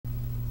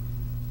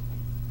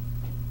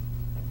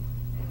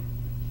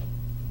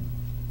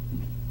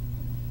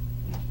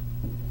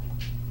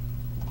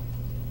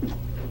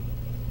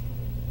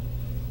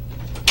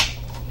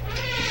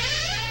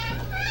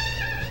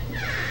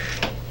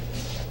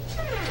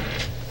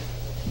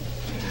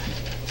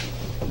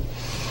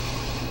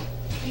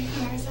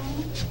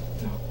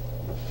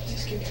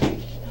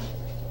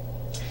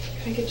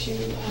I get you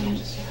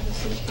just to have a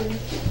seat here?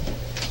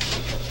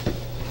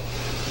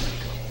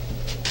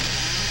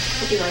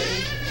 I'll be right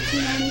in. Do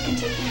you mind you can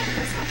take the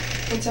handcuffs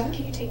off? What's that?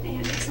 Can you take the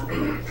handcuffs off?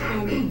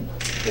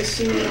 As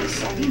soon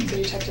as the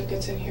detective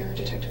gets in here,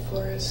 Detective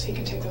Flores, he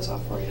can take those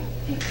off for you.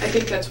 I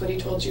think that's what he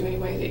told you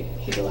anyway, that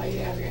he'd allow you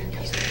to have your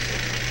handcuffs on.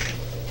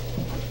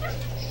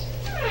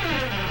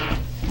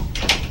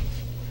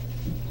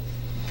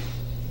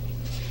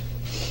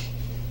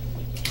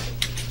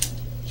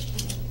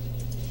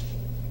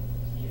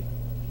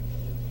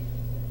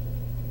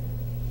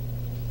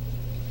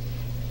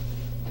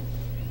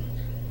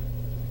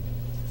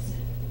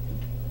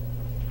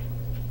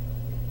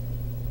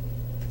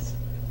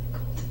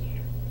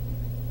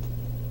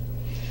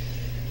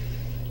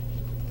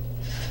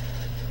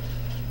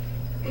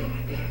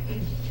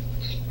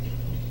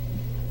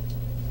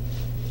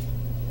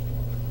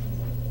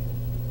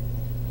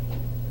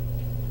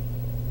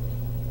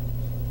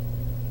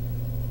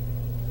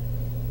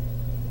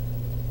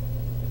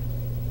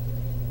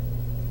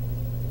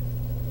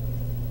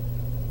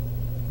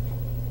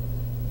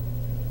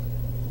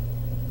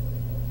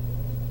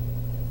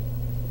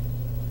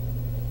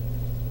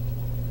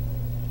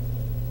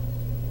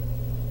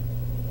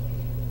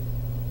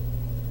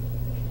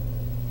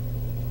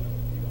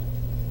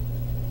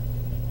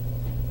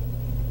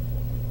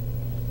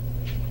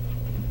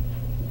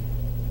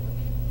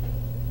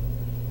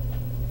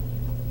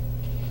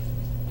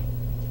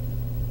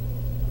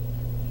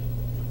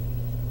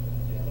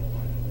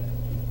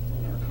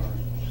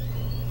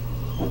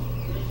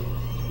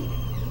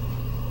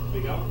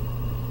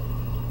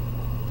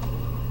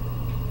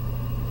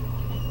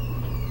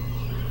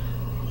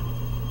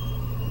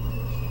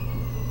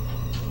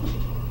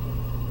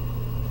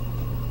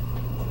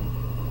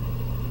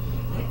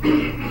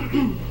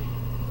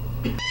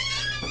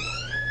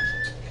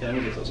 Okay, let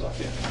me get those off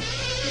you.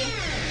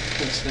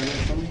 Can you stand up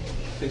for me?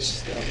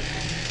 Face down.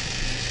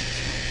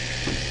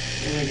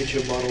 I'm gonna get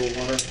you a bottle of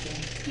water.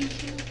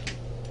 Thank you.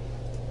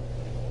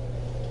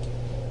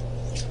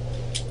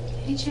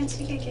 Any chance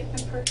we could get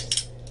my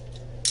purse?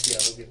 Yeah,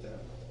 we'll get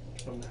that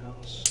from the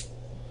house.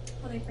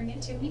 Will they bring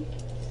it to me?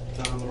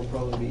 It'll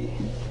probably be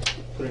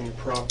put in your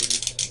property.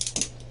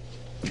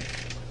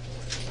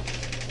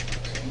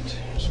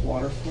 There's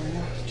water for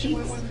you. Do you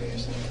want one for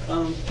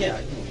yourself? Yeah,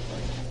 you can get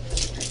one.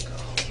 There you go.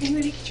 Maybe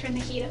we could turn the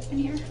heat up in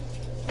here.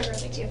 Or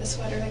like, do you have a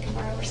sweater I can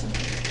borrow or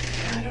something?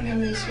 I don't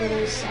have any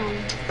sweaters.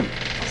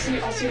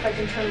 I'll see if I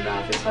can turn it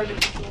off. It's hard to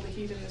control the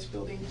heat in this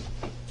building.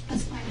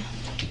 That's fine.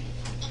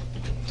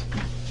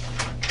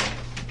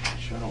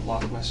 Sure I don't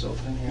lock myself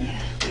in here.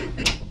 Yeah.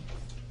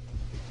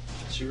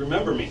 So you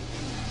remember me?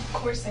 Of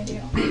course I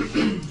do.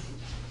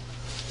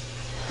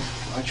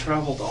 I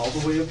traveled all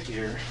the way up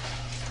here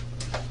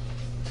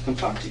to come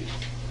talk to you.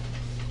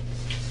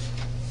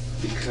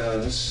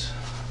 Because,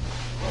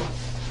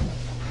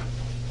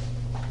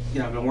 you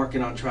know, I've been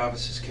working on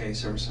Travis's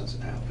case ever since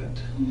it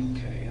happened. Mm-hmm.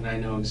 Okay, and I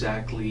know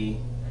exactly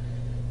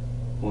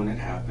when it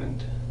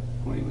happened,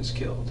 when he was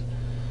killed.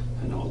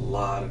 I know a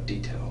lot of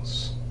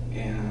details.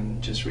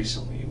 And just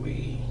recently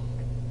we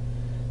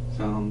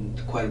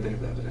found quite a bit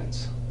of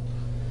evidence.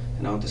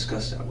 And I'll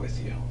discuss that with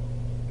you.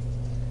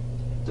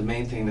 The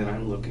main thing that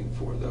I'm looking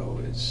for, though,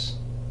 is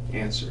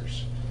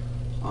answers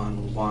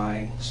on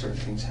why certain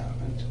things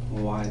happened,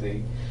 why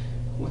they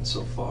went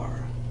so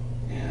far,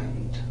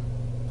 and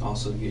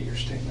also to get your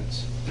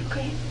statements.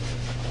 Okay.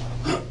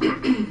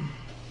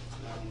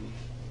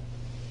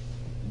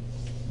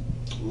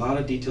 A lot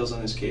of details on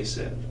this case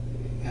that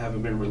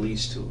haven't been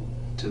released to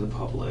the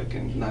public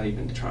and not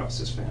even to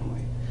Travis's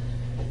family.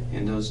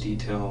 And those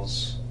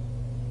details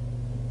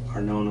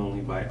are known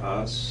only by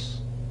us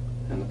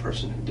and the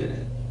person who did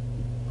it.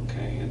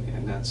 Okay,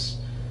 and that's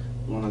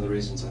one of the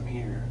reasons I'm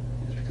here,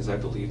 is because I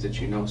believe that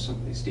you know some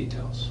of these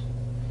details.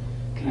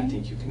 Okay. And I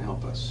think you can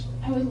help us.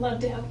 I would love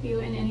to help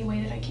you in any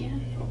way that I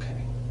can.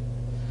 Okay.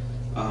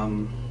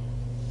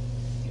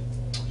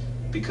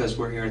 Because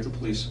we're here at the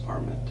police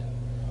department,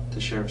 the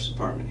sheriff's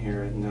department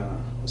here in,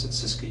 was it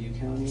Siskiyou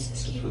County? Siskiyou.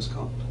 That's what it's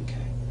called,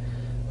 okay.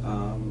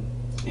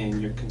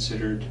 And you're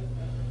considered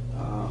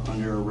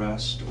under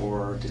arrest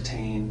or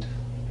detained.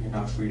 You're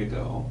not free to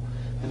go.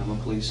 And I'm a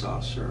police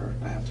officer.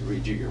 I have to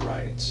read you your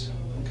rights,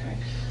 okay?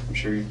 I'm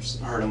sure you've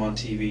heard them on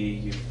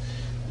TV.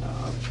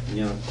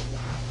 You know,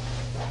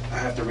 I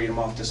have to read them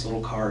off this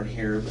little card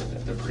here,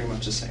 but they're pretty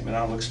much the same. And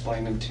I'll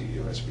explain them to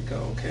you as we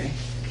go, okay?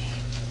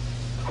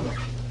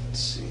 Let's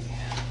see.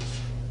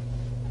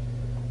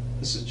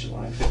 This is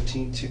July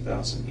 15,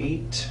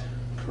 2008,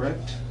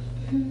 correct?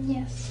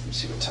 Yes. Let me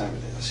see what time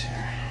it is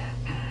here.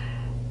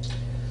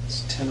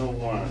 It's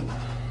 10:01 in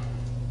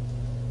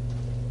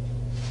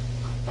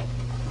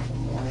the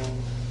morning.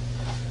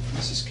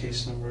 This is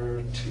case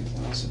number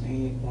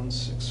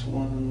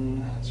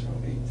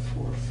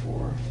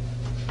 2008-161-0844.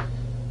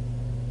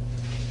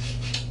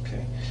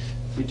 Okay.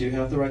 You do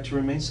have the right to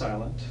remain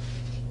silent.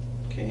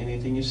 Okay,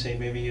 anything you say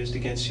may be used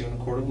against you in a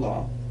court of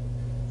law.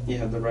 You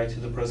have the right to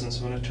the presence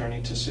of an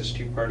attorney to assist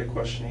you prior to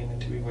questioning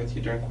and to be with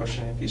you during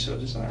questioning if you so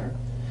desire.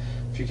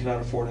 If you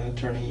cannot afford an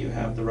attorney, you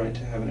have the right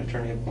to have an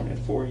attorney appointed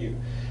for you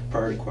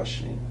prior to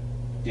questioning.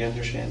 Do you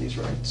understand these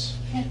rights?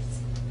 Yes.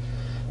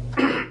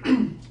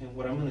 And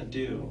what I'm going to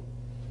do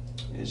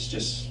is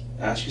just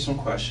ask you some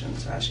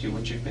questions, ask you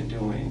what you've been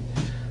doing,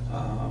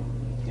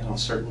 you know,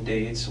 certain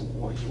dates,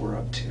 what you were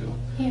up to.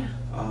 Yeah.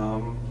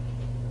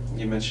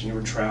 You mentioned you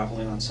were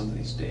traveling on some of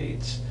these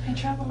dates. I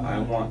travel a lot. I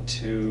want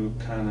to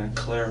kind of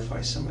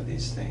clarify some of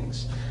these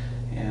things.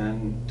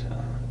 And,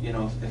 you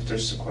know, if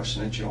there's a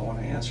question that you don't want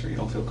to answer, you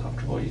don't feel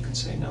comfortable, you can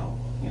say no,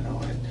 you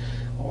know,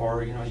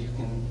 or, you know, you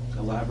can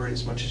elaborate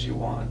as much as you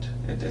want.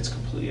 It's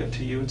completely up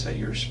to you. It's at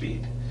your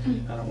speed.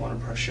 I don't want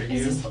to pressure you.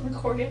 Is this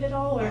recorded at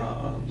all,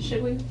 or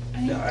should we?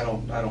 Yeah, I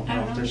don't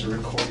know if there's a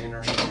recording or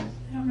anything.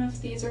 I don't know if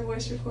these are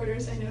voice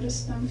recorders. I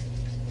noticed them.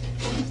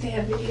 If they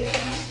have video, or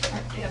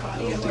if they have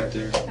audio, or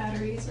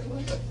batteries, or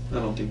what. I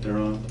don't think they're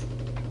on.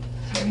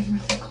 They're really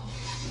cool.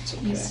 It's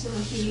You okay. still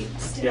heat.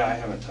 Still. Yeah, I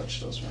haven't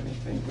touched those or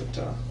anything, but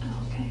Oh,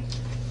 okay.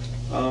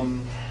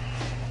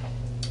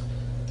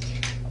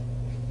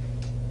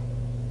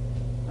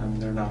 I mean,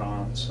 they're not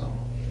on, so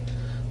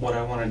what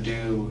I want to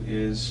do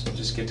is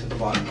just get to the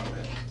bottom of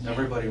it.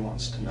 Everybody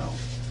wants to know,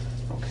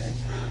 okay?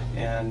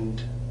 And,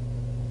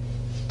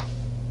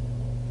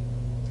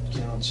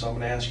 you know, so I'm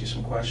going to ask you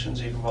some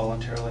questions. You can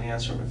voluntarily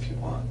answer them if you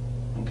want,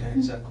 okay?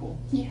 Is that cool?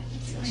 Yeah,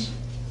 that's fine.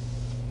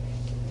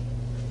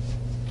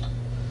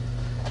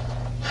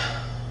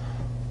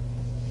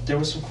 There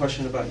was some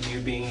question about you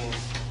being,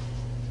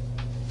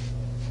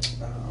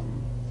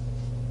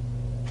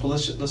 well,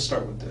 let's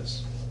start with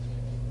this.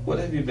 What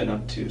have you been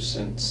up to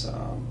since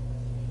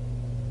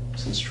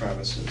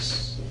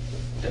Travis's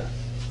death?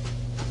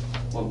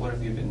 What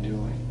have you been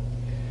doing?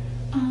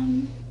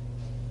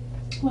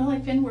 Well,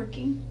 I've been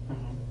working.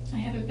 Mm-hmm. I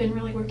haven't been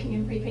really working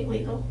in prepaid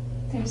legal.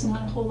 There's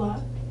not a whole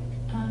lot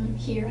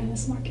here in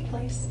this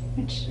marketplace,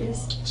 which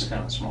is... It's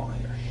kind of small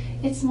here.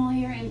 It's small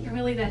here, and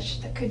really that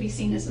could be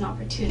seen as an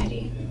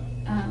opportunity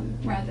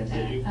rather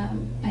than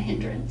a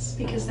hindrance,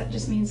 because that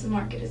just means the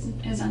market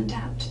is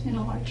untapped in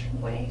a large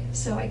way.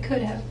 So I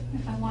could have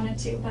if I wanted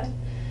to, but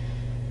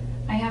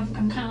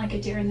I'm kind of like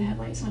a deer in the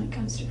headlights when it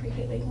comes to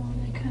prepaid legal,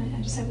 and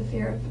I just have a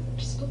fear of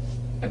just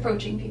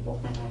approaching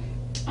people.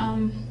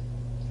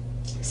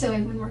 So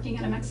I've been working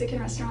at a Mexican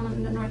restaurant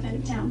in the north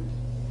end of town.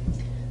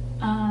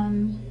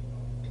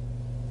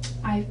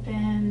 I've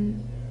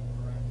been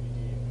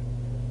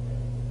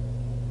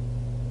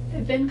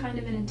kind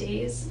of in a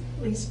daze,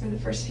 at least for the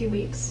first few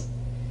weeks.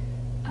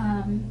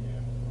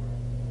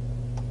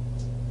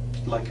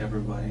 Like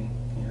everybody,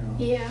 you know.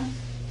 Yeah.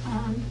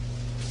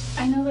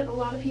 I know that a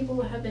lot of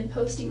people have been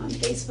posting on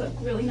Facebook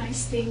really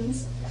nice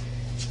things,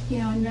 you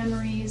know, and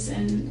memories,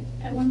 and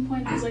at one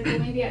point I was like, well,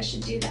 maybe I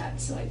should do that.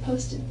 So I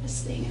posted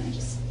this thing, and I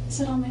just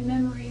said all my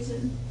memories,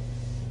 and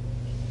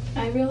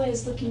I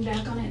realized looking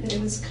back on it that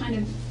it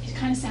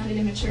kind of sounded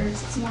immature.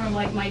 It's more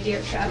like my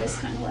Dear Travis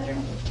kind of letter.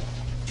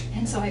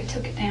 And so I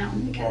took it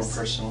down because...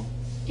 More personal?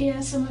 Yeah,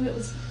 some of it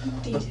was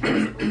details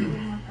that were a little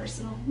more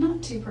personal.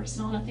 Not too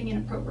personal, nothing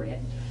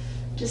inappropriate.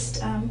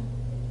 Just,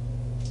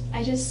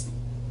 I just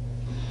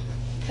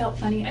felt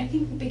funny. I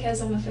think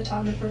because I'm a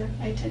photographer,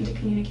 I tend to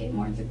communicate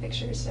more through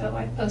pictures, so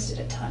I posted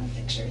a ton of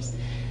pictures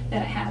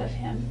that I had of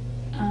him.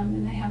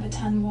 And I have a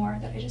ton more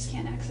that I just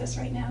can't access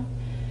right now.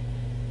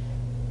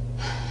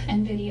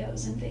 And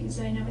videos and things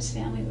that I know his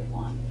family would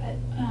want, but...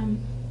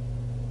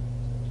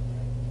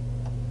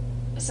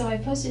 So I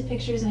posted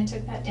pictures and I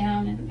took that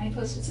down, and I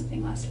posted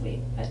something last week.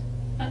 But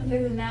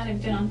other than that,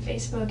 I've been on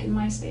Facebook and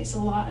MySpace a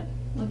lot,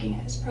 looking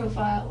at his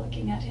profile,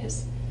 looking at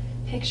his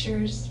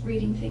pictures,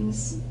 reading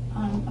things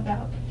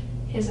about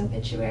his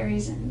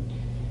obituaries and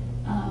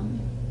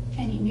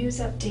any news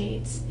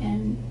updates.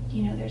 And,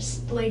 you know,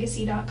 there's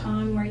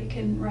legacy.com where you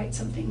can write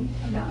something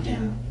about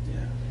him.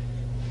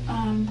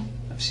 Yeah.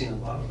 I've seen a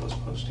lot of those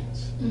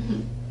postings.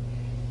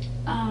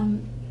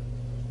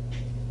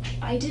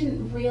 I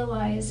didn't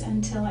realize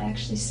until I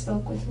actually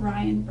spoke with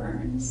Ryan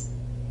Burns.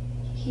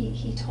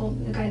 He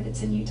told the guy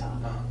that's in Utah.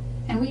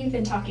 And we've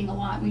been talking a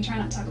lot, and we try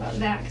not to talk about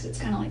that because it's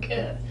kind of like,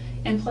 ugh.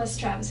 And plus,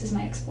 Travis is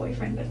my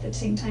ex-boyfriend, but at the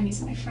same time, he's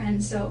my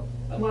friend. So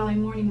while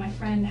I'm mourning my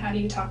friend, how do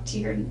you talk to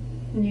your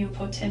new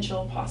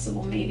potential,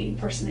 possible, maybe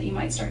person that you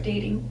might start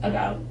dating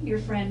about your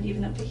friend,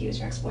 even though he was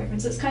your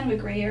ex-boyfriend? So it's kind of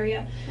a gray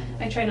area.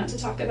 I try not to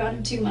talk about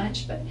him too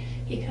much, but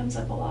he comes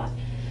up a lot.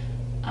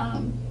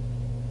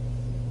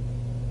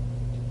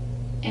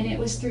 And it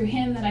was through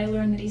him that I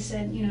learned that he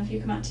said, you know, if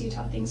you come out to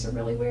Utah, things are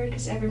really weird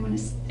because everyone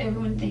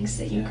thinks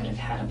that you could have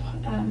had a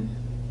hand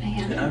in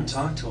it. And I've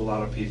talked to a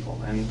lot of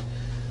people, and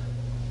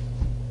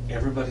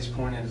everybody's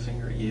pointing a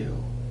finger at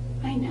you.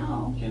 I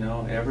know. You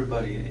know,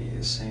 everybody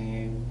is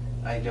saying,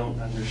 I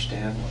don't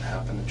understand what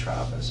happened to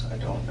Travis. I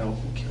don't know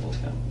who killed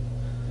him.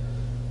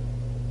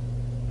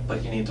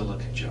 But you need to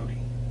look at Jodi.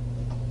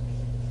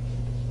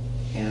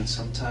 And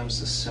sometimes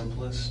the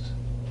simplest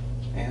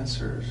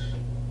answers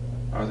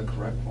are the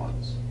correct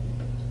ones.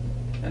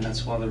 And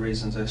that's one of the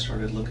reasons I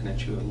started looking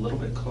at you a little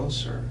bit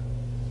closer.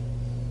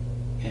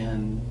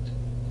 And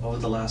over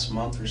the last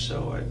month or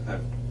so,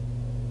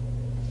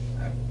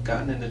 I've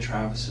gotten into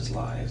Travis's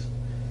life,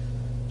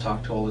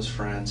 talked to all his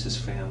friends, his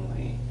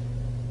family.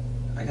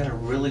 I got a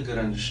really good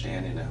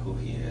understanding of who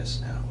he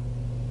is now.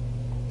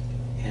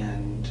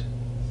 And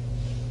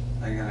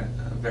I got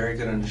a very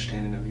good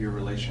understanding of your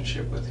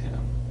relationship with him.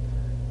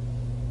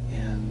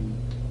 And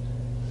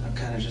I'm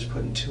kind of just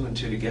putting two and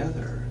two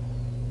together.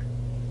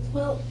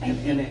 Well,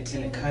 And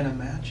it kind of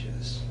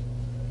matches.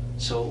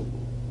 So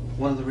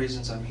one of the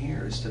reasons I'm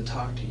here is to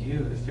talk to you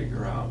to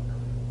figure out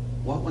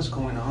what was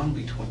going on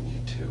between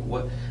you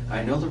two.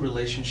 I know the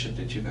relationship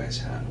that you guys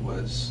had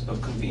was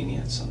of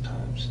convenience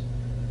sometimes.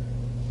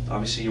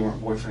 Obviously you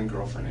weren't boyfriend and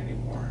girlfriend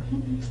anymore,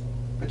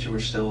 but you were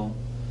still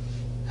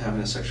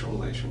having a sexual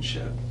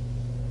relationship,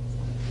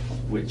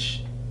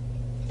 which,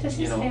 does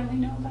his family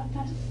know about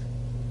that?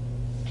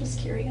 Just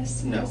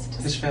curious. No,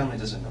 his family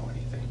doesn't know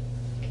anything.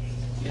 Okay.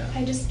 Yeah.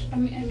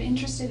 I'm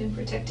interested in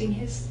protecting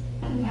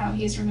how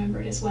he's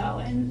remembered as well,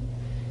 and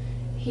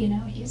he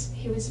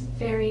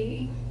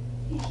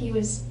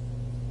was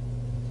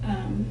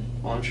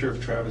Well, I'm sure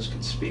if Travis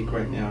could speak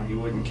right now, he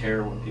wouldn't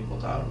care what people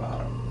thought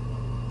about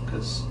him,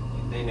 because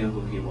they knew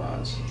who he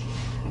was.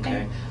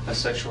 Okay, a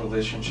sexual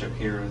relationship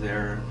here or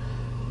there,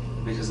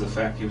 because the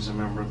fact he was a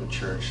member of the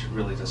church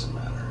really doesn't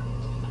matter.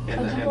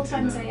 A couple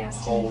times I asked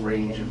him whole if he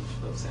range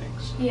could- of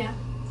things. Yeah,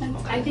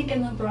 Okay. I think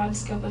in the broad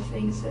scope of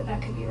things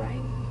that could be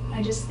right.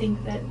 I just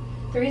think that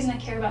the reason I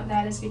care about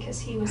that is because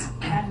he was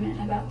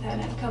adamant about that.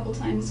 And a couple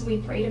times we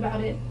prayed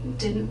about it,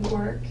 didn't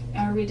work,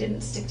 or we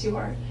didn't stick to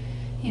our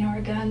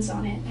guns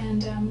on it.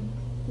 And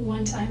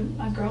one time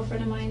a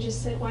girlfriend of mine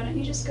just said, "Why don't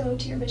you just go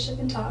to your bishop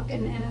and talk?"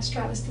 And asked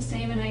Travis the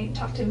same. And I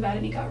talked to him about it,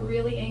 and he got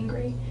really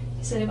angry.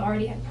 He said, "I've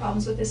already had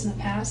problems with this in the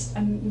past.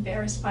 I'm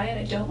embarrassed by it.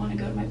 I don't want to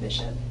go to my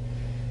bishop."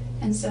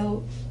 And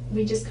so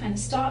we just kind of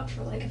stopped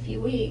for like a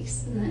few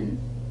weeks, and then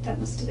that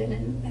must have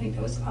been I think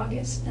that was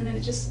August, and then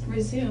it just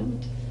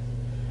resumed.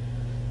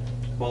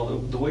 Well,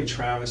 the way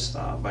Travis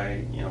thought,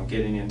 by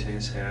getting into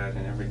his head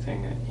and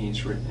everything that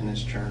he's written in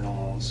his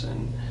journals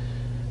and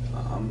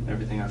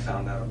everything I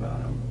found out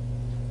about him,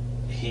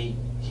 he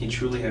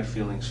truly had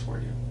feelings for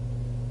you.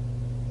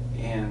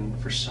 And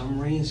for some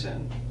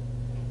reason,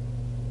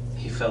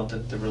 he felt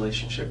that the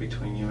relationship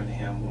between you and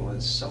him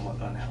was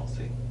somewhat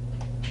unhealthy,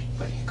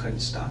 but he couldn't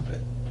stop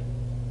it.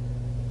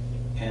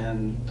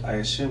 And I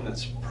assume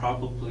that's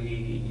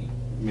probably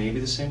maybe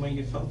the same way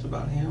you felt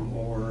about him,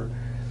 or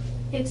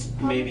It's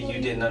probably, maybe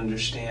you didn't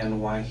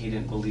understand why he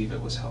didn't believe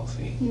it was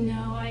healthy.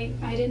 No, I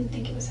didn't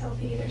think it was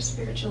healthy either,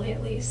 spiritually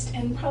at least,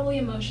 and probably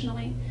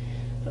emotionally,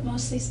 but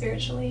mostly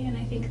spiritually. And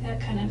I think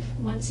that kind of,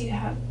 once you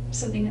have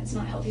something that's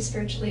not healthy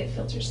spiritually, it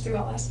filters through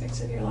all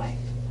aspects of your life.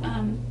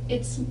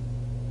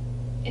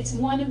 It's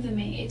one of the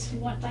main,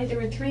 there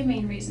were three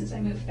main reasons I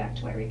moved back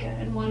to Eureka,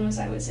 and one was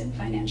I was in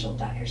financial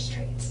dire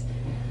straits.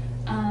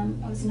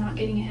 I was not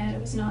getting ahead,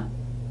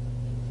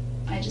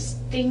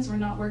 things were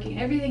not working.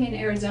 Everything in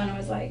Arizona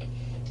was like,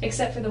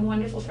 except for the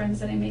wonderful friends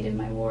that I made in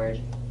my ward,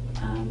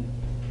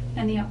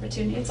 and the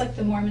opportunity. It's like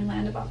the Mormon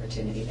land of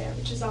opportunity there,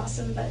 which is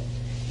awesome, but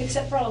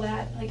except for all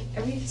that, like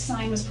every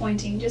sign was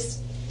pointing,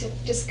 just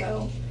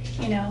go,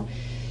 I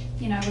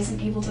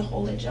wasn't able to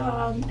hold a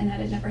job, and that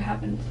had never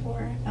happened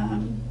before.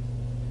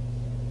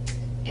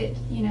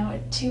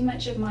 Too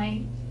mumuch of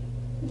my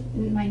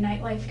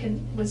nightlife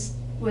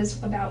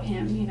was about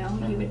him.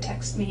 He would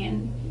text me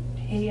and,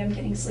 "Hey, I'm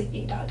getting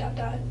sleepy, ...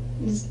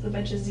 Just a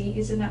bunch of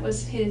Z's, and that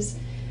was his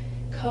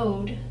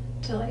code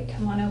to like,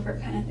 come on over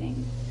kind of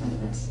thing.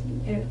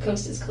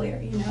 Coast is clear,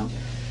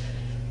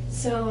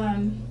 So,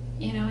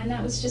 and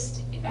that was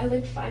just, I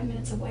lived 5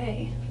 minutes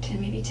away,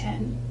 maybe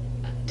 10,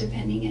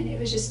 depending, and it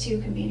was just too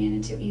convenient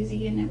and too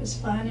easy, and it was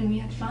fun, and we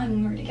had fun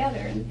when we were together,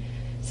 and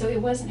so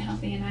it wasn't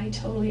healthy, and I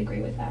totally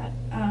agree with that.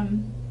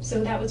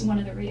 So that was one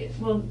of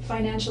the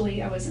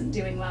financially I wasn't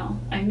doing well.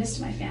 I missed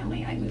my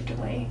family. I moved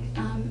away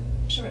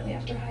shortly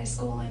after high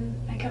school, and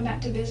I come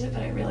back to visit,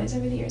 but I realized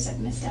over the years I've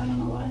missed out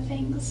on a lot of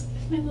things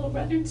with my little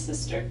brother and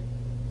sister.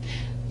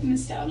 I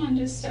missed out on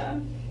just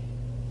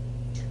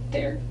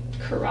their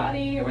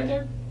karate or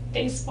their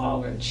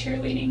baseball or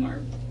cheerleading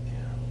or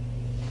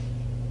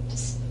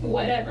just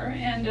whatever,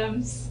 and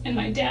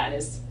my dad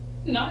is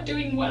not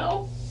doing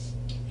well.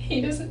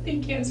 He doesn't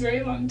think he has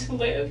very long to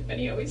live, but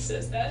he always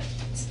says that.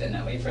 It's been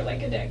that way for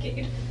like a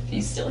decade.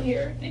 He's still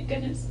here, thank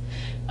goodness.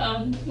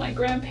 My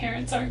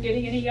grandparents aren't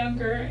getting any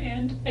younger,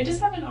 and I just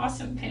have an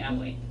awesome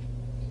family.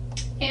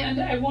 And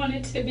I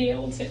wanted to be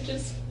able to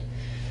just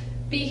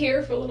be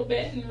here for a little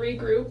bit and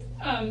regroup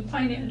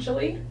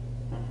financially.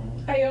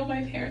 I owe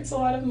my parents a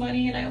lot of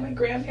money, and I owe my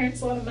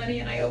grandparents a lot of money,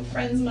 and I owe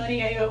friends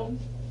money. I owe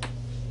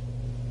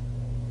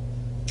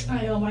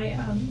my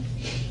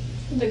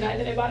the guy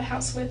that I bought a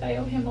house with, I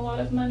owe him a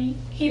lot of money.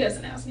 He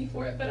doesn't ask me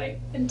for it, but I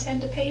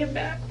intend to pay him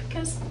back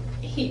because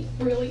he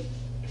really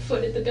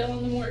footed the bill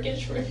on the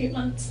mortgage for a few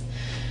months.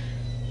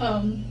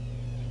 And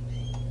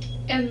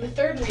the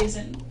third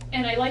reason,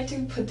 and I like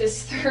to put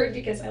this third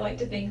because I like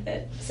to think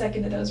that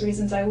second to those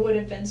reasons I would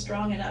have been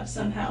strong enough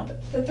somehow,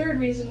 but the third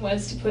reason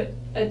was to put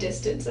a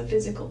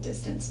physical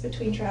distance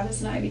between Travis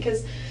and I,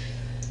 because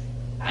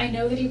I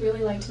know that he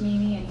really liked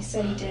Mimi, and he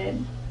said he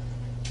did.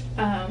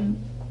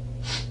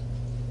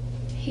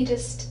 He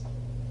just,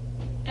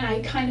 I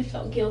kind of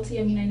felt guilty.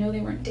 I mean, I know they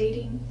weren't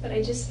dating, but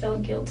I just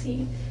felt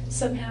guilty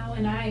somehow,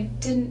 and I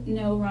didn't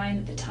know Ryan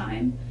at the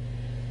time.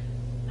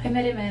 I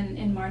met him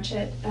in March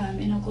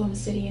in Oklahoma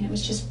City, and it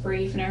was just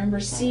brief, and I remember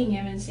seeing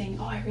him and saying,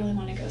 oh, I really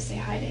want to go say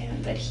hi to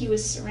him, but he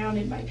was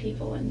surrounded by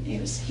people, and he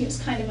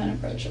was kind of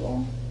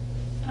unapproachable.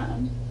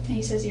 And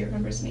he says he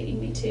remembers meeting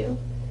me too,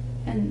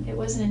 and it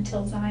wasn't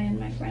until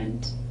Zion, my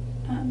friend,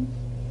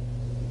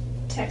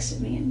 texted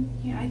me, and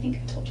I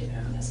think I told you that.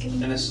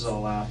 And this is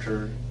all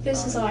after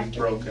this is all you after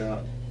broke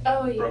up.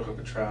 Oh yeah. Broke up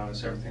with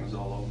Travis. Everything was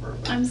all over.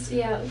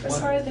 Yeah. As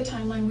far as the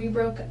timeline, we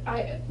broke.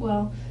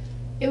 Well,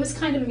 it was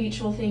kind of a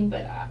mutual thing,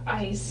 but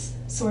I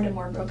sort of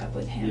more broke up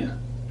with him. Yeah.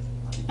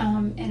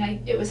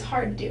 And it was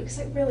hard to do because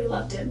I really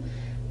loved him,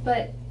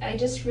 but I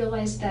just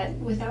realized that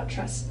without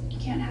trust, you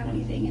can't have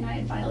anything, and I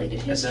had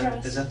violated his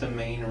trust. Is that the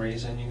main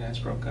reason you guys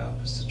broke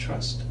up? Is the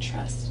trust?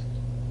 Trust.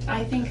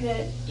 I think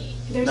that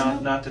there's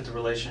not that the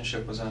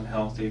relationship was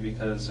unhealthy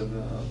because of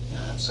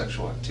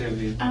sexual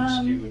activity,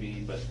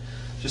 promiscuity, but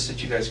just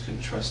that you guys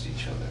couldn't trust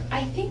each other.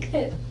 I think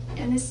that,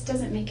 and this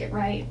doesn't make it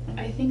right,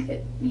 I think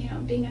that,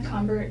 being a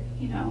convert,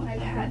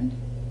 I've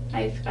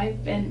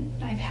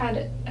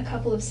had a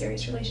couple of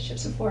serious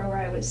relationships before where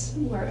I was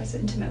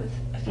intimate with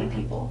a few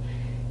people,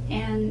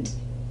 and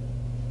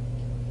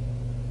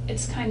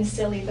it's kind of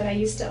silly, but I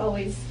used to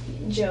always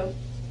joke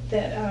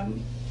that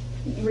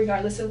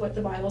regardless of what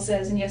the Bible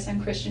says, and yes,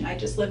 I'm Christian, I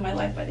just live my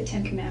life by the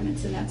 10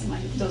 Commandments, and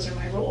those are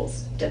my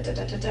rules.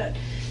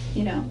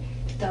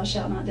 Thou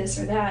shalt not this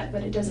or that,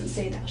 but it doesn't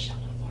say thou shalt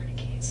not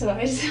fornicate. So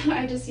I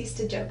just used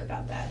to joke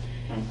about that,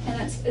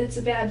 and it's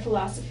a bad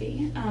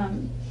philosophy.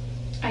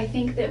 I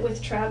think that with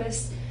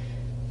Travis,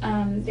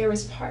 there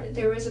was a part of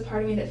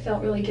me that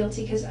felt really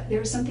guilty because there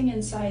was something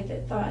inside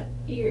that thought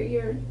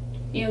you're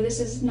this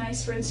is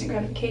nice for instant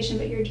gratification,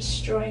 but you're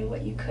destroying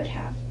what you could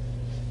have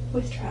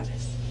with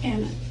Travis.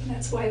 And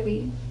that's why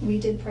we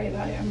did pray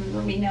about it. I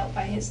remember we knelt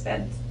by his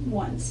bed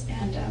once,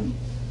 and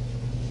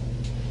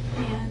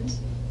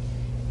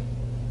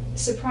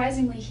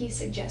surprisingly he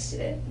suggested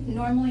it.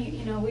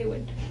 Normally,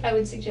 I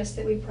would suggest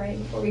that we pray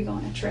before we go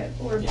on a trip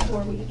or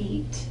before we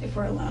eat if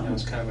we're alone. It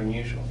was kind of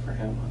unusual for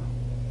him, huh?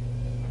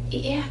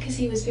 Yeah, because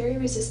he was very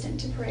resistant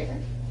to prayer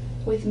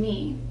with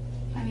me.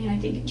 I mean, I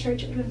think in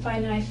church it would have been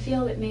fine, and I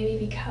feel that maybe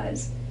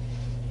because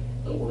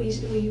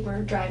we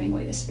were driving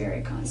away the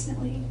Spirit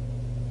constantly.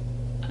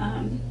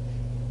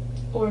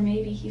 Or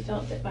maybe he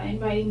felt that by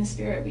inviting the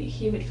Spirit,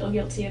 he would feel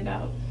guilty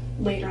about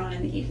later on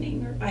in the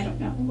evening, or I don't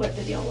know what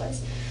the deal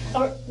was.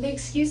 Or the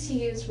excuse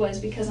he used was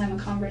because I'm a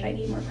convert, I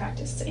need more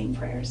practice saying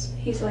prayers.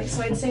 He's like,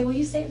 so I'd say, will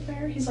you say a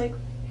prayer? He's like,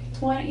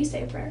 why don't you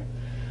say a prayer?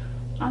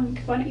 Why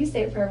don't you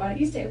say a prayer? Why don't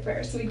you say a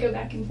prayer? So we'd go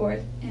back and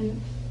forth,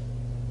 and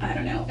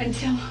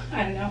it's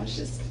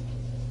just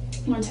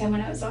one time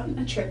when I was on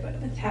a trip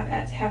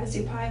at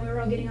Havasu Pi, we were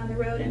all getting on the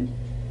road, and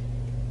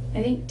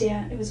I think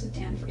it was with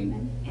Dan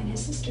Freeman and his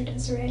sister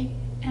Desiree,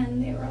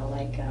 and they were all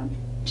like,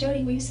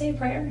 Jodi, will you say a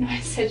prayer? And I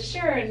said,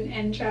 sure,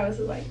 and Travis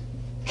was like,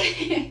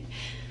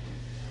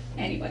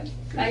 anyway,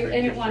 I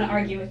didn't want to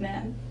argue with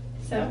them.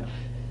 So,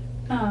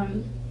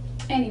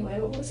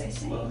 anyway, what was I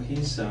saying? Well,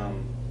 he's, the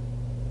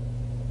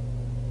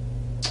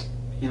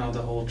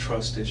whole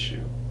trust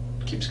issue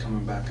keeps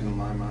coming back into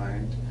my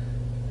mind.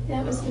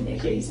 That was the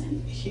big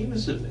reason. He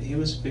was a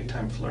big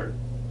time flirt,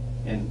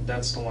 and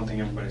that's the one thing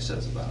everybody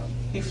says about him.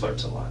 He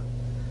flirts a lot.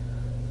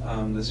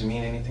 Does he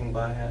mean anything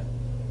by it?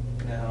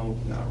 No,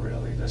 not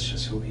really. That's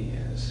just who he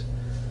is.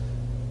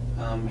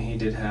 He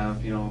did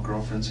have,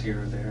 girlfriends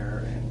here or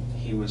there, and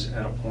he was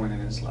at a point in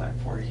his life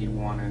where he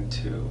wanted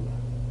to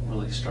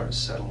really start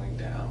settling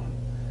down.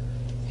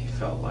 He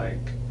felt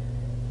like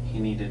he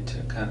needed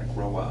to kind of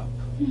grow up,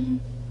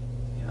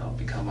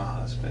 become a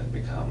husband,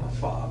 become a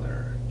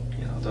father.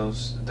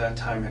 That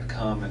time had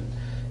come, and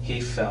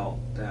he felt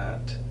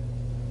that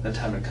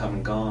time had come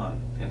and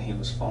gone, and he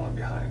was falling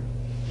behind.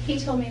 He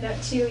told me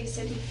that too. He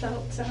said he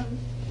felt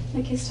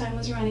like his time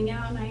was running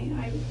out, and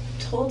I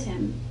told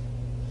him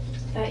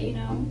that,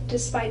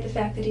 despite the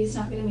fact that he's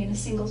not going to be in a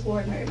singles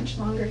ward very much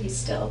longer, he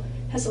still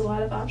has a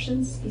lot of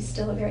options. He's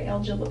still a very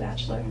eligible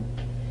bachelor.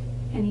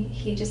 And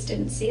he just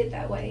didn't see it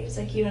that way. He was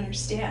like, you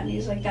understand.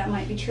 He's like, that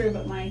might be true,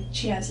 but my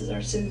chances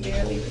are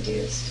severely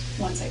reduced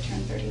once I turn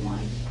 31.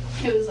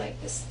 It was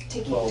like this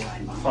ticking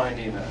time bomb.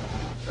 Finding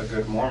a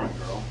good Mormon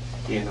girl,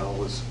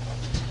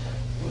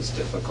 was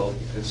difficult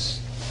because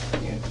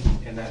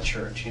in that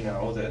church,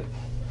 that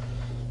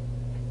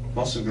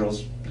most of the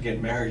girls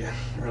get married in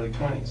early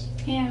 20s.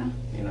 Yeah.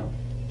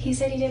 He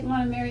said he didn't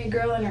want to marry a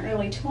girl in her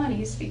early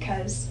 20s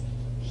because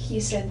he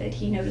said that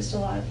he noticed a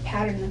lot of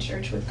pattern in the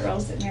church with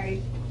girls that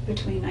married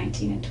between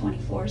 19 and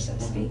 24, so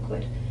to speak,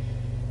 would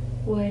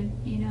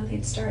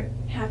they'd start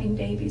having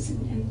babies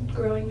and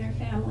growing their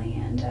family,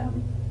 and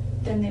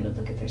then they would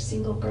look at their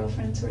single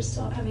girlfriends who are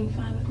still having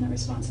fun with no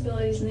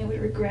responsibilities, and they would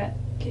regret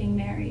getting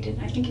married.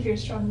 And I think if you're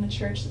strong in the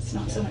church, it's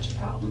not so much a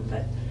problem,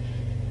 but...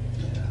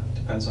 Yeah,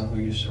 depends on who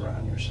you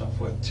surround yourself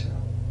with, too.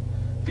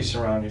 If you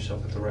surround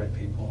yourself with the right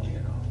people, you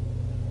know,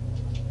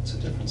 it's a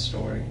different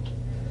story.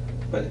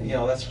 But, you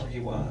know, that's where he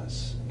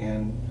was.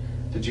 And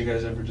did you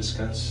guys ever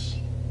discuss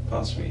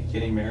possibly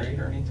getting married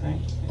or anything?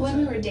 When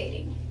we were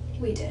dating,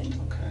 we did.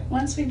 Okay.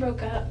 Once we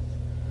broke up,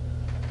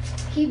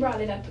 he brought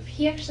it up.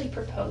 He actually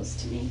proposed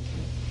to me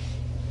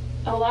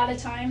a lot of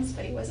times,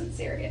 but he wasn't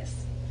serious.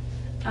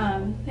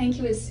 I think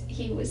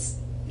he was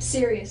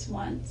serious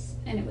once,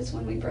 and it was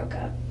when we broke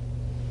up.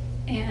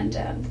 And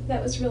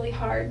that was really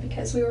hard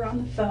because we were on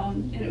the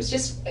phone, and it was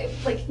just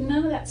like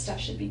none of that stuff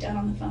should be done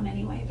on the phone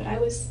anyway, but I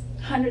was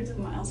hundreds of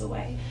miles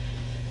away.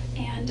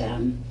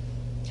 And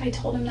I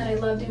told him that I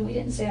loved him. We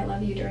didn't say I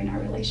love you during our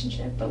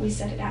relationship, but we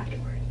said it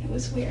afterward. It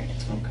was weird.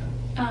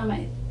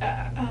 Okay.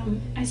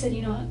 I said,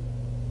 you know,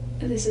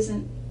 this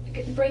isn't,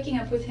 breaking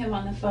up with him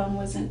on the phone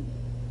wasn't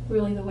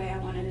really the way I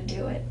wanted to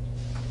do it,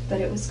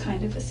 but it was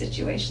kind of a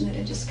situation that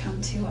had just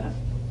come to a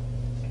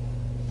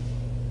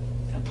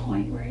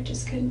point where it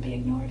just couldn't be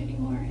ignored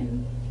anymore.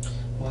 And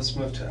Well, let's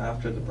move to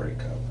after the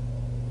breakup.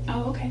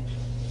 oh, okay.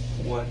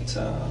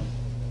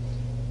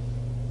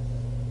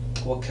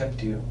 What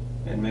kept you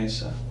in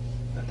Mesa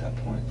at that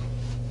point?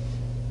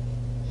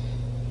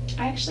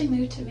 I actually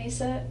moved to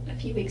Mesa a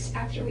few weeks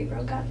after we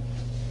broke up.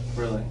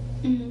 Really?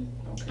 Mm-hmm.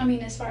 Okay. I mean,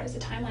 as far as the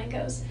timeline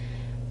goes.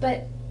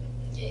 But,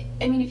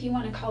 I mean, if you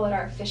want to call it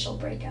our official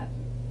breakup,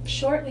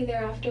 shortly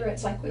thereafter,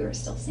 it's like we were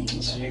still seeing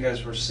each So other. you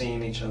guys were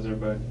seeing each other,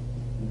 but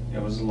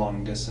it was a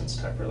long distance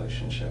type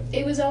relationship.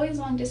 It was always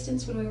long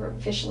distance when we were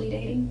officially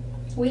dating.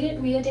 We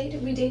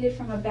dated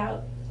from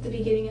about the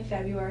beginning of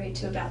February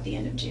to about the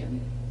end of June.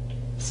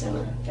 So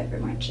Okay.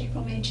 February, March,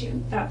 April, May,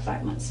 June, about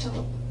 5 months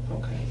total.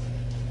 Okay.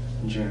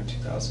 In June of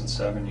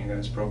 2007, you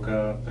guys broke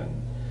up, and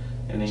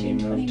then you June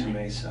moved to 29th.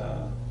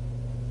 Mesa.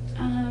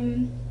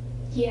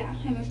 Yeah,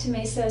 I moved to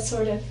Mesa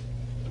sort of.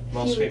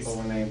 Most few people,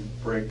 weeks. when they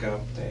break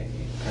up, they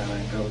kind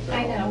of go their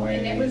I own know,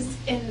 way.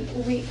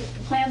 the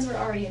plans were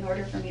already in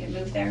order for me to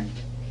move there.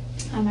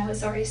 I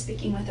was already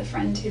speaking with a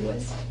friend who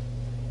was,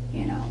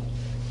 you know,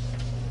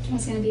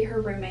 was going to be her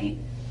roommate,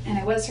 and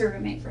I was her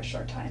roommate for a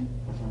short time.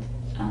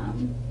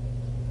 Mhm.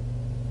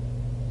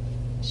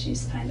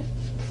 She's kind of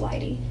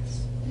flighty.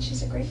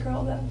 She's a great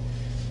girl, though.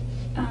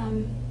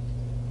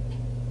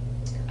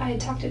 I had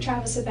talked to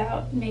Travis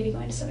about maybe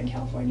going to Southern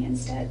California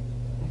instead,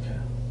 Okay.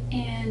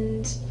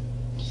 and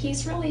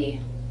he's really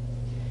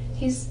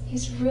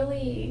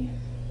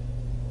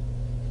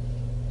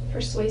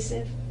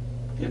persuasive.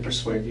 He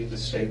persuaded you to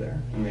stay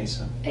there in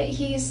Mesa?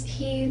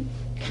 He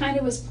kind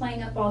of was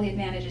playing up all the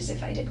advantages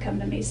if I did come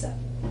to Mesa,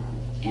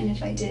 and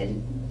if I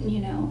did, you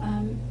know,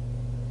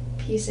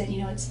 he said,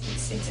 you know,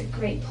 it's a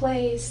great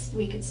place.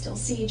 We could still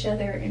see each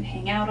other and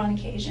hang out on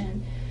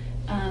occasion.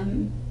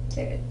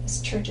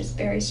 This church is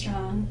very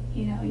strong.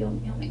 You know, you'll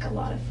make a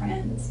lot of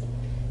friends.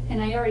 And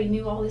I already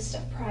knew all this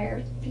stuff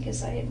prior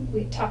because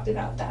we talked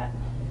about that.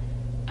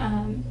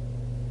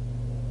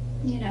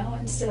 You know,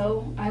 and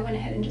so I went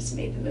ahead and just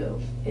made the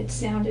move. It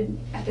sounded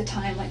at the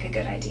time like a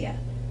good idea.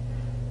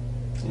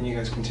 And you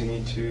guys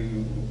continued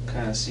to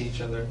kind of see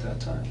each other at that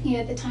time? Yeah,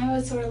 at the time I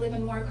was sort of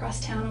living more across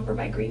town over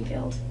by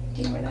Greenfield.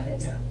 Do you know where that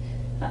is? Yeah.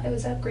 It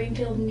was up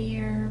Greenfield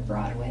near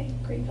Broadway.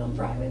 Greenfield and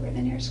Broadway were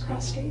the nearest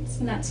cross streets.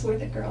 And that's where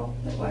the girl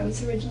that I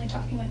was originally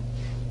talking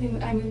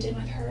with, I moved in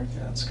with her.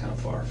 Yeah, it's kind of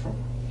far from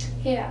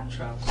Yeah.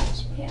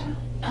 Travis. Yeah.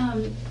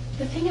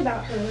 The thing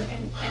about her,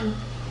 and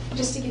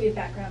just to give you a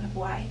background of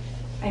why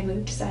I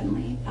moved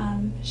suddenly,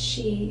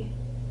 she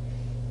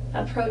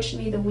approached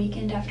me the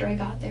weekend after I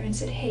got there and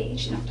said, hey,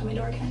 she knocked on my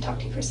door, can I talk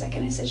to you for a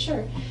second? I said,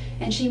 sure.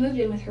 And she moved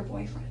in with her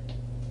boyfriend,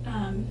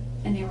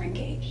 and they were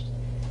engaged.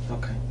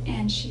 Okay.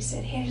 And she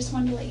said, hey, I just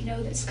wanted to let you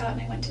know that Scott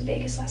and I went to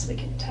Vegas last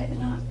weekend to tie the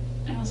knot.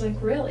 And I was like,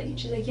 really?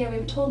 She's like, yeah, we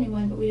haven't told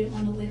anyone, but we didn't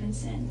want to live in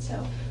sin.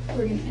 So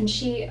we're going to, and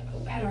she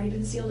had already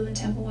been sealed in the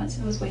temple once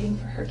and was waiting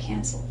for her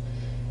cancel.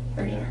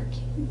 Or Yeah.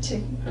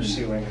 Her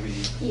sealing to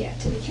be Yeah,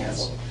 to be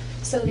canceled.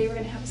 So they were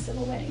going to have a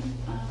civil wedding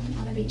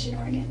on a beach in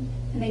Oregon.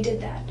 And they did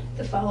that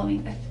the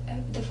following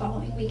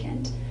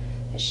weekend.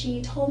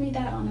 She told me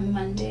that on a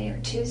Monday or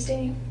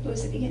Tuesday. It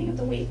was the beginning of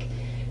the week.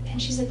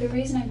 And she said, the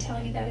reason I'm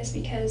telling you that is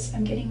because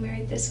I'm getting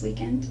married this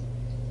weekend,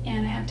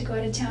 and I have to go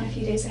out of town a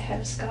few days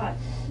ahead of Scott,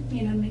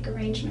 you know, to make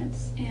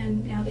arrangements.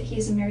 And now that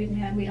he's a married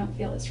man, we don't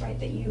feel it's right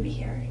that you be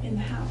here in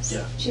the house.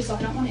 Yeah. She's like,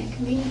 I don't want to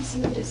inconvenience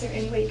you, but is there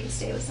any way you could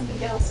stay with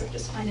somebody else or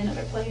just find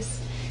another place?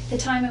 At the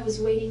time, I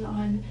was waiting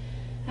on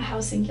a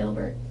house in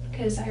Gilbert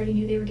because I already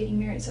knew they were getting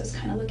married, so I was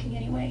kind of looking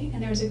anyway.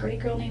 And there was a great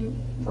girl named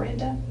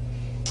Brenda,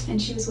 and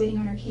she was waiting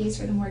on her keys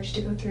for the mortgage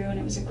to go through, and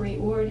it was a great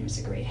ward, and it was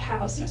a great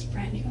house, and it was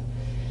brand new.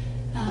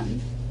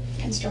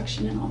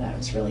 Construction and all that. It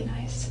was really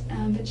nice.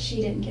 But she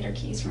didn't get her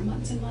keys for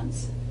months and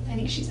months. I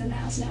think she's in the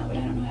house now, but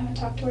I don't know. I haven't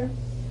talked to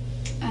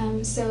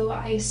her. So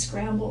I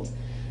scrambled.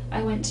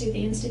 I went to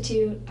the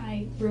Institute.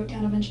 I wrote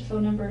down a bunch of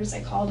phone numbers.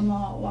 I called them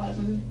all. A lot of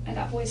them, I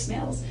got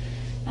voicemails.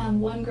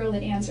 One girl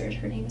that answered,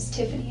 her name was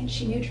Tiffany, and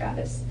she knew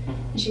Travis.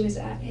 And she was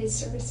at his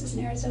services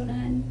in Arizona.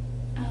 And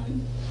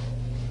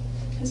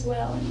as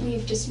well, and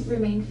we've just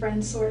remained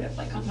friends sort of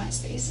like on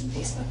MySpace and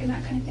Facebook and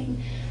that kind of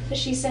thing. But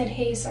she said,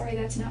 hey, sorry,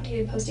 that's an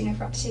outdated posting, I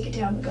forgot to take it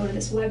down, but go to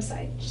this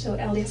website. So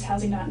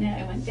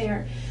ldshousing.net, I went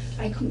there.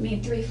 I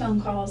made 3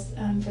 phone calls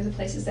for the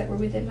places that were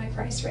within my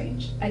price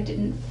range. I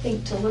didn't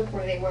think to look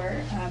where they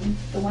were.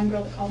 The one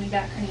girl that called me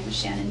back, her name was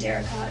Shannon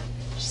Darricott.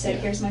 She said,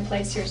 here's my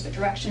place, here's the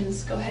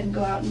directions, go ahead and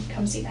go out and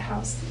come see the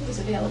house. It was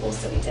available,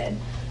 so we did.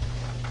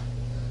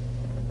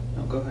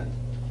 No, go ahead.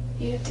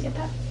 You have to get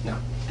that? No.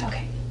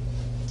 Okay.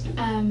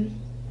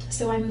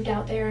 So I moved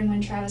out there, and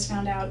when Travis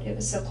found out it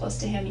was so close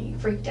to him, he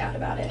freaked out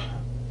about it.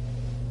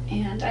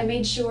 And I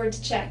made sure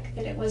to check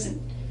that it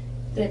wasn't,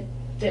 that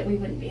we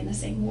wouldn't be in the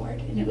same ward.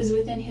 And it was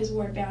within his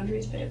ward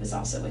boundaries, but it was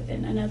also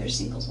within another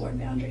singles ward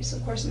boundary. So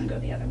of course I'm gonna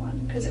go the other one,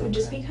 because it would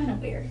just be kind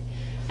of weird.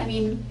 I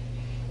mean,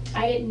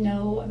 I didn't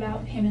know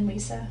about him and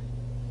Lisa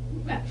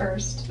at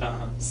first.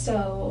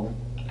 So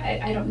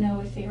I don't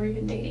know if they were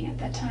even dating at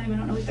that time. I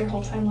don't know what their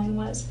whole timeline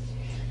was.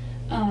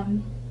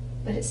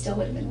 But it still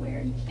would have been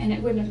weird, and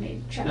it wouldn't have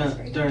made Travis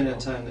very during that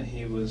comfortable. time that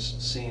he was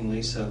seeing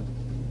Lisa,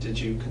 did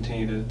you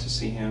continue to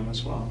see him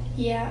as well?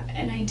 Yeah,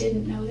 and I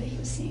didn't know that he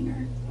was seeing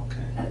her.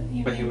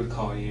 Okay. But he would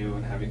call you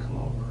and have you come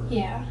over?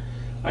 Yeah.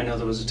 I know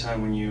there was a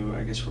time when you,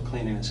 I guess, were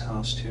cleaning his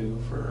house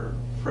too for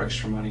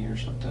extra money or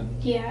something.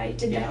 Yeah, I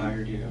did that. He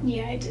hired you.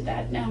 Yeah, I did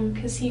that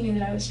because he knew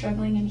that I was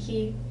struggling, and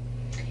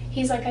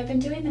he's like, I've been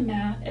doing the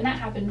math, and that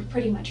happened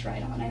pretty much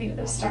right on. I think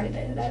that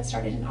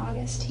started in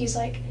August. He's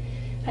like,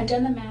 I've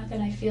done the math,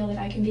 and I feel that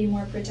I can be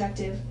more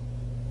protective.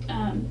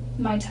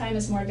 My time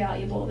is more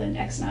valuable than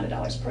X amount of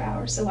dollars per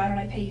hour, so why don't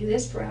I pay you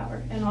this per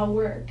hour, and I'll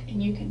work,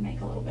 and you can make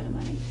a little bit of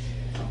money.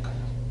 Okay.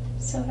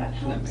 So that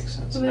helped. That makes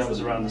sense. And that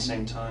was around the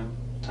same time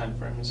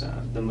frame as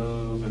that, the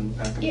move and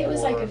back and forth? It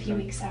was like a few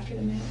weeks after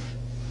the move.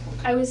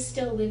 Okay. I was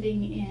still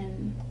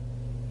living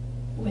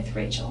with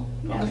Rachel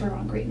over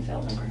on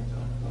Greenfield. Okay.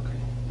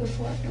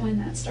 Before, when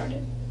that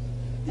started.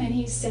 And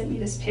he sent me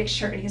this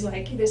picture, and he's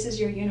like, this is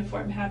your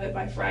uniform, have it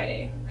by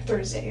Friday or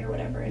Thursday or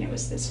whatever. And it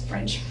was this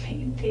French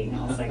made thing.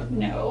 I was like,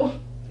 no.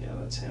 Yeah,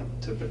 that's him,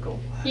 typical.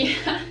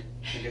 Yeah.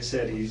 Like I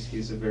said,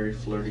 he's a very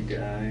flirty guy.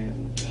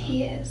 And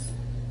he is.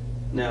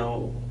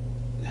 Now,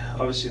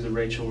 obviously the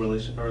Rachel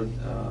relation, or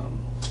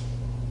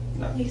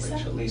not Lisa?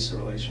 Lisa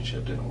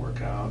relationship didn't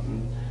work out,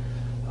 and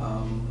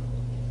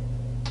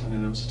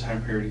then there was a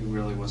time period he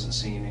really wasn't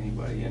seeing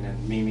anybody, and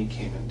then Mimi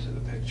came into the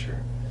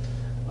picture.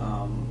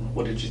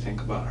 What did you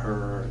think about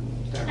her?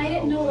 And I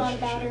didn't know a lot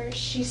about her.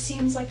 She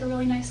seems like a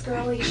really nice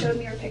girl. He showed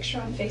me her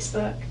picture on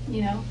Facebook.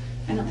 You know,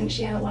 I don't think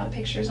she had a lot of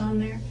pictures on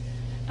there.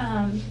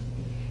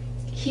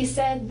 He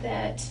said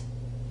that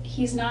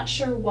he's not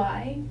sure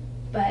why,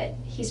 but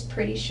he's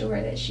pretty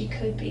sure that she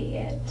could be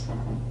it.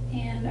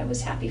 And I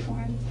was happy for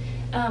him.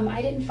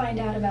 I didn't find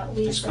out about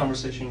Lisa. This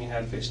conversation you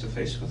had face to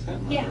face with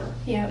him? Yeah, or?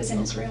 yeah, it was in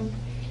his room.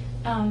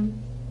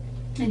 And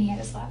he had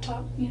his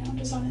laptop, you know,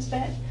 just on his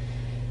bed.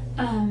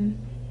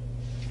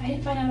 I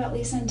didn't find out about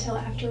Lisa until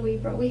after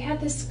we had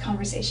this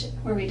conversation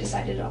where we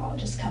decided to all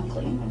just come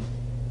clean.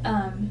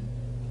 And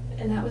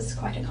that was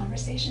quite a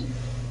conversation.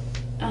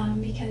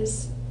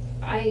 Because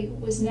I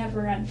was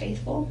never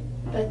unfaithful,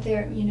 but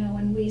there, you know,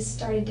 when we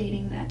started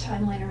dating, that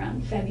timeline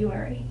around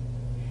February.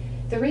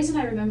 The reason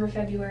I remember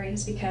February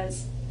is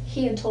because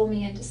he had told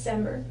me in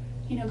December,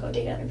 you know, go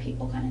date other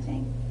people kind of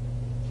thing.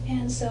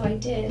 And so I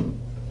did.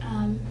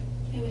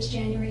 It was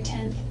January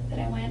 10th that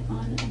I went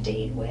on a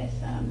date with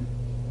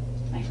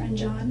my friend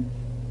John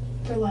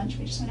for lunch.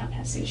 We just went out and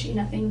had sushi.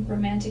 Nothing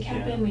romantic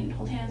happened. Yeah. We didn't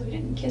hold hands. We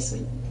didn't kiss. I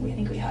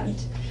think we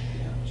hugged.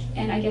 Yeah.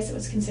 And I guess it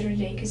was considered a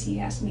date because he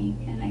asked me,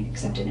 and I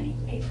accepted, and he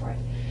paid for it.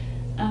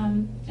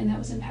 And that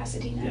was in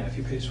Pasadena. Yeah, if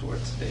he pays for it,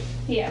 it's a date.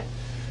 Yeah.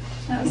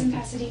 That was in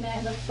Pasadena,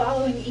 and the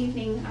following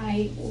evening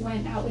I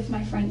went out with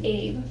my friend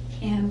Abe,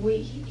 and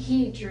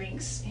he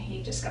drinks.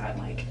 He just got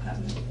like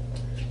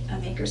a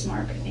Maker's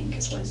Mark, I think,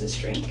 is what is his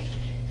drink,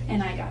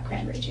 and I got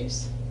cranberry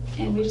juice,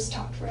 and we just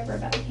talked forever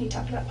about it. He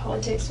talked about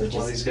politics, which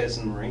One of is... these guys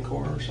in the Marine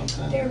Corps or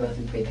something? They're both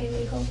in prepaid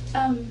legal.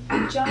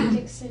 John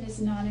Dixon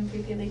is not in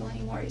prepaid legal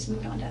anymore. He's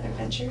moved on to other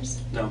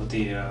ventures. No, but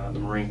the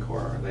Marine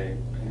Corps, are they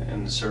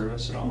in the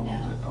service at all?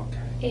 No. Okay.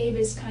 Abe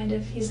is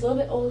he's a little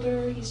bit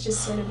older. He's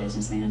just sort of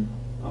businessman.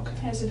 Okay.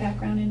 Has a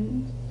background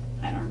in,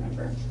 I don't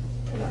remember,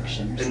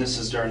 production or something. And this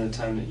is during the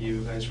time that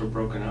you guys were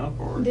broken up,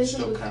 or This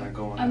still was kind of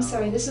going I'm out?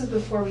 sorry, this was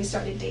before we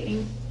started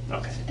dating.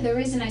 Okay. The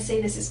reason I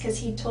say this is because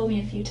he told me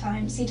a few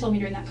times, he told me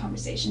during that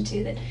conversation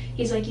too, that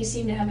he's like, you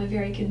seem to have a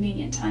very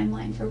convenient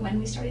timeline for when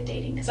we started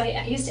dating. Because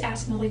I used to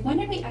ask him, like, when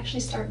did we actually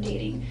start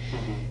dating?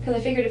 Because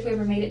I figured if we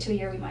ever made it to a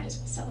year, we might as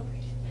well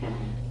celebrate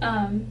it.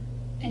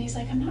 And he's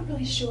like, I'm not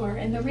really sure.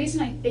 And the reason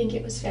I think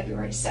it was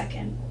February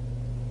 2nd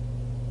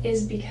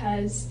is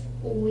because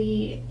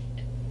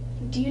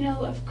do you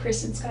know of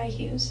Chris and Sky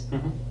Hughes?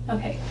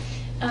 Okay.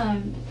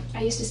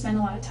 I used to spend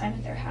a lot of time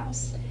at their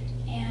house,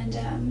 and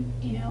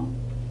you know,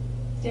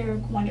 they're a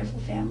wonderful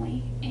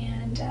family.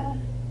 And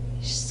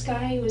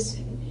Sky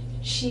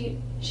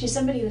she's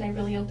somebody that I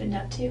really opened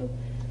up to,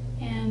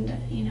 and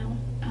you know,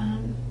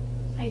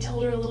 I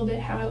told her a little bit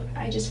how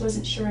I just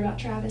wasn't sure about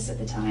Travis at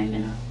the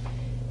time,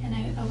 and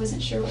and I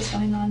wasn't sure what was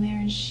going on there,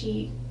 and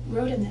she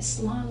wrote in this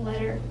long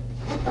letter,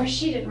 or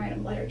she didn't write a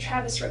letter,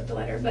 Travis wrote the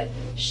letter, but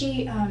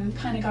she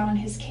kind of got on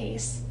his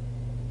case,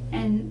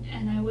 and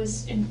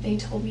they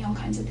told me all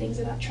kinds of things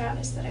about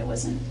Travis that I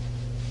wasn't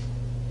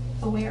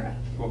aware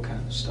of. What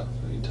kind of stuff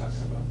are you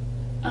talking about?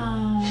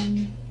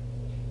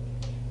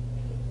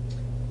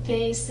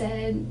 They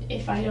said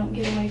if I don't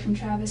get away from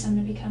Travis, I'm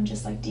going to become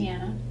just like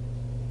Deanna,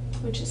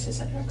 which is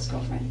his other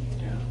ex-girlfriend.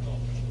 Yeah.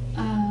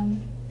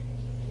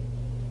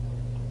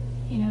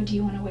 You know, do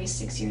you want to waste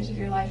 6 years of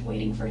your life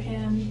waiting for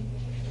him?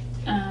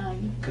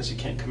 Because he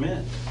can't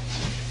commit.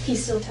 He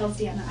still tells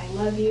Deanna, I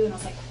love you, and I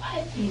was like,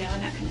 what? You know,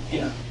 and that kind of thing.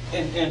 Yeah,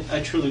 and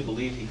I truly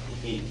believe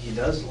he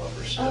does love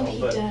her still. Oh, he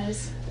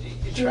does.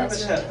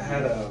 Travis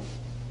had a,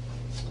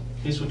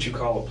 he's what you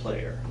call a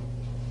player.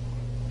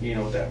 You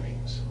know what that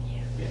means?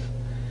 Yeah.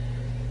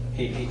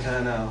 He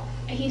kind of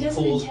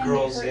pulls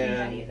girls to hurt in,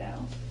 anybody,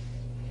 though.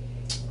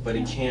 but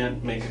he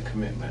can't make a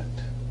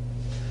commitment.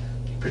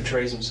 He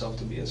portrays himself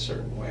to be a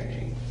certain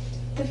way,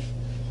 but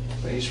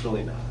he's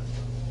really not.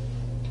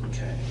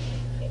 Okay.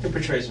 He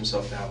portrays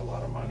himself to have a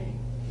lot of money.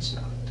 He's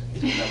not.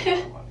 He doesn't have a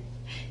lot of money.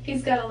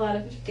 He's got a lot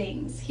of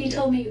things. He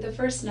told me the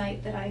first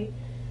night that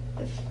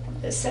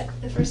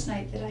the first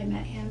night that I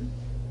met him,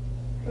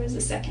 or it was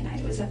the second night,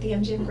 it was at the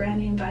MGM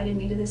Grand. He invited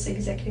me to this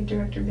executive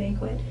director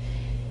banquet.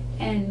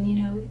 And,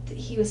 you know,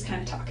 he was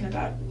kind of talking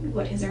about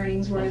what his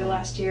earnings were the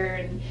last year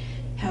and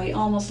how he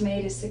almost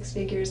made his 6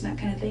 figures and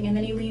that kind of thing. And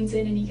then he leans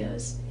in and he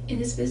goes, in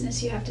this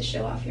business, you have to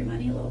show off your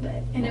money a little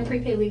bit. And in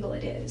prepaid legal,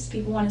 it is.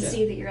 People want to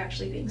see that you're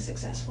actually being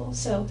successful.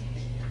 So,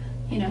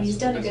 you know, he's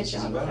done a good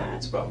job with that.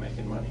 It's about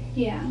making money.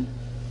 Yeah.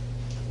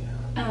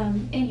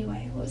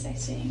 Anyway, what was I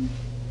saying?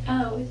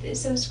 Oh,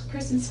 so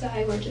Chris and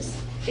Sky were just,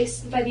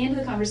 by the end of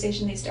the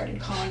conversation, they started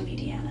calling me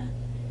Deanna.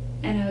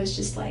 And I was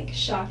just like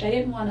shocked. I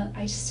didn't want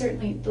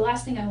to, the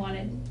last thing I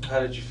wanted. How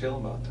did you feel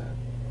about that?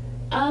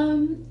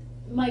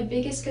 My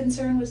biggest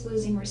concern was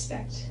losing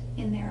respect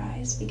in their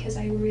eyes because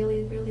I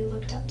really, really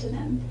looked up to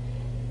them.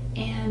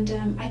 And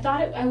I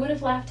thought I would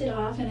have laughed it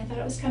off, and I thought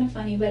it was kind of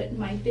funny, but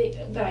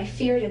I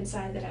feared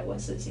inside that I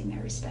was losing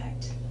their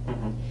respect.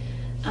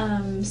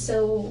 Mm-hmm.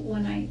 So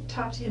when I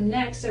talked to him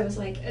next, I was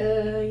like,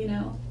 you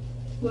know,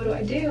 what do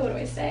I do? What do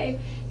I say?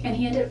 And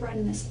he ended up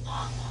writing this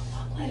long,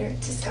 long, long letter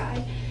to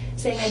Sky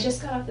saying, I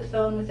just got off the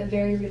phone with a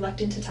very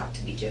reluctant to talk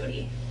to me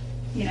Jodi,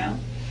 you know?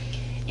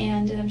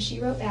 And she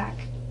wrote back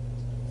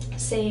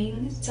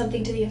saying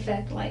something to the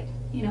effect like,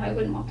 you know, I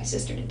wouldn't want my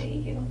sister to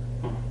date you.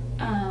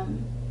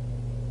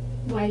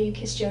 Why do you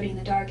kiss Jodi in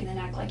the dark and then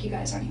act like you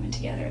guys aren't even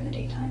together in the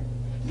daytime?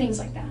 Things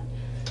like that.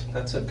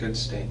 That's a good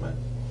statement,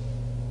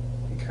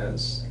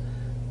 because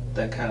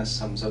that kind of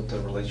sums up the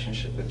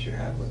relationship that you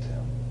had with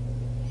him.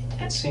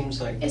 It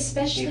seems like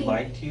he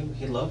liked you,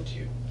 he loved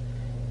you.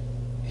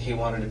 He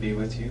wanted to be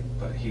with you,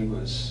 but he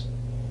was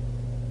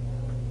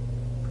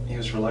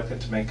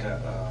reluctant to make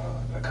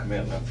a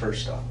commitment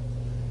first off.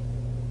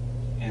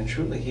 And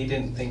truly, he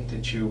didn't think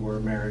that you were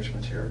marriage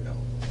material.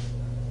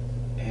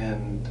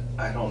 And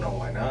I don't know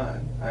why not.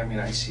 I mean,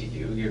 I see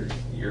you.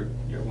 You're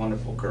a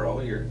wonderful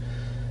girl. You're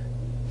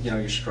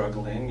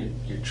struggling.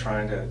 You're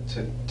trying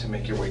to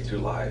make your way through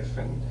life,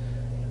 and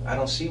I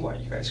don't see why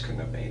you guys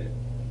couldn't have made it.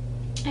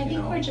 I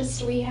think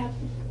we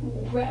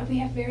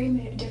have very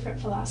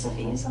different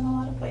philosophies on a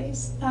lot of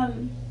ways.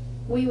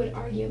 We would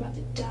argue about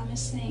the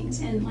dumbest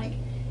things, and like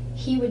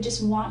he would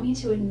just want me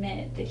to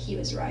admit that he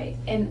was right,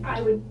 and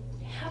I would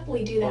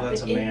happily do that. Well,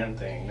 that's a man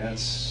thing.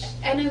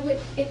 And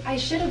I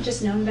should have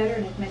just known better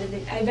and admitted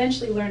that. I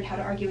eventually learned how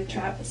to argue with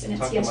Travis, and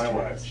it's yes, Talk to my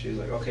Travis. wife. She's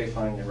like, okay,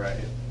 fine, you're right.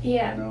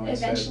 Yeah, you know,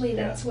 eventually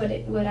that's what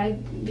I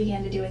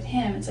began to do with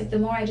him. It's like the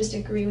more I just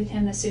agree with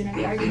him, the sooner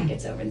the argument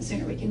gets over, and the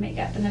sooner we can make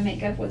up. And the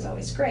makeup was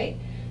always great.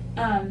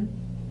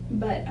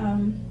 But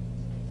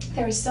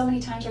there were so many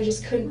times where I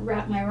just couldn't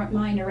wrap my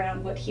mind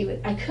around what he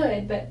would. I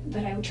could, but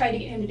I would try to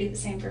get him to do the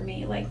same for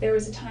me. Like there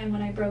was a time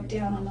when I broke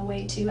down on the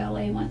way to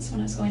LA once when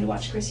I was going to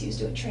watch Chris Hughes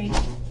do a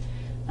training,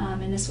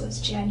 and this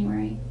was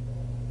January,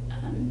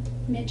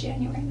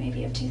 mid-January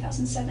maybe of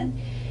 2007,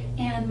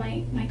 and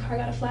my car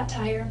got a flat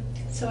tire,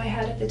 so I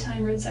had at the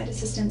time roadside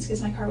assistance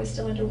because my car was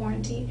still under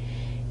warranty.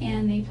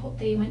 And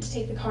they went to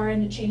take the car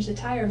in to change the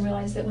tire and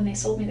realized that when they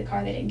sold me the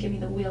car, they didn't give me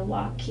the wheel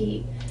lock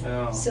key.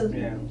 Oh, so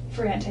yeah.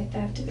 For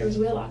anti-theft, there was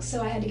wheel locks.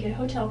 So I had to get a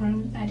hotel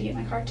room. I had to get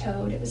my car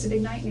towed. It was a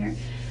big nightmare.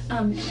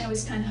 And I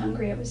was kind of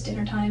hungry. It was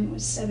dinner time. It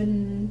was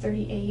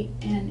 7:38,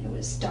 and it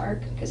was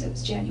dark because it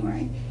was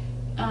January.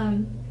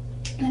 And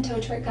the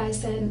tow truck guy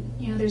said,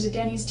 you know, there's a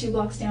Denny's 2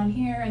 blocks down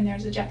here, and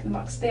there's a Jack in the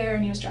Box there,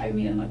 and he was driving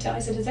me to the motel. I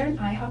said, is there an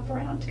IHOP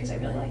around? Because I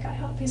really like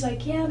IHOP. He's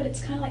like, yeah, but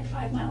it's kind of like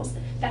 5 miles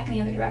back in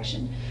the other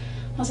direction.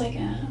 I was like,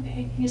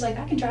 okay. He's like,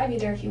 I can drive you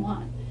there if you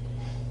want.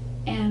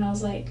 And I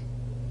was like,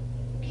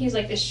 he's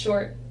like this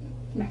short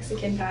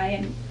Mexican guy,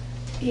 and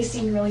he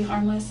seemed really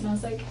harmless. And I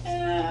was like,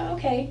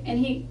 okay. And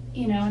he,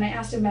 you know, and I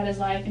asked him about his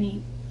life, and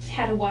he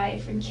had a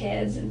wife and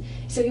kids, and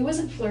so he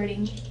wasn't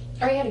flirting,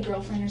 or he had a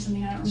girlfriend or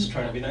something. I don't remember. Just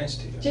trying to be nice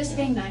to you. Just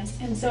being nice.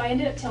 And so I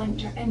ended up telling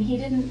him, and he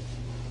didn't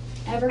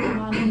ever come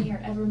on me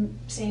or ever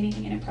say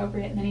anything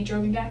inappropriate. And then he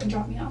drove me back and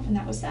dropped me off, and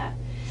that was that.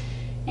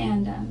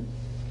 And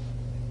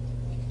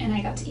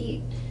I got to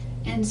eat.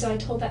 And so I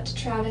told that to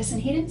Travis,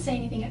 and he didn't say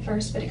anything at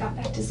first, but it got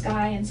back to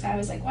Sky, and Sky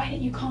was like, why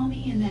didn't you call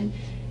me? And then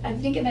I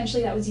think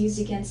eventually that was used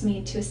against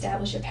me to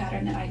establish a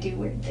pattern that I do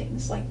weird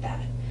things like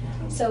that.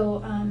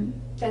 So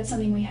that's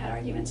something we had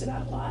arguments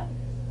about a lot,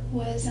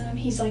 was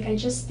he's like, I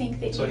just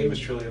think that So he was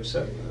truly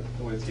upset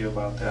with you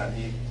about that.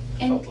 He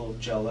felt a little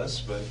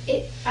jealous, but...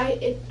 he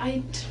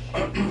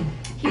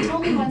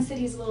told me once that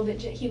he was a little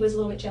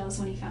bit jealous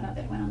when he found out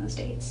that I went on those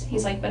dates.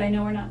 He's like, but I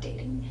know we're not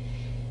dating.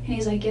 And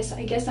he's like,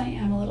 I guess I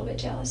am a little bit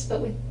jealous.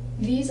 But with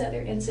these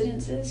other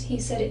incidences, he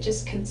said it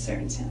just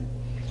concerns him.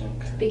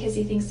 Okay. Because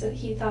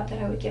he thought that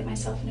I would get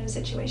myself into a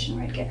situation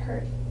where I'd get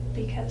hurt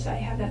because I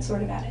have that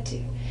sort of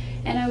attitude.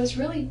 And I was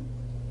really,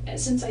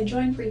 since I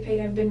joined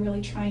prepaid, I've been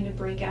really trying to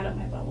break out of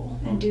my bubble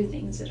and do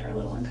things that are a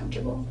little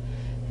uncomfortable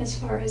as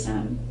far as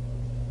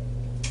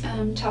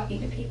talking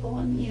to people.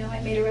 And, you know,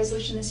 I made a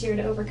resolution this year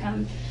to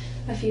overcome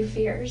a few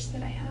fears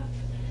that I have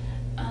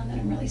that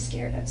I'm really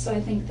scared of. So I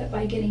think that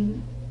by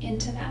getting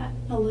into that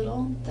a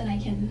little, then I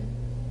can,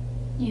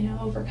 you know,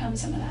 overcome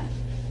some of that.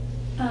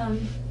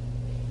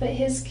 But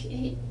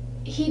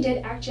he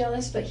did act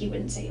jealous, but he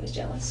wouldn't say he was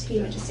jealous. He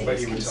would just say he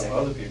was concerned. But he would tell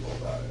other people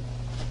about it.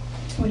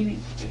 What do you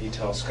mean? Did he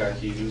tell Sky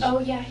Hughes? Oh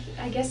yeah,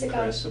 I guess it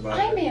Chris got. about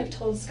I it? may have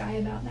told Sky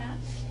about that.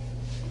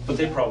 But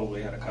they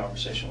probably had a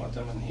conversation with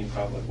him, and he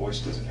probably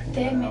voiced his opinion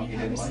They had on how many he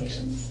didn't like it.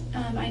 conversations.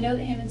 I know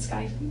that him and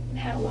Sky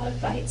had a lot of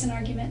fights and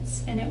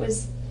arguments, and I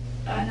was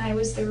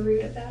the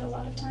root of that a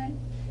lot of time.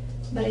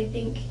 But I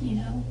think, you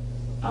know,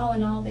 all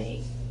in all,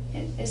 they,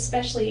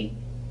 especially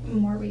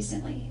more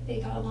recently,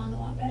 they got along a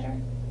lot better.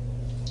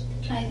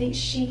 I think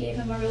she gave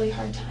him a really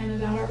hard time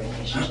about our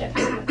relationship.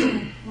 So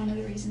that's one of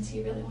the reasons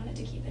he really wanted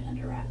to keep it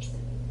under wraps.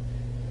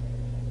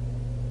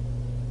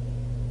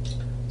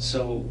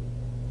 So,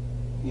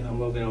 you know,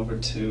 moving over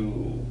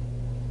to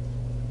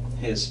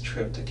his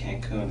trip to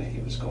Cancun that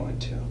he was going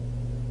to,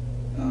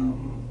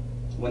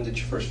 when did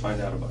you first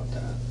find out about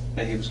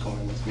that he was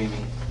going with Mimi?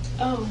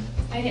 Oh,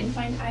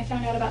 I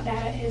found out about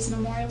that at his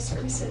memorial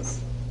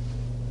services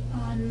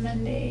on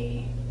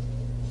Monday.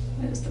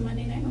 It was the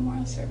Monday night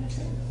memorial service.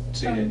 Okay.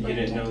 So you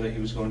didn't know that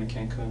he was going to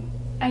Cancun?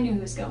 I knew he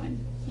was going,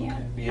 yeah.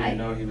 Okay. You didn't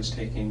know he was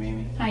taking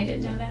Mimi? I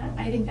didn't know that.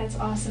 I think that's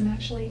awesome,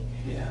 actually.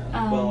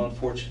 Yeah. Well,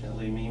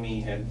 unfortunately,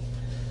 Mimi had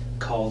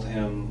called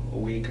him a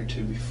week or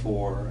two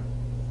before,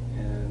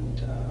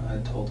 and I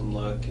told him,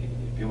 look,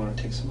 if you want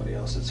to take somebody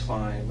else, it's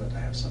fine, but I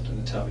have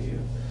something to tell you.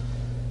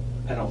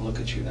 I don't look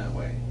at you that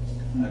way.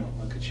 I don't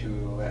look at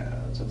you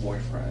as a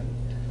boyfriend.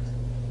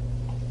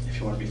 If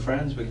you want to be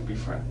friends, we can be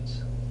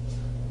friends.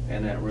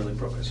 And that really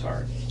broke his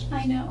heart.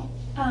 I know.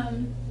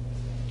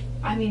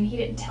 I mean, he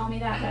didn't tell me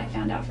that, but I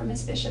found out from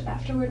his bishop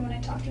afterward when I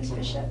talked to his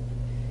bishop.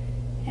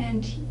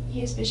 And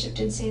his bishop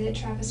did say that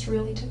Travis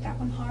really took that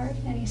one hard,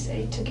 and he said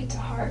he took it to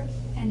heart.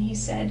 And he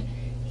said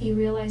he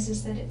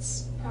realizes that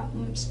it's,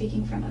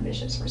 speaking from a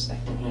bishop's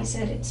perspective, he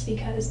said it's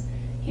because,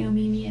 you know,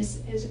 Mimi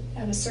is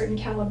of a certain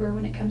caliber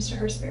when it comes to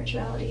her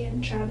spirituality,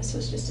 and Travis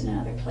was just in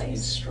another place.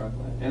 He's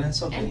struggling. And that's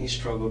something he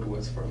struggled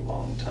with for a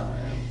long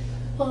time.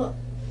 Well,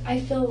 I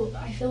feel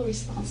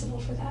responsible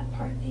for that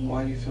partly.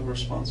 Why do you feel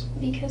responsible?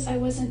 Because I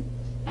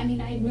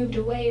had moved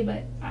away,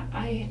 but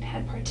I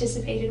had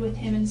participated with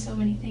him in so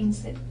many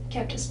things that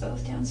kept us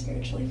both down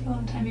spiritually for a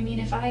long time. I mean,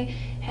 if I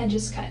had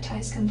just cut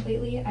ties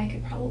completely, I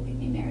could probably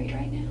be married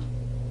right now.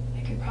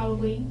 I could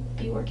probably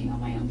be working on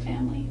my own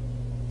family.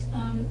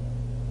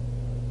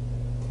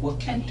 What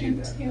kept you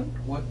there? Too.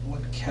 What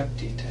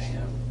kept you to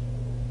him?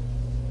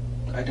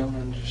 I don't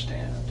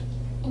understand.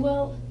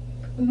 Well,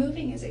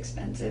 moving is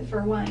expensive,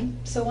 for one.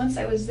 So once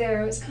I was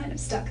there, I was kind of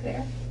stuck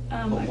there.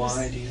 But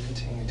why do you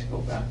continue to go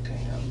back to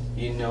him?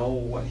 You know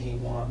what he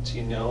wants.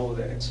 You know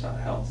that it's not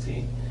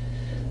healthy,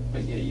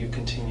 but yet you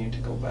continue to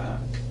go back.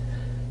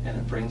 And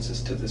it brings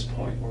us to this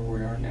point where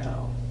we are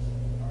now.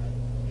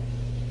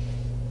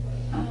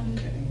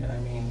 Okay, I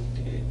mean...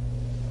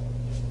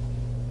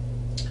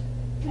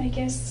 I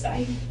guess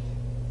I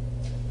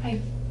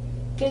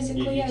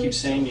physically... You keep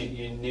saying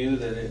you knew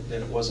that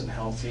it wasn't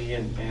healthy,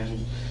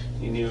 and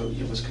you knew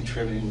it was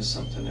contributing to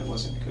something that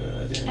wasn't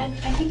good. And,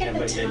 I think at the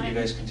but time... yet you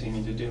guys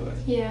continue to do it.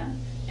 Yeah,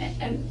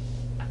 and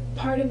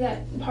part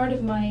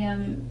of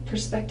my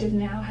perspective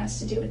now has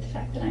to do with the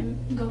fact that I'm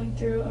going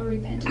through a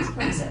repentance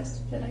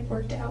process that I've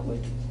worked out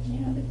with, you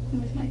know,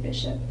 with my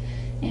bishop,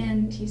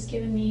 and he's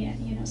given me,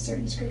 you know,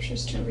 certain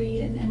scriptures to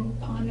read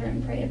and ponder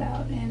and pray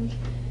about, and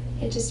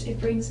it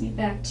brings me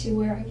back to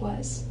where I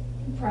was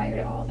prior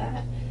to all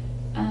that.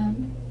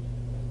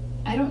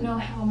 I don't know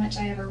how much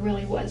I ever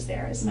really was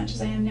there as much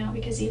as I am now,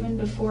 because even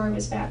before I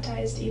was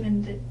baptized,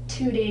 even the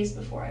 2 days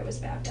before I was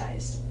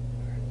baptized,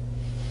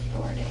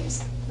 4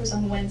 days, it was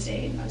on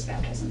Wednesday and I was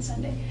baptized on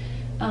Sunday,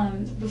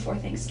 before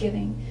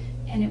Thanksgiving,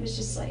 and it was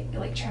just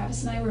like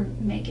Travis and I were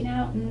making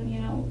out, and, you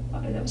know,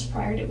 that was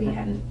prior to, we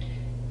hadn't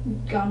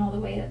gone all the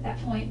way at that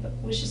point, but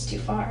was just too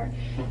far.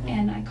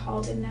 And I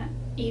called him that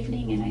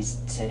evening and I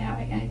said how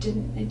I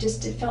didn't,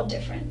 it felt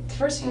different. The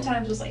first few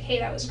times was like, hey,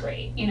 that was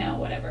great, you know,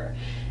 whatever.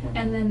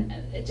 And then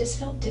it just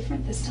felt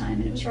different this time,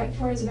 and it was right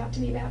before I was about to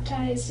be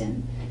baptized,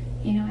 and,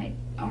 you know, I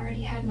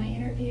already had my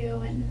interview,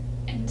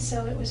 and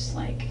so it was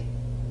like,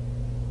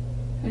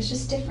 it was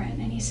just different.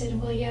 And he said,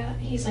 well, yeah,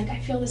 he's like, I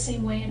feel the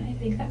same way, and I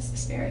think that's the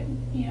Spirit,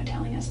 you know,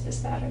 telling us this,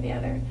 that, or the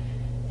other.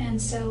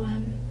 And so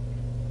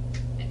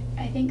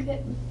I think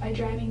that by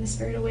driving the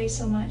Spirit away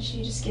so much,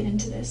 you just get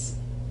into this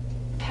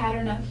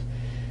pattern of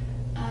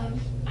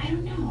I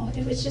don't know,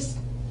 it was just,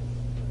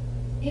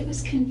 it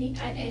was convenient.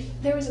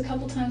 There was a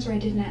couple times where I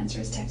didn't answer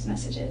his text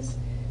messages,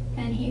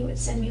 and he would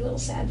send me little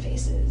sad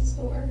faces,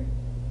 or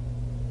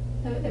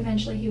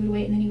eventually he would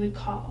wait, and then he would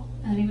call,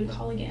 and then he would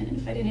call again, and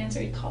if I didn't answer,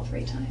 he'd call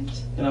 3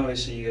 times. And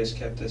obviously you guys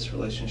kept this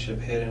relationship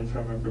hidden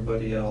from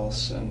everybody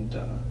else, and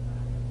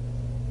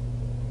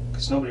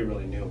because nobody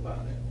really knew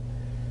about it.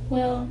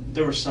 Well,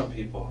 there were some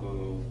people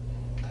who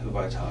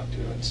I talked to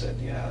and said,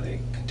 yeah, they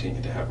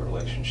continued to have a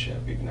relationship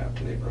even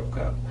after they broke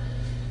up.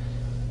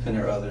 And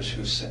there are others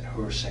who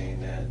were saying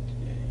that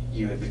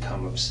you had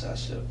become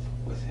obsessive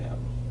with him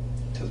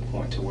to the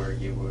point to where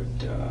you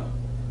would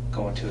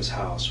go into his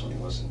house when he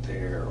wasn't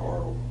there,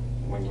 or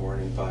when you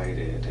weren't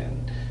invited,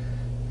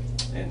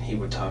 and he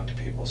would talk to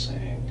people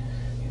saying,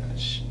 you know,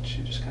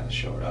 she just kind of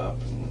showed up,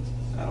 and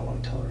I don't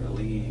want to tell her to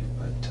leave,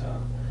 but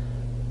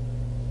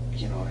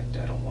you know,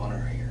 I don't want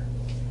her here.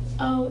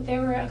 Oh,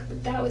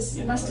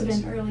 must have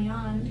been early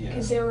on,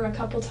 because there were a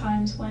couple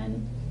times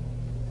when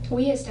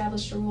we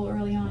established a rule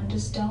early on,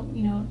 just don't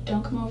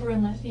come over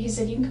unless, he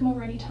said, you can come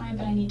over anytime,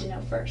 but I need to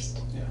know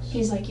first. Yes.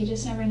 He's like, you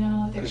just never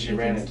know. Because you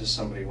ran into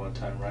somebody one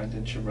time, right?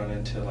 Didn't you run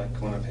into like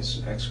one of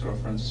his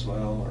ex-girlfriends as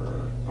well,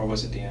 or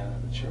was it Deanna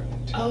that you ran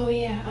into? Oh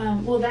yeah,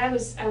 well that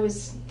was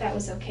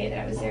okay that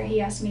I was there.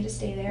 He asked me to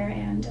stay there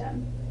and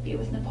be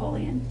with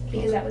Napoleon,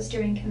 because that was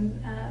during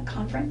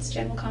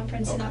general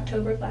conference in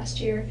October of last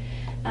year.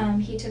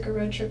 He took a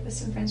road trip with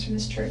some friends from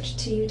his church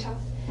to Utah,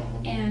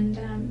 and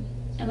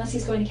unless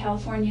he's going to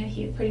California,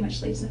 he pretty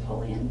much leaves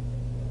Napoleon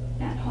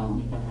at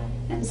home.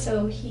 And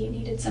so he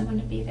needed someone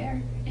to be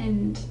there.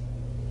 And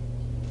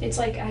it's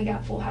like I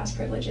got full house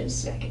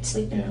privileges. I could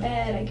sleep in the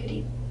bed, I could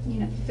eat,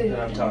 you know, food.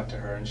 And I've talked to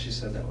her, and she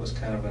said that was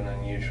kind of an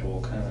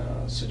unusual kind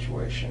of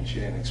situation.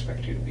 She didn't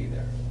expect you to be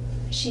there.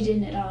 She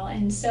didn't at all.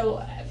 And so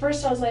at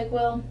first I was like,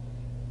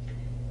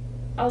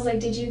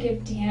 did you give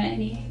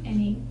Deanna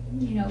any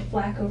you know,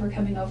 flack over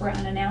coming over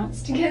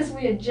unannounced? Because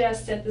we had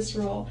just set this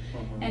rule.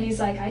 And he's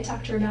like, I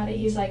talked to her about it.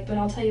 He's like, but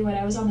I'll tell you what,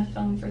 I was on the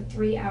phone for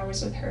 3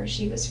 hours with her.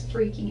 She was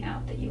freaking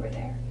out that you were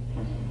there.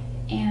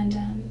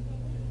 And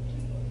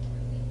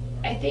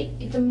I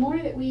think the more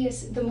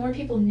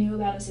people knew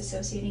about us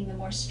associating, the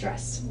more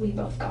stress we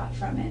both got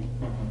from it.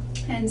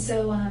 And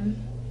so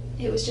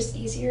it was just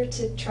easier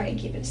to try and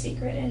keep it a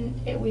secret, and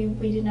we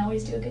didn't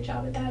always do a good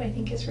job at that. I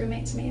think his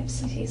roommates may have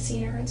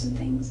seen or heard some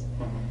things.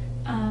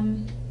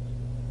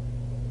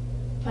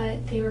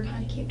 But they were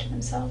kind of kept to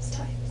themselves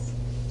types,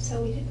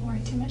 so we didn't worry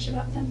too much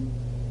about them.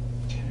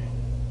 Okay.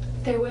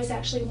 There was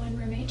actually one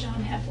roommate,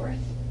 John Hepworth,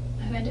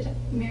 who ended up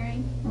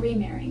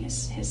remarrying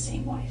his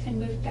same wife and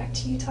moved back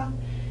to Utah.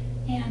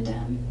 And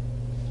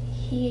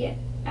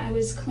I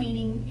was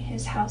cleaning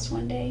his house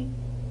one day,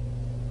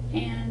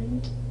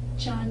 and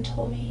John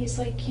told me, he's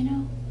like, you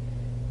know,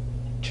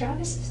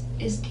 Travis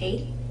is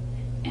dating.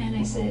 And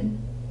I said,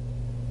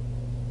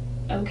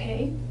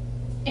 okay.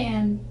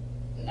 And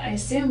I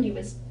assumed he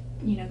was,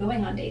 you know,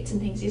 going on dates and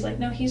things. He's like,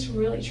 no, he's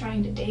really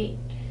trying to date.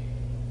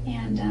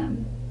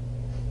 And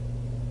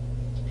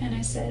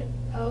I said,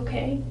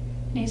 okay.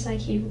 And he's like,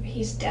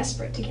 he's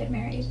desperate to get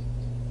married.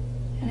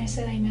 And I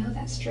said, I know,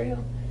 that's true.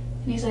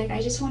 And he's like,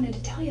 I just wanted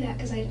to tell you that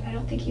because I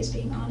don't think he's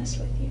being honest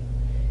with you.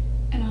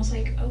 And I was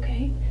like,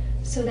 okay.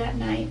 So that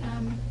night,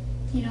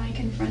 you know, I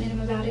confronted him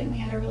about it, and we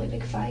had a really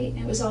big fight. And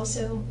it was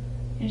also,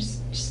 you know,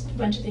 just a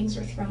bunch of things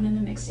were thrown in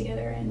the mix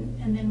together,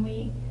 and then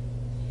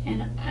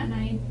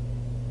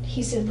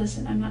he said,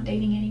 listen, I'm not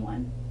dating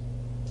anyone.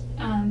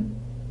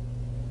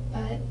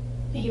 But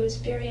he was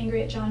very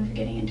angry at John for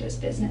getting into his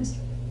business.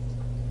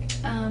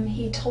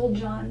 He told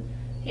John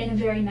in a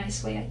very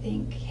nice way, I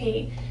think,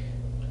 hey,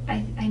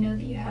 I know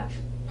that you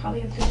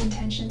probably have good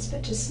intentions,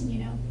 but just,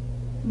 you know,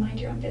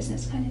 mind your own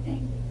business kind of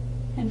thing.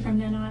 And from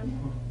then on,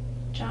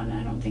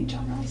 I don't think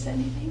John really said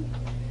anything.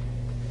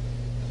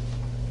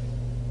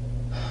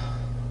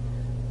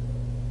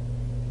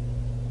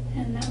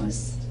 And that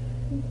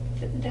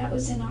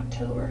was in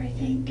October, I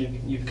think.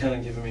 You've kind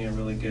of given me a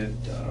really good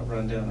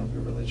rundown of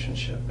your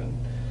relationship and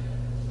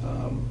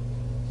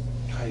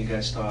how you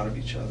guys thought of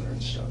each other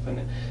and stuff.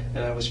 And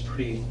I was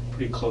pretty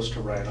close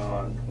to right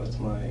on with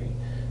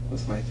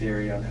my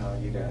theory on how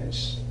you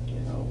guys,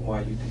 you know,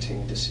 why you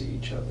continued to see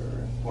each other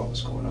and what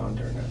was going on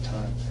during that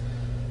time.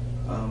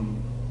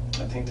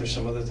 I think there's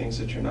some other things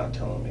that you're not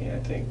telling me. I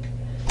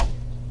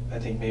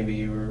think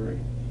maybe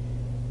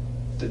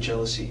the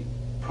jealousy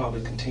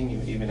probably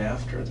continued even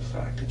after the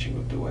fact that you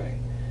moved away.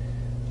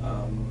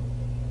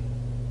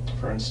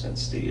 For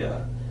instance,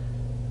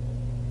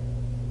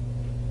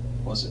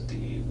 was it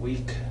the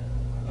week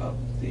of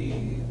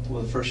the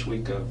first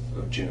week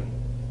of June,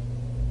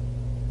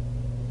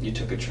 you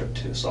took a trip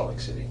to Salt Lake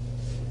City.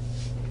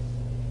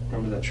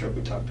 Remember that trip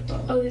we talked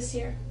about? Oh, this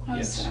year?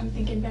 Yes. I'm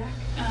thinking back.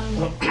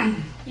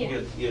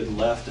 Yeah. You had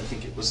left, I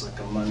think it was like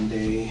a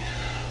Monday.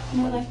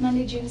 No, I left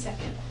Monday, June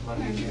 2nd.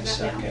 Monday, June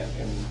 2nd,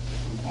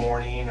 in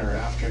morning or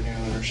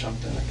afternoon or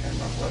something, I can't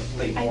remember what,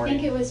 late morning. I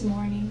think it was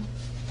morning.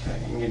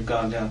 Okay, and you'd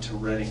gone down to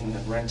Reading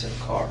and rented a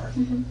car.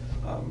 Mm-hmm.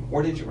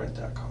 Where did you rent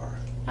that car?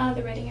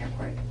 The Reading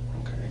Airport.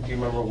 Okay, do you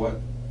remember what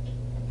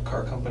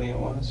car company it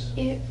was?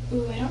 I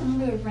don't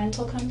remember the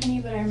rental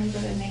company, but I remember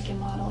the make and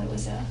model. It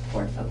was a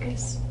Ford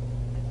Focus.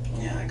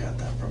 Yeah, I got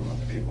that from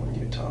other people in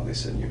Utah. They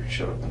said you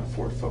showed up in a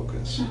Ford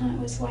Focus. It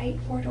was white,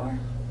 4-door.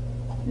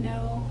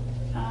 No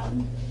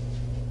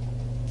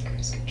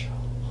cruise control.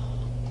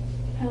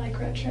 I like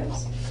road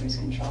trips. Cruise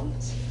control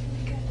is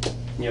really good.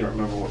 You don't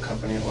remember what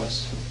company it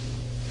was?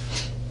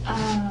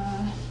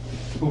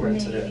 Who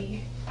rented maybe.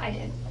 it? I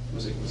did.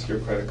 Was it with your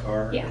credit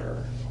card? Yeah.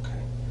 Or,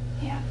 okay.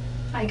 Yeah,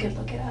 I could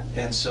look it up.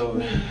 And so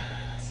Maybe.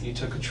 you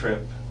took a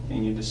trip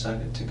and you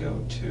decided to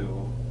go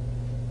to,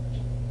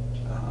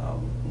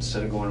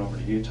 instead of going over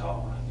to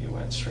Utah, you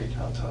went straight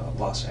out to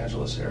Los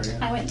Angeles area?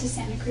 I went to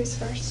Santa Cruz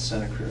first.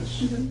 Santa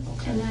Cruz. Mm-hmm.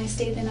 Okay. And then I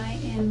stayed the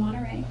night in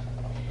Monterey.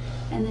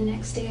 And the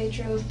next day I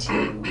drove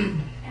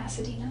to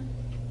Pasadena,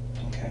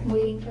 Okay.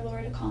 waiting for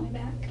Laura to call me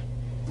back.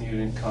 You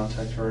didn't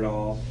contact her at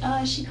all?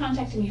 She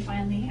contacted me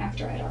finally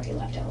after I'd already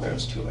left LA. It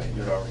was too late.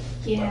 You'd already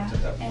Yeah, left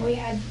at that point. and we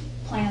had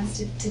plans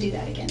to do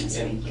that again this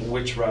And week.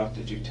 which route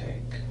did you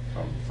take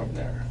from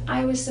there?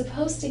 I was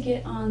supposed to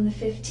get on the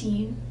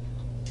 15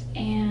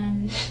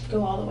 and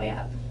go all the way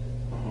up.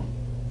 Mhm.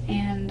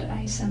 And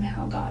I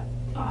somehow got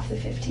off the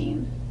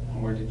 15.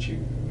 Where did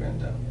you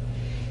end up?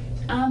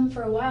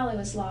 For a while I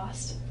was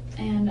lost,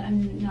 and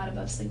I'm not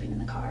above sleeping in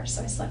the car,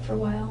 so I slept for a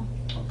while.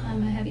 Okay.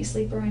 I'm a heavy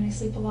sleeper and I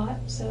sleep a lot,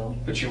 so.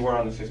 But you were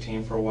on the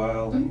 15 for a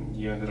while, and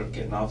you ended up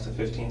getting off the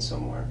 15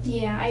 somewhere?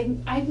 Yeah,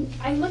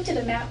 I looked at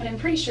a map, and I'm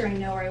pretty sure I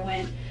know where I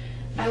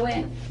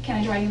went, can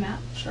I draw you a map?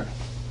 Sure.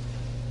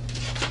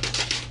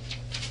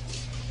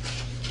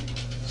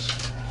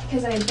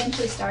 Because I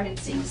eventually started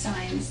seeing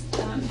signs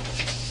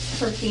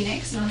for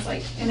Phoenix, and I was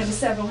like, and it was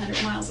several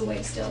hundred miles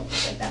away still. I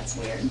was like, that's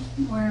weird.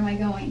 Where am I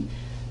going?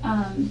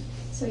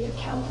 So you have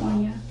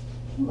California,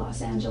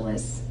 Los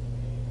Angeles,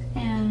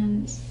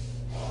 and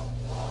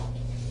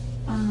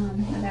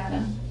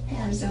Nevada,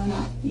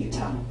 Arizona,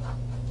 Utah.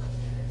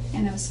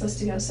 And I was supposed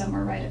to go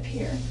somewhere right up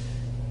here.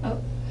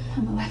 Oh,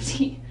 I'm a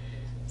lefty.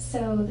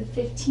 So the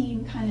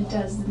 15 kind of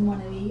does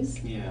one of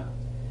these. Yeah.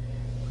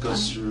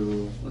 Goes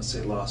through, let's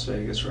say, Las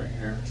Vegas right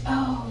here.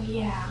 Oh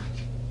yeah.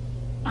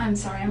 I'm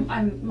sorry.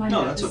 My No,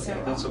 map that's is okay. so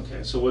wrong. That's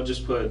okay. So we'll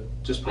just put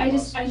I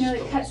know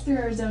it cuts through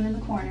Arizona in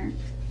the corner.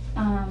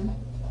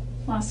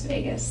 Las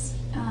Vegas,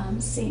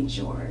 St.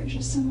 George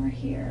is somewhere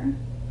here.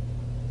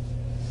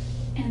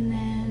 And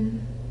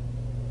then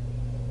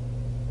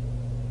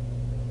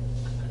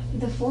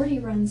the 40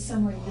 runs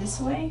somewhere this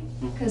way,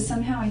 because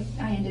somehow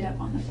I ended up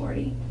on the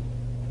 40.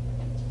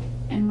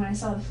 And when I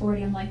saw the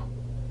 40, I'm like,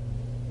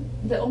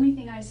 the only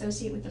thing I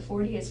associate with the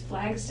 40 is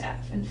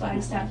Flagstaff, and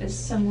Flagstaff is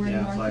somewhere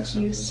north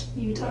Flagstaff of is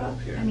Utah. right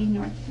up here. I mean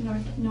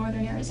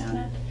northern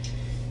Arizona.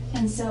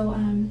 And so,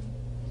 and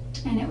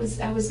I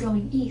was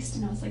going east,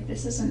 and I was like,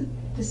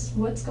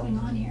 what's going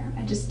on here?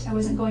 I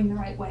wasn't going the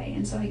right way,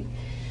 and so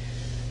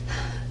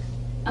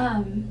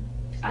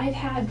I've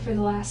had for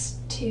the last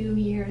 2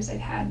 years, I've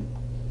had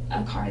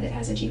a car that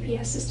has a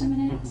GPS system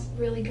in it. It's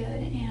really good,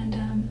 and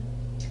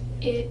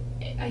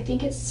I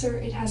think it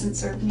hasn't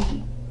served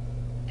me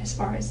as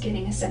far as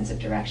getting a sense of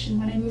direction.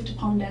 When I moved to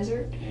Palm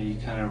Desert, Yeah, you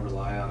kind of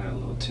rely on it a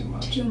little too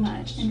much. too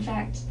much. In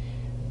fact,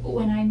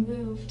 when I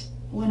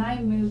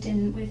moved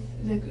in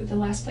with the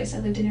last place I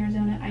lived in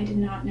Arizona, I did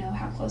not know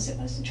how close it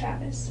was to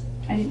Travis.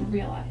 I didn't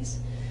realize.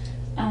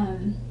 I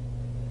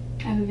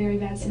have a very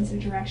bad sense of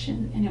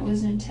direction, and it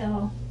wasn't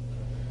until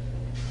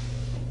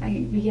I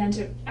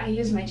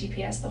used my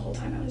GPS the whole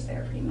time I was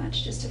there, pretty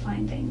much, just to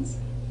find things.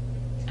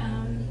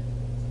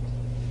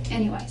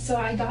 Anyway, so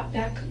I got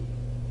back.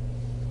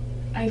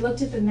 I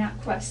looked at the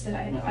MapQuest that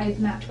I had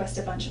MapQuest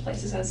a bunch of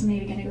places. I was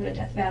maybe going to go to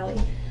Death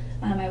Valley.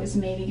 I was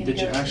maybe going to go.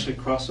 Did you actually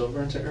cross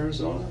over into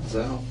Arizona? Is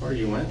that how far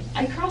you went?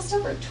 I crossed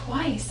over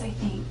twice, I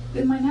think.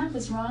 But my map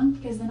was wrong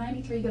because the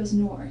 93 goes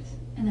north,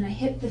 and then I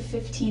hit the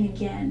 15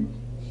 again,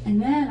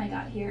 and then I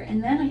got here,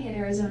 and then I hit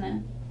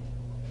Arizona,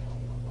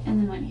 and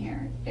then went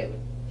here.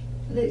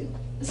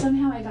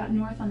 Somehow I got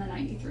north on the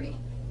 93.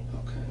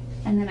 Okay.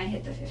 And then I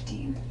hit the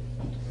 15.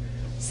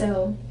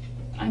 So,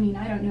 I mean,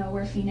 I don't know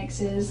where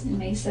Phoenix is in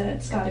Mesa.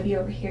 It's got to be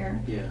over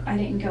here. Yeah. I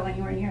didn't go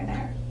anywhere near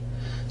there.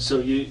 So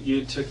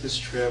you took this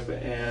trip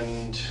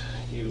and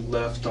you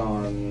left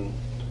on,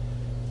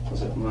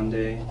 was it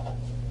Monday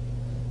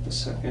the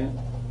 2nd?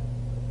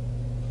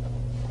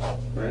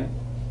 Right?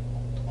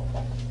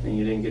 And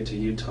you didn't get to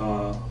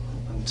Utah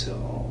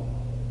until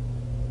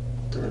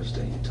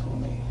Thursday, you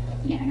told me.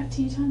 Yeah, I got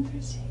to Utah on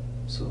Thursday.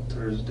 So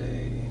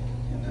Thursday,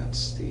 and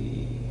that's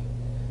the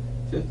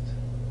 5th?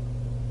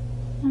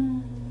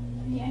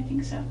 Yeah, I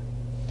think so.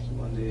 So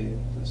Monday,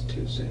 that's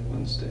Tuesday,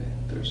 Wednesday,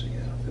 Thursday,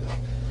 yeah, 5th.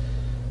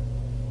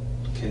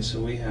 Okay, so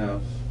we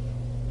have,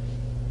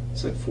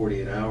 it's like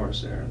 48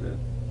 hours there that,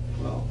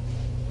 well,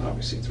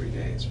 obviously 3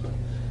 days, but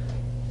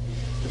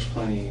there's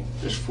plenty,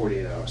 there's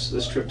 48 hours. So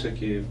this trip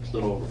took you a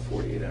little over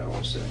 48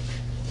 hours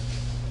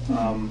there.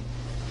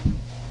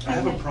 I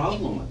have a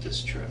problem with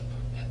this trip.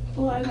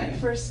 Well, I Okay. went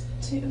first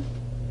too.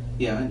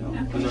 Yeah, I know.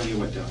 Okay. I know you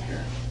went down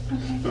here.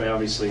 Okay. I mean,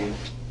 obviously,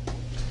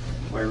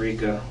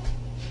 Wairika,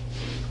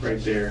 right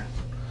there.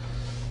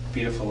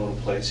 Beautiful little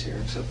place here,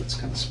 except it's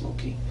kind of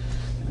smoky.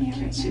 And Yeah, I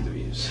can't right see now. the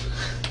views.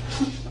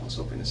 I was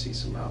hoping to see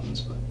some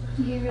mountains, but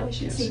You really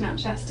should Yes. see Mount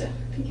Shasta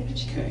if you get a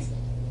okay. chance.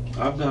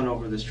 I've gone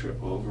over this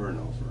trip over and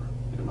over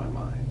in my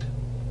mind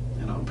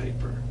and on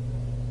paper.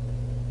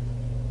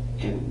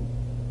 And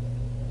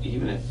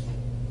even if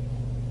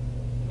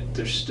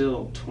there's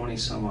still 20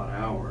 some odd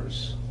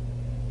hours,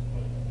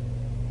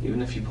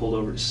 even if you pulled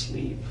over to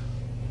sleep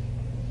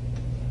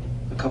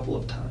a couple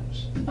of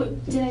times. Oh,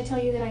 did I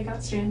tell you that I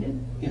got stranded?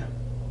 Yeah,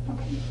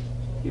 Okay.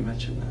 you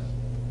mentioned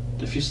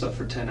that. If you slept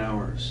for 10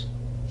 hours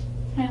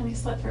I only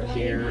slept for about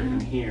here 8 and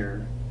hours.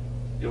 here,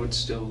 it would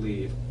still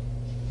leave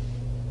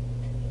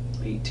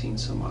 18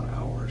 some odd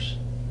hours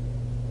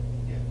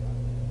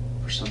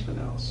for something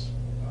else.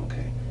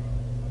 Okay.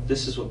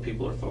 This is what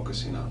people are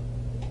focusing on,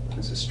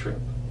 is this trip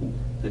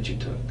that you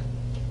took.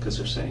 Because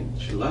they're saying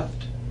she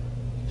left,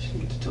 she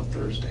didn't get to till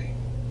Thursday.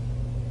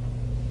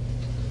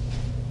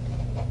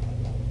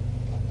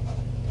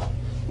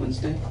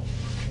 Wednesday?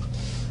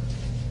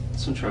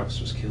 That's when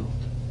Travis was killed.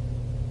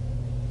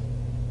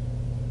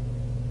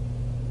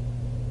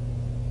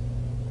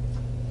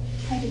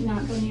 I did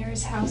not go near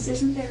his house.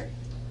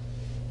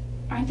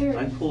 Aren't there?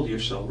 I pulled your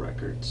cell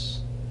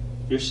records.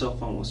 Your cell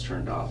phone was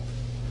turned off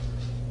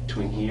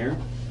between here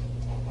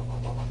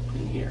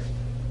and here.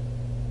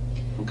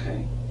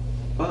 Okay?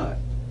 But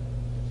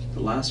the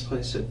last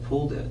place it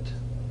pulled it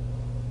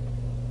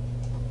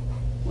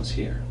was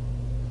here.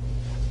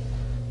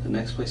 The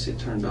next place it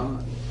turned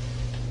on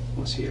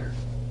was here.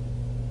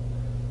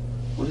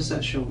 What does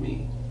that show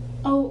me?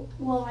 Oh,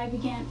 well,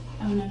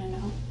 oh,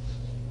 no.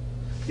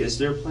 Is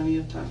there plenty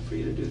of time for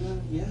you to do that?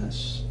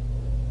 Yes.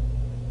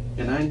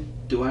 And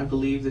do I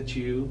believe that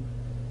you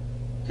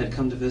had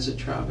come to visit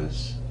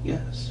Travis?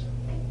 Yes.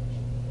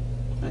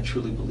 I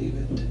truly believe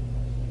it.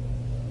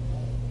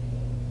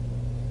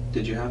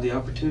 Did you have the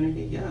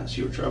opportunity? Yes.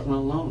 You were traveling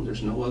alone.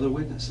 There's no other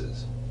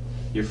witnesses.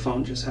 Your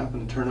phone just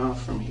happened to turn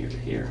off from here to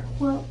here.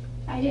 Well,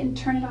 I didn't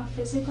turn it off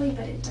physically,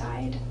 but it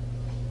died.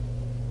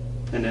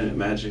 And then it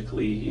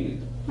magically,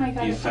 I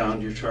got you it.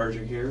 found your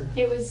charger here?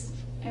 It was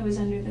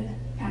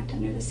packed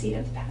under the seat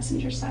of the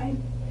passenger side,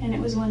 and it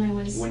was when I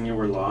was. When you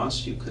were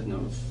lost, you couldn't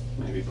have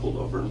maybe pulled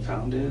over and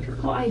found it? Or?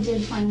 Well, I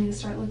did finally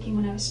start looking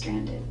when I was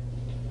stranded.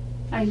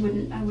 I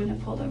wouldn't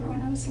have pulled over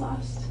when I was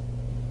lost.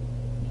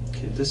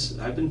 Okay,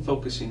 I've been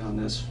focusing on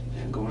this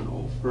and going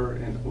over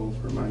and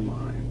over in my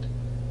mind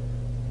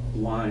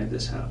why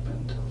this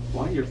happened.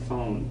 Why your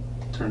phone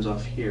turns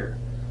off here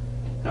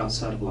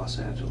outside of Los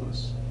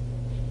Angeles.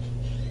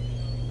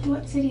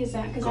 What city is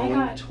that? Because I Going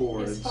got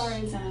towards- as far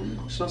as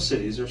There's no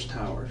cities, there's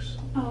towers.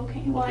 Oh,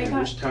 okay. Well, Okay, I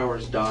there's got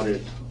towers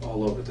dotted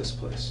all over this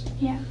place.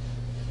 yeah.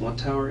 One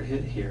tower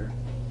hit here,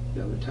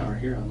 the other tower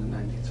here on the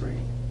 93.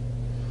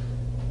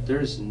 There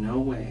is no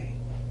way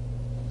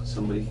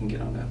somebody can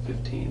get on that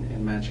 15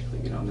 and magically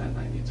get on that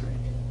 93.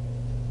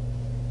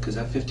 Because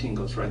that 15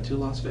 goes right to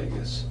Las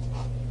Vegas,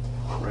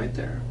 right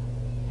there,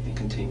 and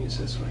continues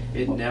this way.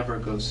 It never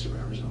goes through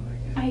Arizona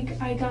again.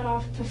 I got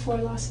off before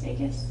Las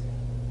Vegas.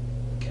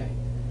 Okay.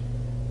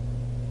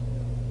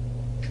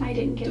 I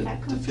didn't get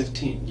that The close.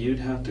 15, you'd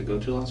have to go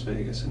to Las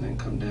Vegas and then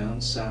come down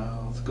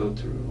south, go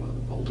through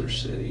Boulder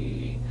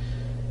City.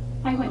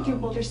 I went through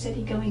Boulder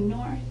City going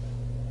north.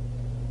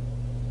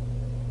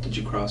 Did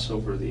you cross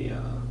over the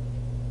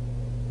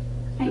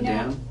I know.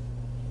 dam?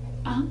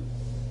 Uh-huh.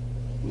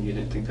 You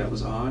didn't think that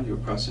was odd? You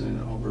were crossing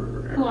it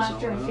over Arizona? Well,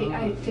 after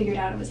I figured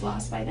out it was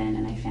lost by then,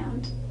 and I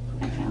found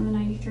the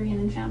 93 and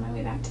then found my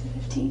way back to the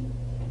 15.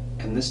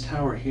 And this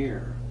tower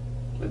here,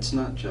 it's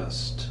not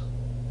just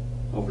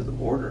over the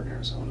border in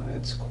Arizona,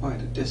 it's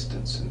quite a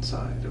distance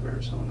inside of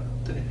Arizona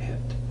that it hit.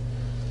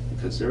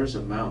 Because there's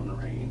a mountain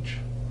range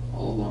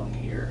all along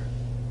here.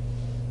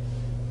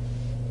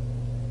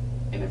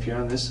 And if you're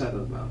on this side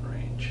of the mountain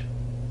range,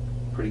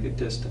 pretty good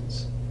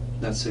distance,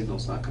 that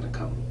signal's not going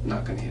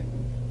to hit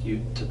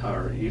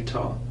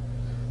Utah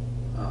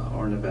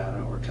or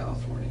Nevada or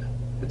California.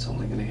 It's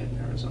only going to hit in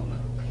Arizona.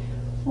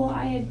 Well,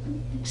 I had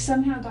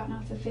somehow gotten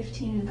off the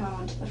 15 and got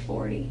onto the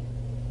 40.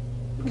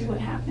 Is what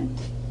happened.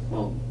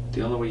 Well,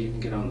 the only way you can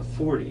get on the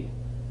 40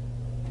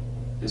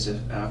 is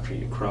if after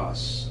you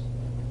cross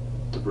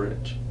the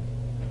bridge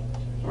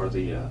or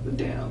the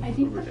dam, I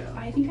think river dam.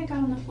 I got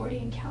on the 40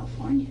 in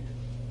California.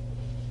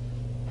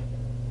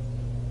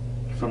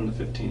 From the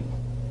 15.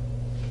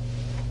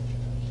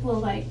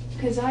 Well,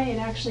 because I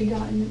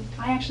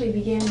actually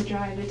began to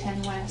drive the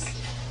 10 West.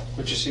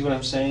 But you see what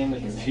I'm saying? The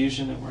Is it?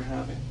 confusion that we're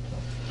having?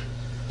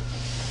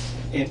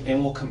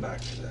 And we'll come back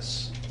to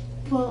this.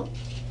 Well,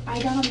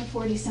 I got on the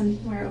 40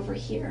 somewhere over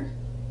here.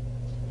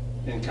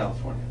 In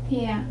California.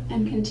 Yeah,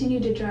 and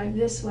continued to drive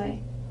this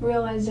way.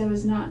 Realized I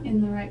was not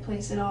in the right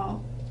place at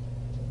all.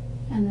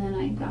 And then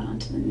I got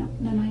onto the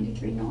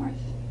 93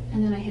 North.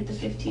 And then I hit the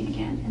 15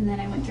 again. And then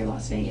I went through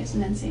Las Vegas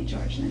and then St.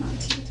 George and then on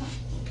to Utah.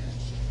 Okay.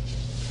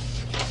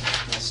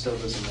 That still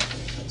doesn't make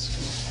any sense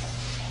to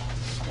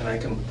me. And I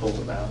can pull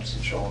the maps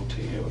and show them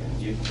to you,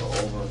 and you can go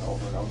over and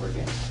over and over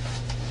again.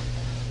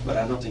 But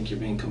I don't think you're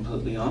being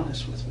completely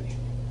honest with me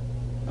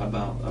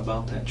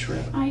about that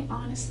trip. I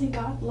honestly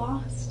got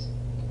lost.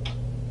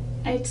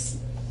 It's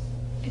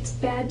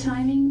bad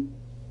timing.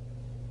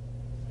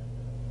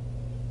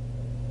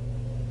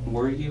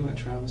 Were you at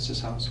Travis's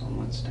house on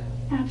Wednesday?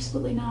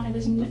 Absolutely not. I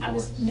was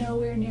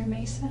nowhere near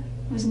Mesa.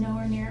 I was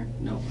nowhere near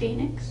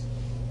Phoenix.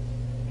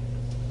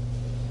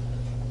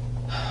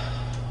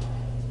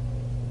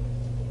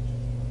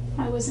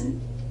 I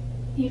wasn't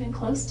even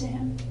close to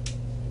him.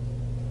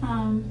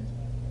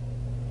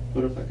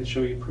 What if I could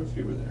show you proof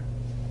you were there?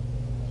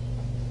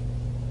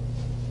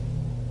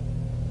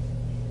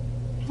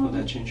 Would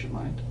that change your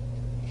mind?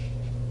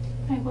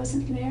 I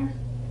wasn't there.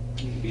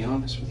 You can be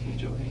honest with me,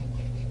 Jodi.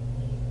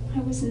 I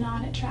was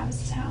not at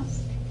Travis's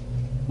house.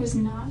 Was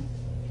not.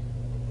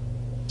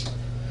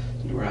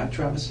 You were at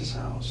Travis's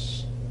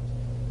house.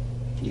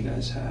 You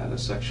guys had a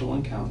sexual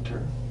encounter,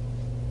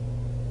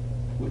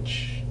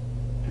 which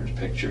there's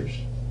pictures.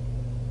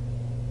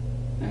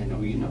 And I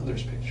know you know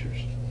there's pictures,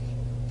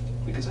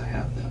 because I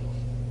have them.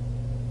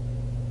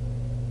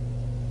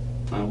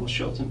 I will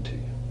show them to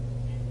you.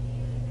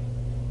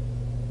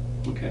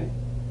 Okay?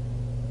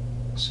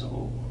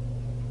 So,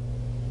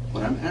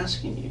 what I'm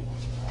asking you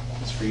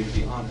is for you to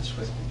be honest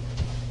with me.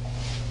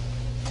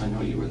 I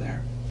know you were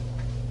there.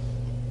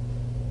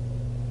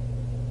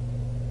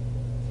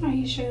 Are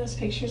you sure those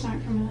pictures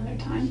aren't from another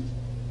time?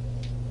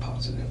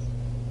 Positive.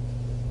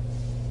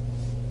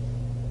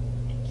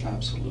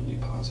 Absolutely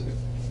positive.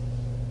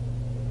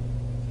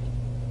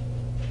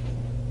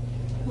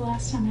 The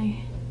last time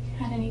I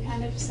had any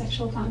kind of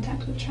sexual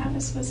contact with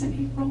Travis was in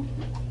April.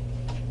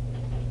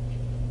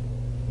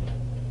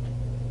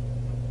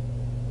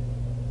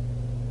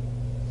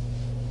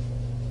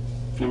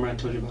 Remember I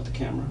told you about the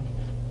camera?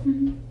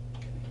 Mm-hmm.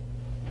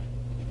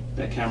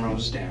 That camera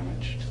was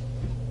damaged.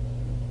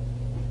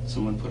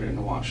 Someone put it in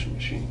a washing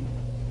machine,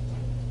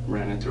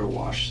 ran it through a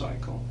wash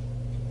cycle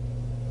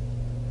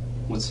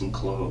with some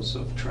clothes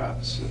of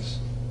Travis's,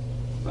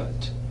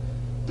 but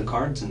the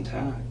card's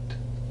intact.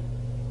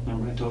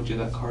 Remember I told you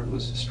that card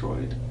was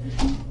destroyed?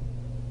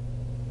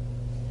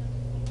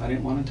 I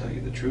didn't want to tell you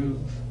the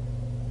truth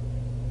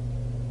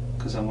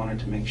because I wanted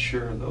to make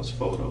sure those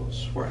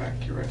photos were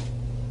accurate.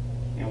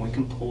 And we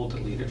can pull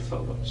deleted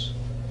photos.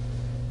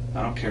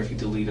 I don't care if you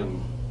delete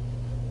them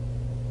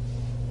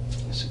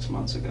 6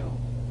 months ago.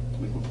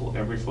 We can pull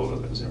every photo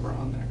that was ever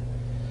on there.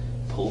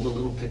 Pull the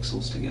little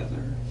pixels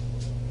together.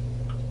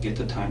 Get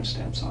the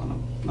timestamps on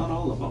them. Not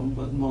all of them,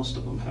 but most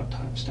of them have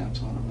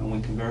timestamps on them. And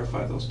we can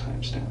verify those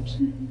timestamps.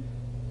 Mm-hmm.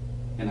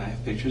 And I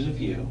have pictures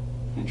of you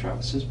in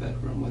Travis's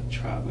bedroom with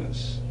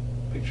Travis.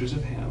 Pictures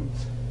of him.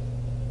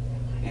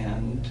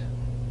 And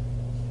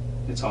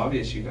it's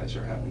obvious you guys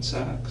are having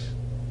sex.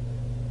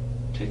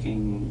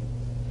 Taking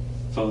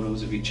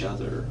photos of each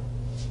other,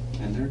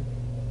 and they're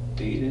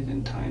dated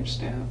and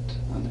time-stamped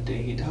on the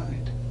day he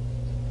died.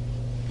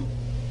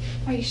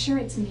 Are you sure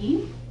it's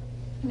me?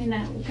 I mean,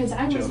 that because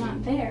I was Jodi,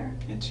 not there.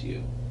 It's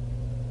you.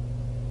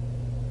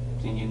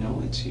 And you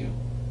know it's you.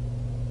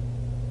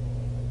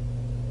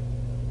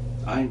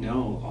 I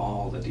know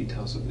all the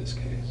details of this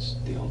case.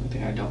 The only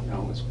thing I don't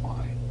know is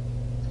why.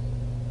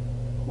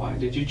 Why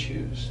did you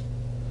choose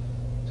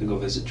to go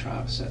visit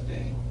Travis that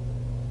day?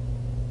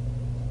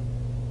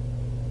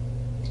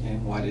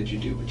 And why did you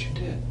do what you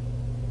did?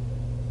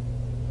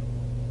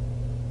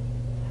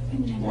 I've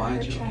never Why,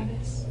 heard Jodi?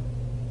 Travis.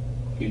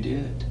 You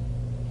did.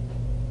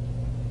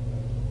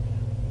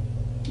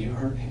 You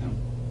hurt him.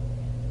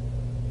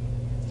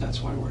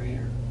 That's why we're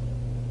here.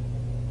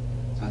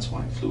 That's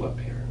why I flew up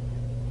here.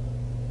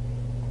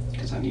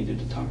 Because I needed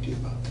to talk to you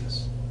about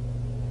this.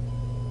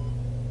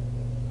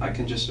 I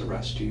can just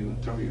arrest you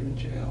and throw you in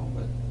jail,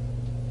 but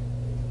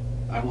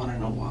I want to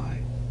know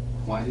why.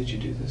 Why did you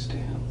do this to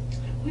him?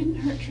 I wouldn't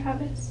hurt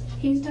Travis.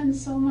 He's done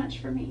so much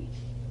for me.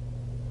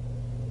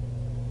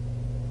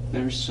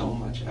 There's so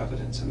much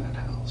evidence in that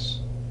house.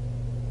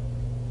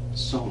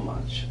 So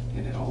much.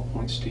 And it all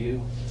points to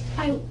you.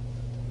 I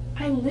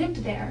lived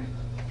there.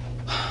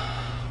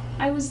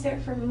 I was there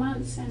for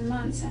months and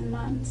months and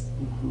months.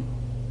 Mm-hmm.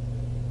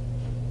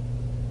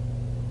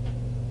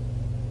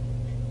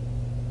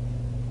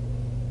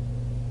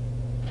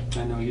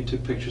 I know you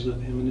took pictures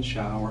of him in the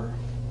shower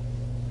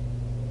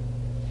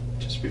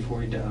just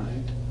before he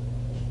died.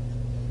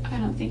 I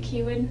don't think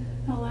he would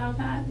allow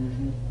that.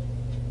 Mm-hmm.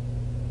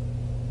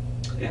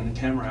 And the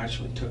camera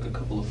actually took a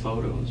couple of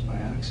photos by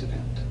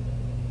accident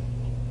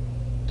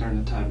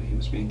during the time that he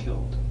was being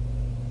killed.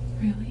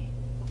 Really?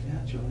 Yeah,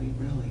 Jodi,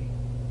 really.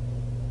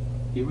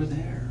 You were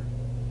there.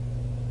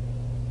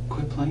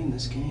 Quit playing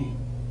this game.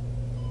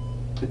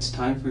 It's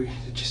time for you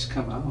to just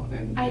come out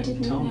and I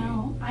didn't tell me.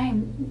 know.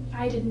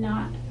 I did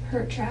not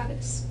hurt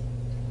Travis.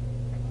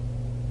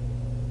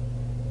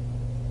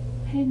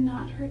 I did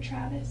not hurt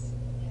Travis.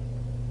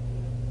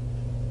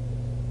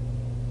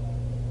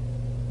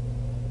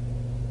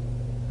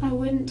 I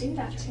wouldn't do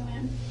that to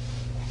him.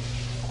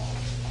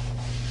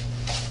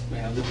 We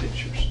have the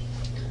pictures.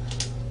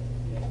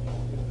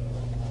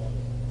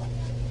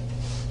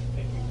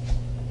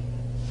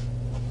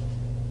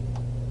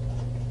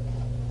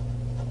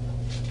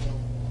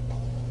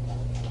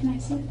 Can I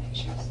see the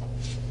pictures?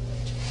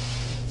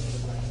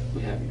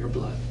 We have your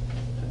blood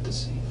at the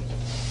scene.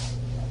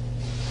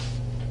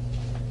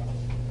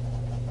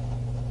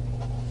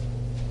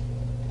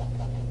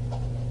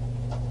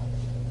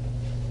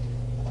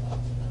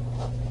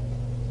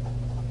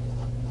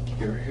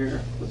 Your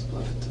hair with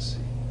blood at the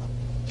scene.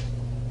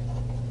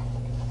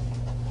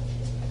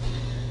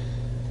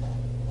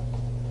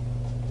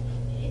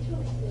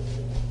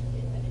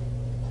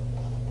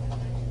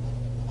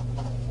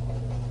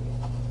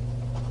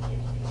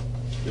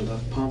 Your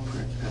left palm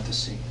print at the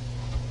scene.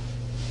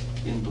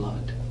 In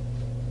blood.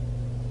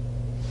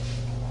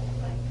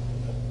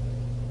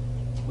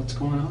 What's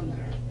going on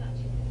there?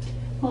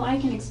 Well, I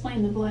can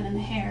explain the blood and the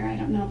hair. I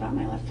don't know about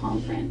my left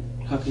palm print.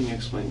 How can you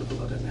explain the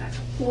blood in that?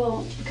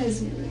 Well,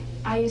 because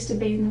I used to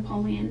bathe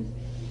Napoleon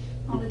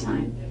all the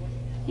time.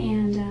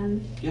 And,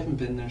 You haven't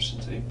been there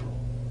since April,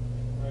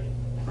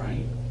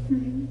 right?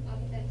 mhm.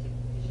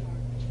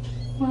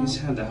 Well, He's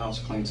had the house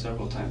cleaned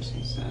several times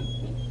since then.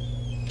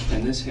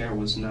 And this hair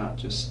was not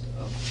just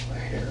a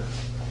hair,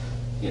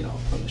 you know,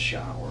 from the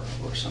shower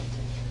or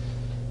something.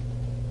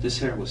 This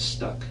hair was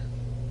stuck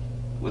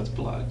with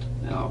blood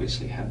and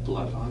obviously had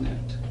blood on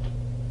it.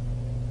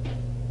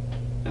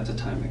 At the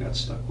time it got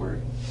stuck where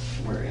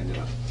it ended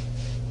up.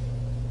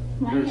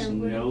 my there's hair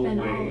would no have been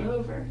way. all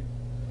over.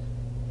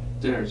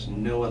 There's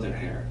no other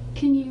hair.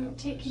 Can you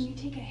take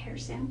a hair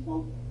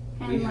sample?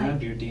 And We like,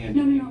 have your DNA.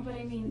 no, but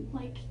I mean,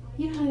 like,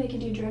 you know how they can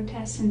do drug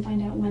tests and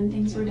find out when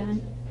things were done?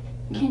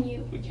 No, Can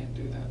you, we can't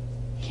do that.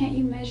 can't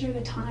you measure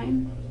the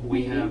time?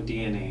 We maybe? have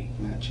DNA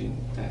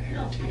matching that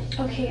hair to you.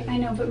 Okay, I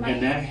know, but my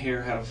And that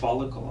hair had a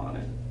follicle on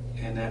it,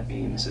 and that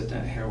means that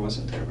that hair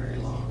wasn't there very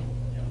long.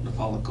 The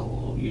follicle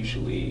will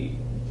usually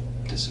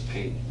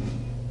dissipate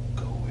and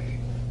go away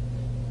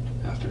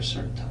after a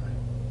certain time.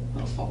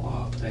 It'll fall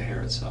off, the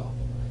hair itself.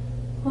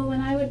 well, when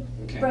I would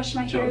Okay, brush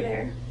my hair Jodi.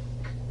 there,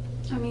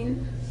 I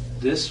mean,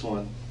 This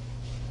one,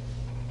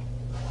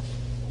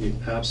 you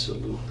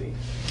absolutely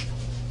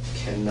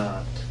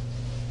cannot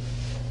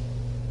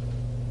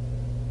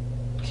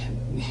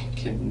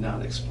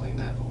explain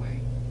that away.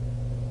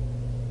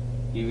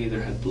 You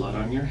either had blood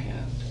on your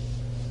hand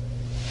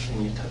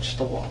and you touched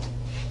the wall,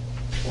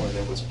 or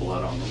there was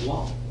blood on the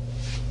wall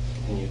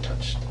and you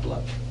touched the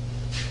blood.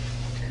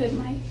 could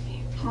my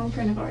palm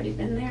print have already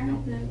been there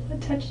and then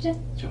blood touched it?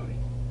 Jodi,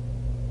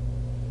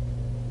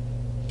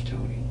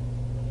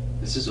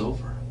 this is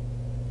over.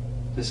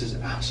 This is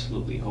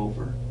absolutely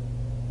over.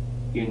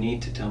 You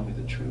need to tell me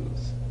the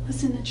truth.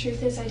 Listen, the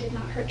truth is I did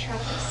not hurt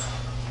Travis.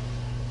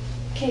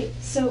 Okay,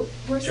 so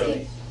we're Jodi,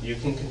 saying, you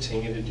can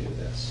continue to do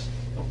this,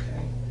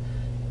 okay?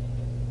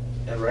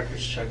 A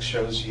records check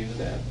shows you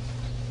that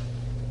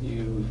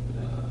you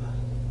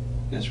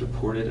guys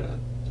reported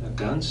a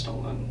gun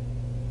stolen,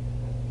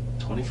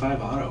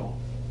 25 auto.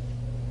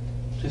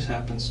 Just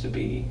happens to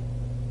be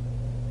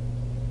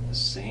the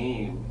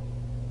same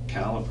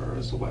caliber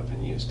as the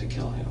weapon used to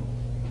kill him.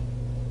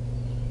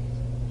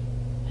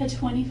 a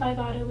 25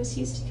 auto was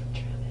used to kill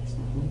Travis.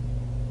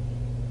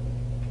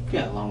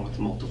 Yeah, along with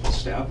multiple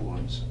stab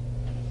wounds.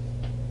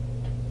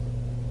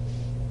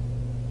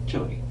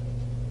 Jodi,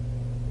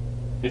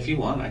 if you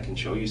want, I can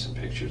show you some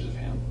pictures of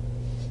him.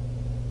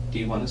 Do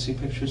you want to see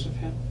pictures of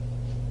him?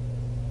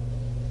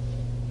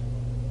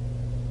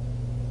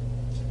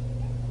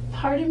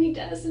 Part of me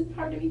does and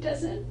part of me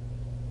doesn't.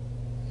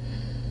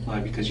 Why?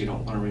 Because you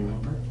don't want to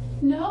remember?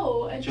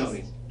 No, I just,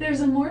 Jodi.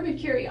 there's a morbid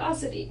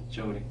curiosity.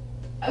 Jodi,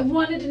 I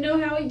wanted to know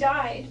how he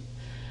died.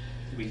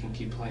 we can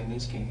keep playing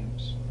these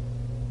games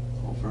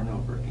over and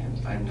over again.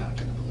 I'm not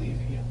going to believe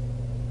you.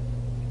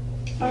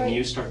 All When right.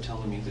 you start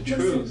telling me the Listen.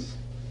 truth,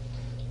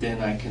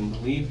 then I can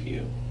believe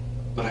you.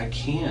 But I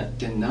can't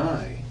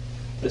deny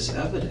this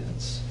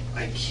evidence.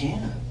 I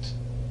can't.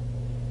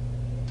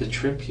 The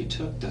trip you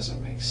took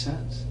doesn't make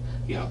sense.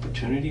 The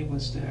opportunity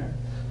was there.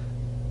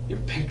 Your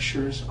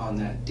pictures on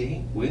that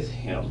date with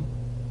him.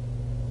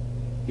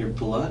 Your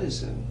blood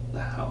is in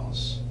the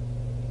house,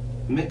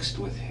 mixed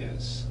with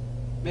his.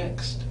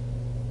 Mixed.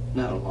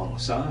 Not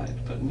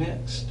alongside, but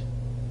mixed.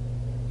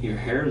 Your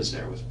hair is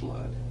there with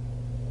blood.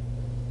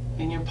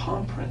 And your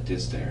palm print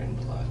is there in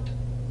blood.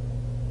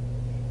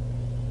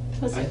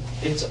 Was it,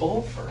 It's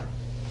over.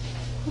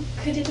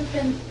 could it have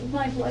been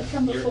my blood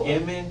from Your before?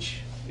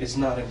 image is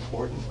not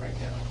important right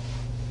now.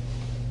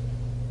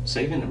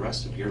 Saving the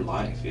rest of your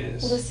life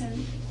is.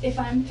 Listen, if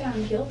I'm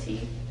found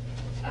guilty,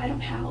 I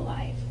don't have a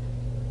life.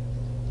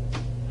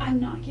 I'm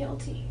not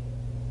guilty.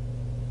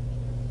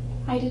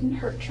 I didn't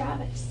hurt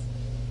Travis.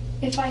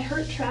 If I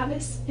hurt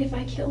Travis, if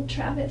I killed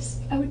Travis,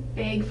 I would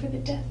beg for the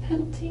death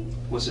penalty.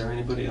 Was there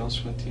anybody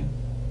else with you?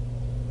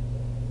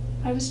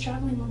 I was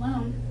traveling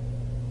alone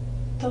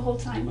the whole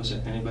time. Was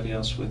there anybody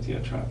else with you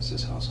at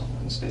Travis's house on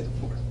Wednesday the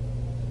 4th?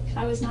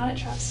 I was not at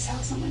Travis's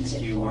house on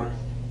Wednesday. You were?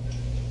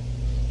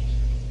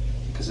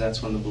 Because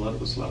that's when the blood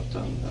was left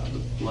on, the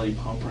bloody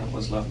palm print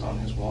was left on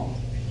his wall.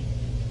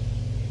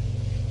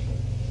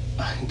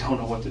 I don't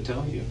know what to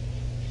tell you.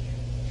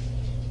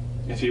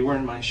 If you were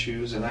in my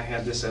shoes and I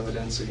had this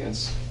evidence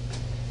against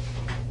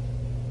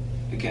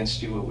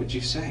you, what would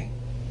you say?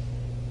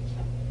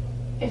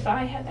 If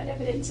I had that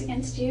evidence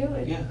against you,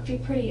 it'd be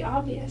pretty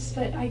obvious.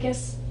 But I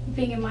guess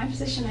being in my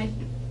position,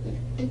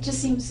 it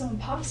just seems so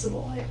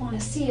impossible. I'd want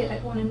to see it.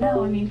 I'd want to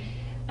know. I mean,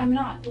 I'm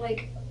not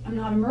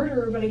a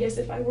murderer, but I guess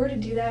if I were to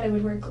do that, I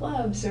would wear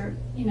gloves or,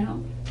 you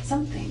know,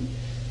 something.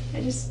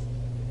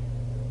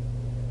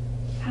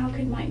 How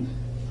could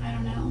I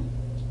don't know.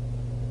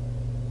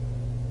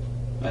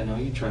 I know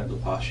you tried to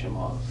wash him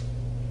off,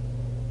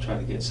 try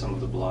to get some of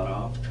the blood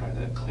off, try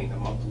to clean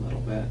him up a little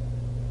bit.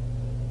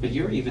 But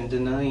you're even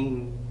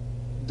denying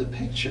the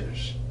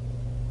pictures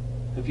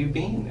of you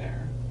being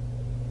there.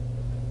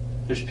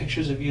 There's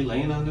pictures of you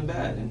laying on the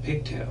bed in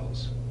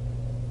pigtails.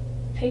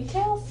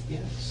 Pigtails?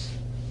 Yes.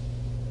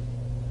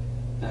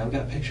 And I've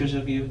got pictures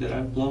of you that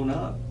I've blown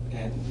up,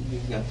 and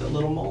you've got the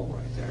little mole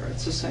right there.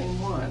 It's the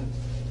same one.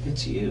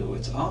 It's you.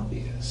 It's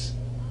obvious.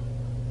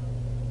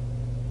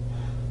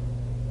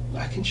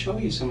 I can show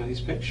you some of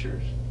these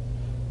pictures.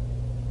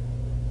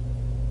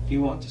 Do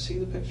you want to see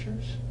the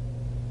pictures?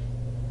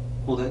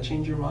 Will that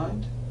change your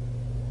mind?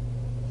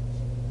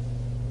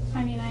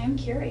 I mean, I am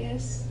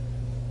curious.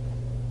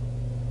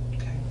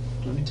 Okay,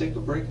 let me take a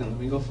break and let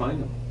me go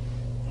find them.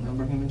 And I'll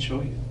bring them and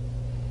show you.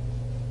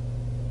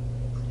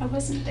 I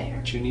wasn't there.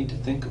 But you need to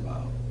think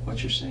about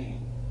what you're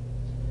saying.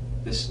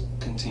 This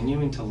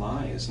continuing to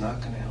lie is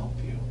not going to help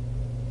you.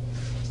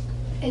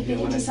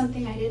 Admitting to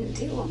something I didn't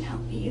do won't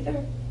help me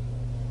either.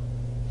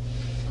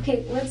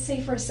 Okay, let's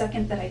say for a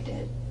second that I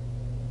did.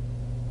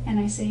 And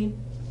I say,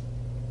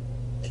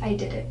 I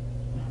did it.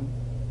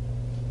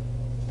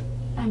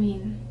 I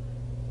mean...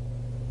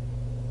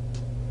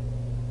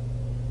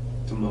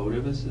 The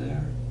motive is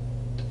there.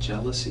 The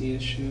jealousy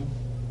issue.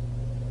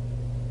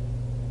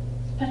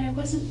 But I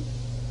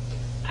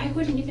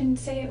wouldn't even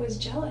say it was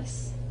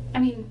jealous. I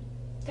mean,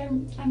 there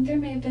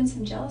may have been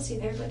some jealousy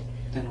there, but...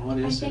 Then what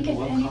is it?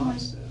 What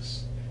caused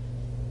this?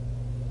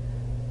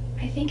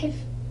 I think if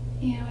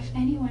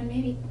anyone,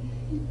 maybe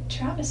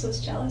Travis was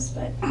jealous,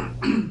 but...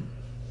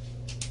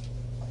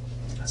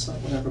 That's not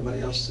what everybody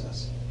else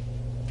says.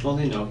 Well,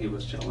 they know he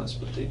was jealous,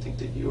 but they think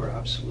that you are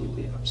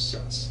absolutely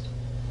obsessed.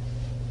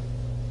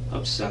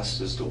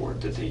 Obsessed is the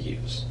word that they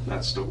use.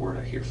 That's the word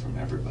I hear from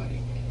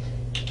everybody.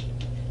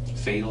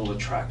 Fatal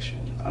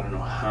attraction. I don't know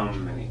how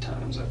many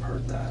times I've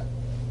heard that.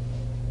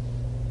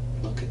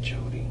 Look at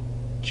Jodi.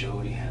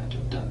 Jodi had to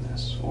have done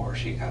this, or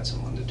she got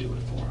someone to do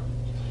it for him.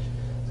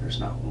 There's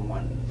not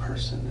one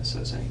person that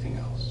says anything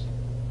else.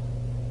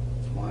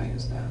 Why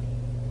is that?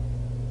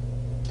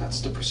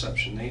 That's the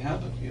perception they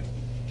have of you.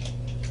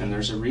 And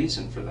there's a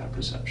reason for that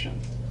perception.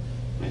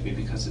 Maybe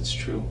because it's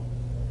true.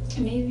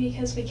 And maybe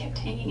because we kept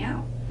hanging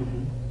out.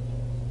 Mm-hmm.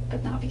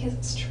 But not because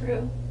it's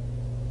true.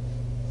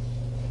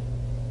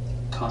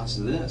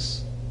 Cause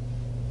this.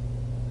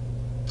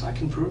 I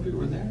can prove you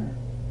were there.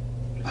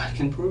 I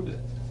can prove it.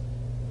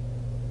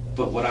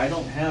 But what I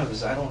don't have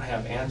is I don't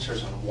have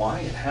answers on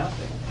why it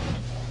happened.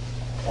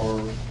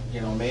 Or,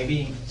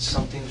 maybe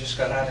something just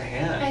got out of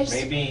hand.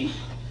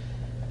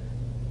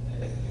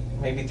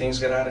 Maybe things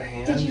got out of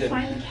hand. Did you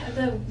find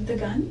the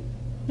gun?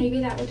 Maybe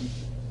that would...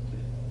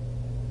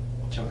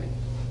 Jodi,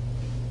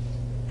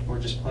 we're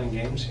just playing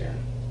games here.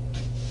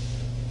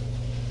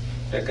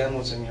 That gun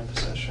was in your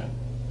possession.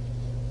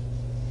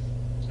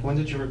 When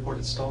did you report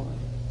it stolen?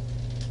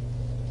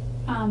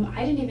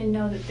 I didn't even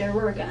know that there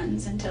were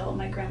guns until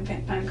my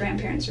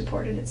grandparents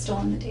reported it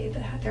stolen the day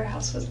that their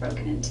house was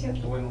broken into.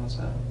 When was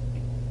that?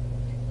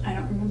 I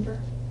don't remember.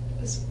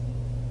 It was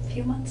a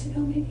few months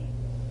ago, maybe.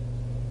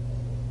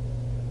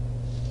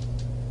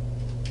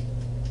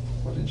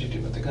 What did you do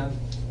with the gun?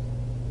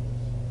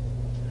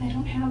 I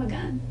don't have a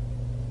gun.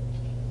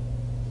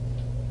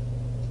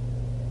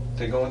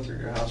 They're going through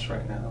your house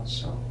right now,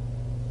 so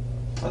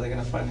are they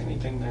going to find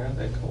anything there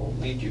that will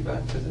lead you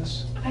back to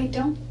this? I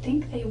don't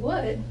think they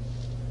would.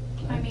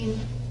 I mean,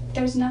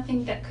 there's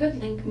nothing that could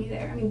link me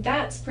there. I mean,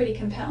 that's pretty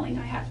compelling,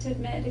 I have to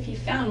admit. If you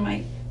found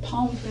my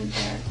palm print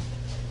there,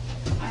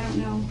 I don't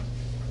know.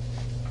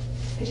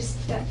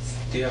 That's...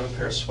 Do you have a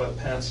pair of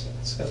sweatpants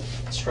that's got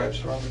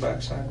stripes around the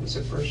backside with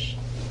zippers?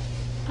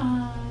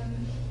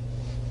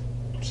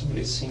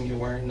 Somebody's seen you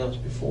wearing those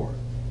before.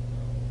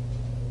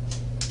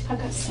 I've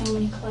got so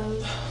many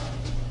clothes.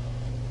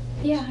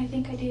 Yeah, I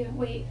think I do.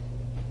 Wait.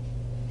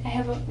 I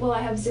have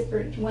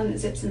zippered one that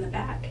zips in the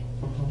back.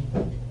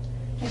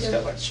 It's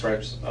got like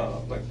stripes,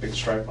 like big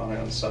stripe on it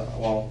on the side.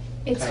 Well,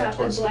 it's got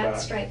a black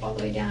stripe all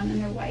the way down,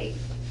 and they're white.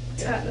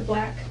 It's got the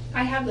black.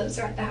 I have those.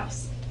 They're at the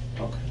house.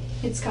 Okay.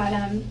 It's got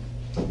I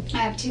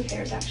have two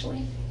pairs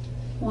actually.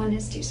 One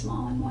is too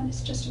small and one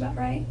is just about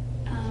right.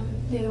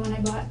 The other one I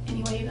bought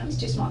anyway, even though it was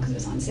too small because it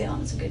was on sale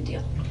and it's a good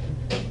deal.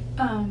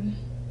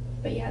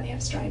 But yeah, they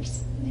have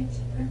stripes. And they have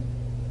zipper.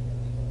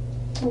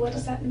 Well, what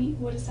does that mean?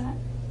 What is that?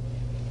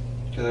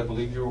 Because I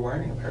believe you were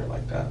wearing a pair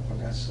like that when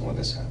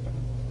this happened.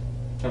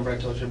 Remember I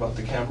told you about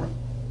the camera?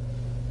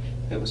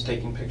 It was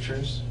taking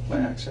pictures by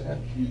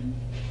accident. Mm-hmm.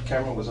 The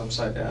camera was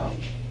upside down.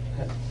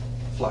 It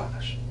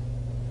flashed.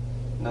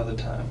 Another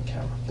time,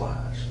 camera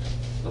flashed.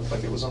 Looked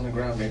like it was on the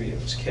ground. Maybe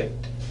it was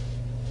kicked.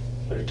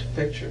 But it took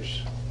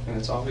pictures. And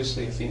it's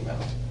obviously a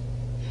female.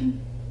 Hmm.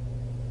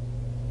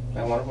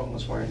 And one of them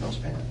was wearing those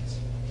pants.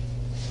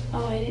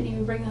 Oh, I didn't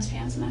even bring those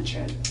pants on that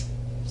trip.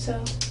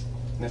 So.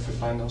 And if we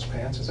find those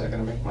pants, is that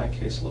going to make my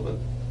case a little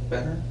bit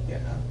better? Yeah.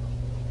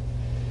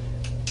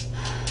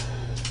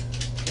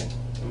 Okay.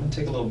 I'm going to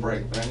take a little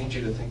break, but I need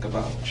you to think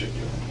about what you're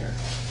doing here.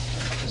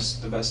 Because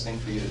the best thing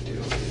for you to do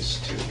is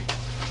to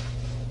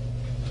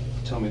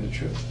tell me the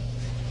truth.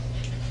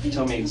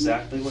 Tell me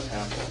exactly what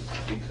happened,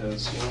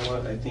 because you know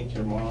what? I think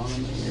your mom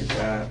and your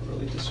dad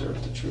really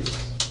deserve the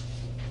truth.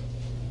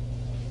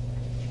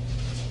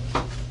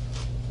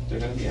 They're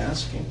going to be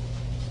asking.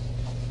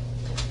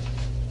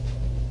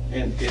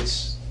 And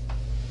it's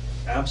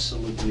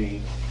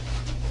absolutely,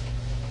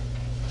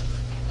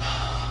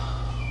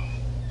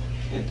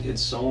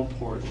 it's so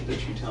important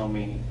that you tell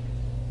me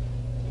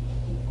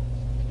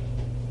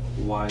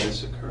why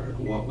this occurred,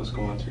 what was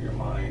going through your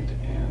mind,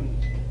 and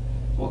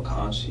what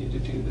caused you to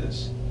do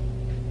this.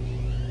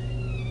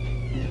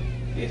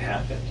 It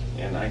happened,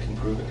 and I can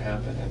prove it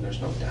happened, and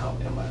there's no doubt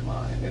in my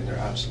mind, and there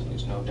absolutely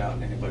is no doubt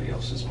in anybody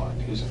else's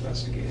mind who's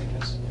investigating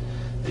this,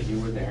 that you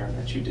were there and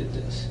that you did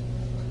this.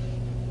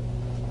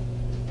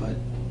 But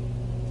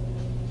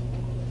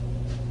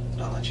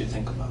I'll let you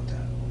think about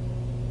that,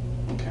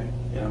 okay?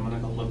 And I'm gonna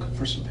go look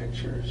for some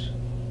pictures,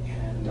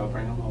 and I'll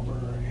bring them over,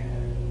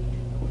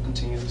 and we'll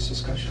continue this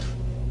discussion,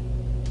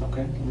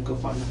 okay? Let me go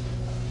find them.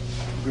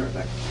 I'll be right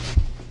back.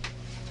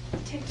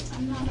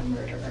 I'm not a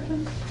murderer.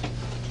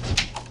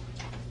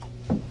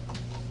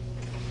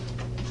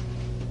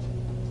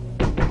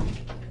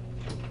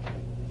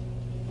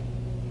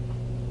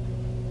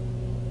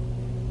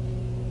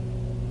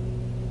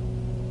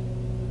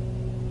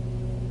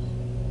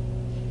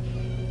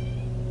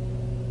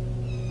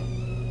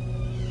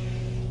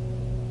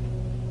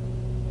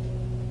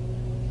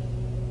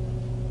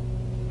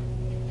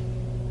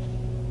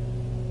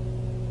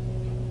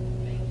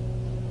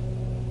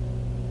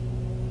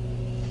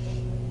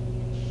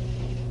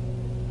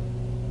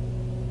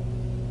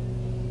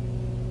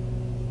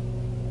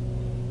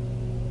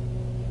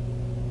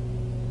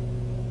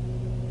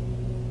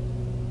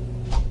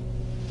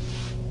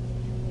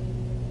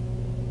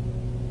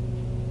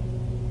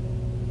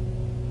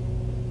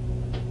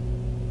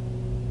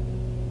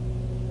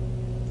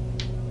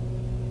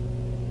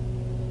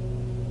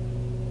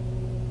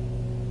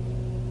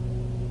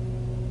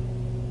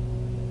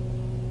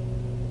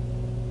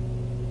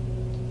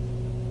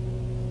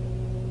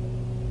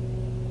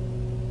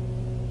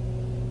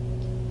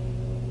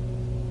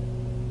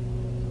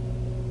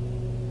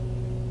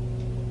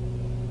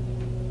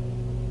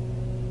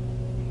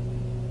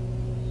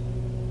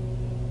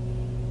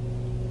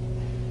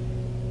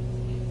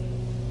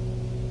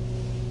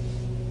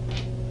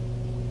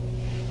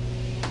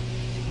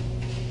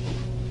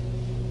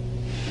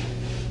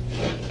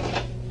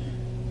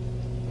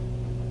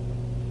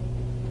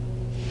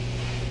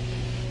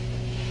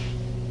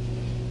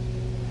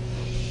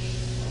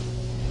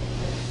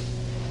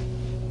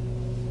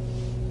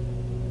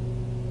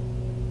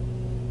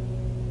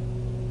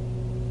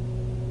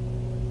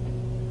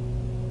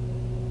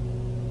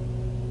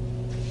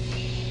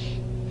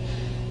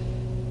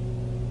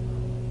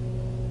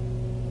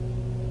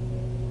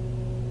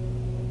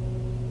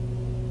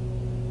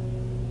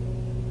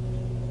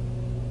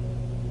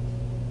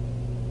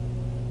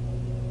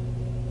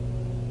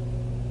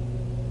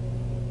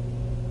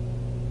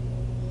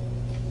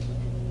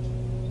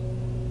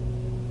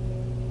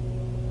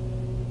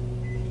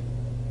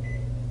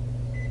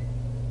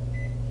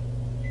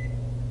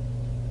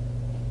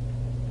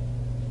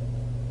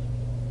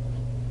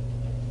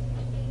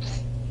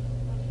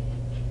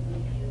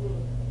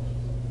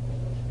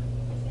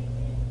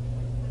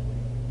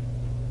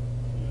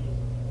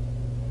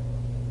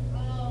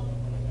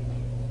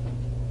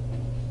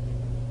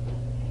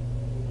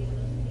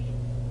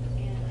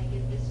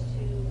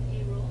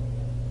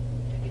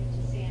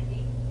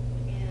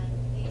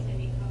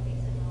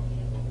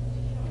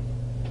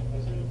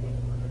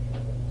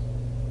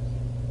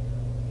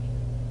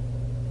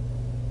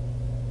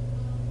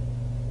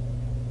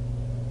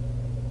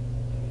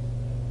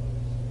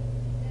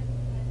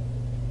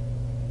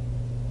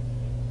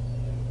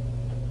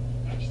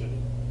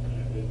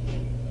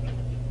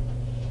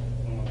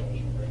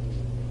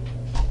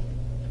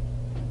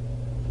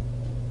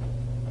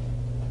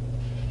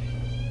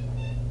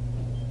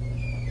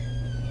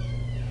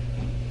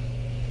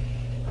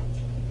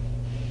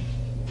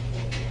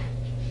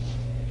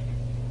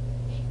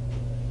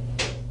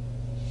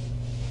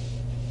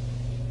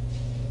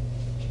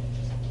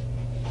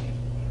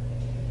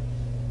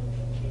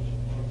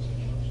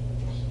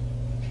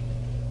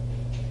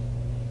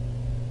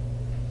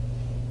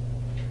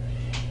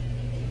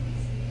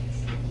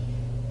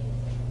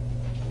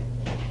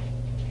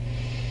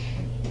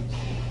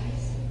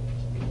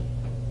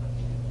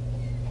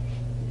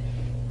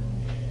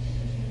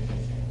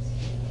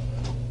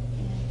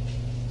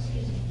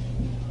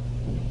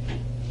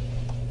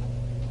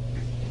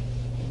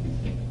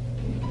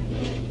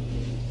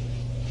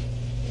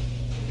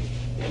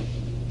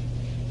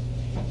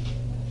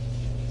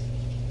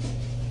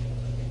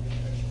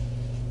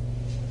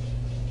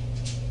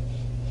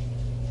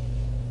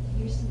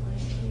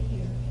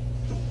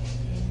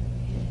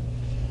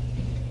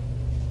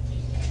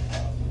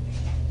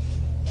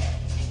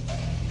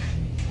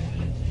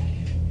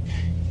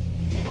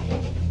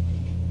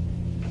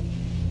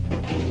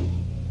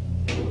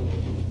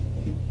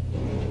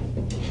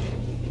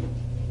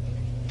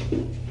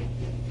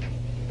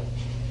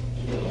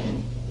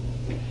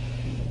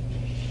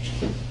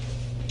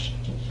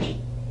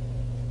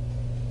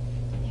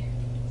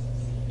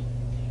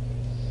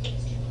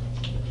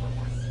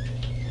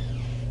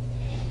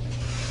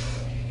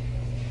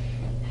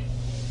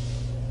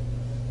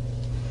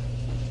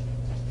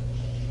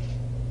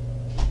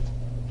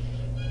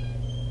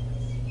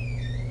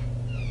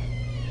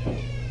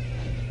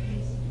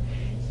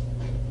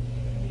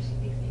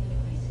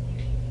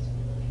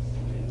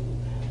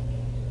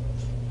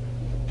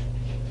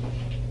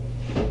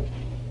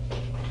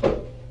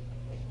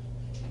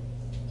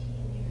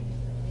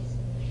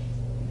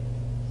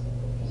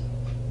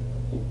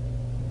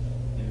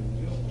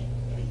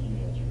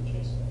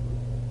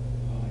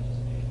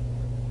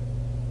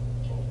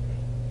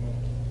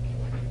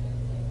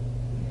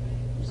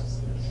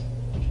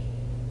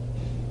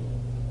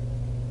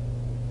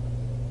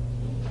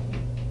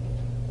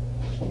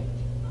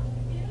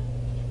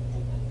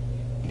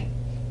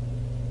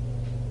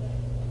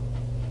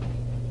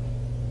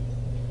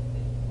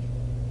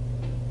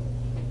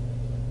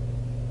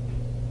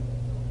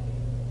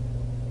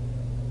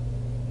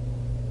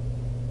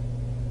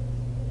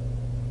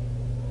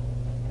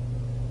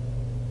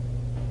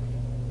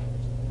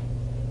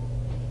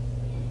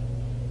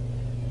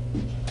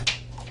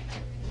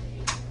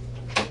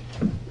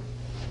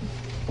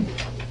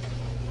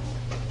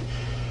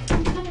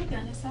 What kind of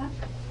gun is that?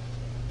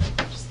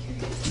 I'm just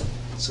curious.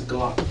 It's a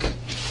Glock.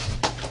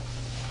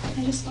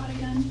 I just bought a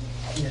gun.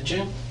 Did you?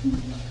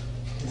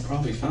 Mm-hmm. You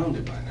probably found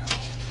it by now.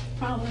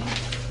 Probably.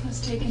 I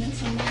was taking it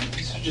somewhere.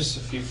 These are just a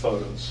few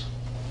photos.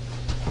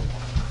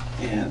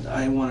 And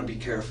I want to be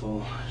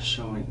careful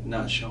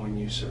not showing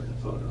you certain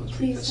photos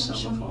Please because don't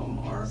some of show me.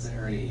 them are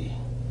very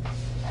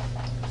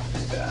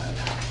bad.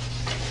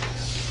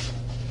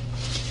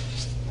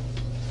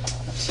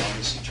 That's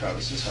obviously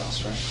Travis's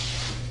house, right?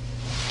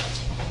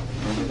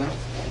 Remember that?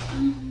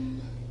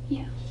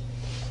 Yeah.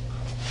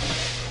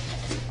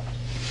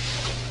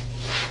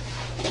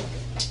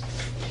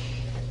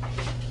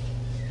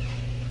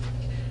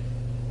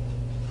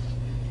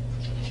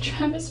 If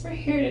Travis were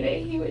here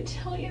today, he would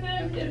tell you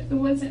that it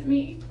wasn't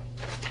me.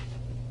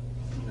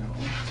 No.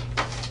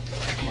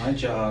 My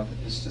job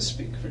is to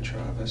speak for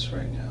Travis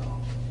right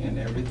now. And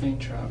everything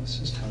Travis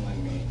is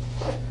telling me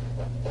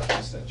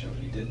is that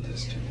Jodi did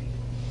this to me.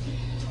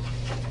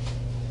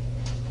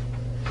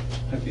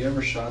 Have you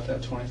ever shot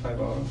that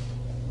 25 auto?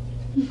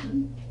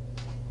 Mm-hmm.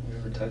 Have you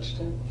ever touched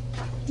it?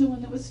 The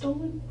one that was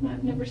stolen?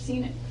 I've never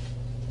seen it.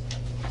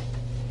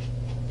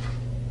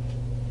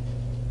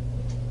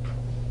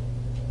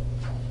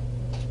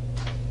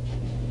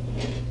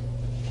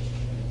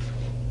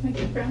 My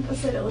good grandpa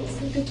said it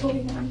looks like a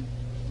toy gun.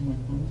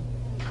 Mm-hmm.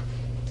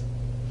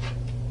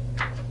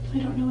 I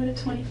don't know what a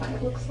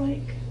 25 looks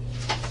like.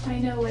 I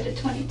know what a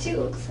 22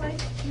 looks like.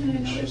 And I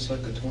know It's just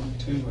like a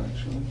 22,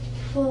 actually.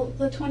 well,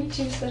 the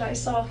 22s that I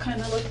saw kind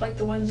of looked like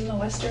the ones in the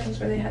westerns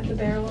where they had the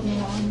barrel and the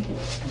long,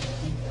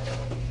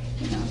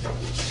 you know.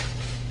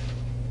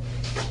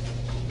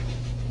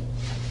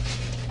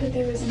 But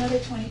there was another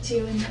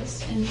 22 in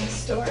this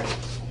store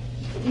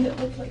that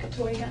looked like a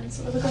toy gun,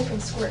 so it looked like a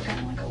squirt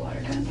gun, like a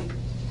water gun.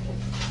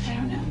 I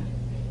don't know.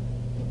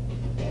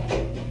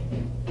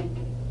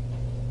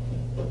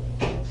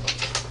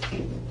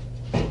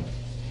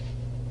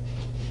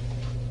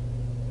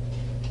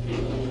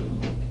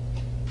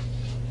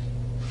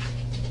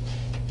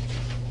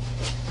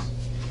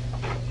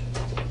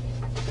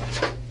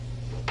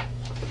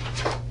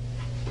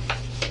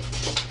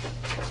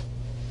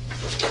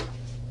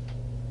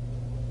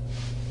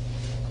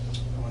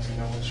 I want to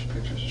know which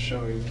pictures to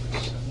show you.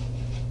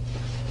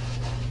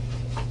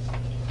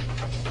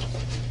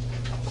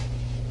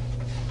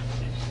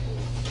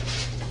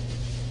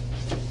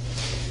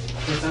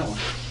 Look at that one.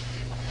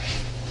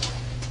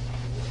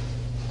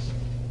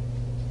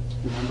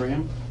 Remember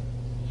him?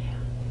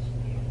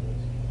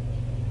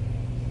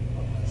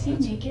 Is he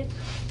naked?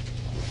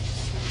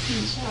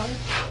 In the shower?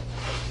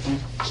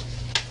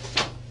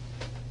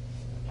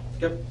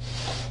 Yep.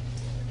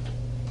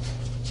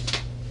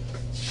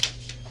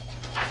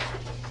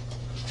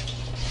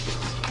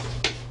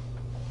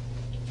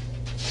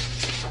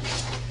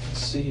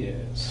 See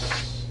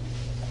is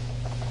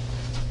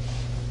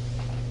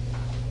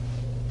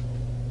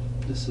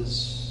this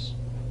is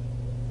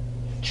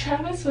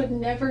Travis would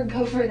never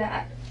go for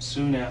that.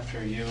 soon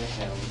after you and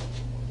him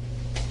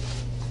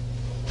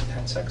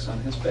had sex on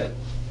his bed.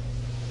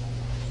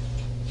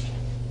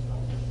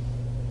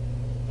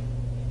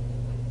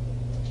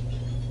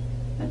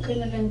 That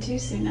couldn't have been too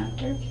soon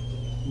after.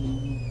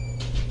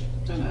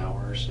 An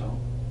hour or so.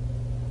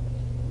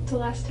 The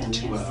last time we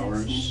 2 had sex in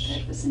hours. his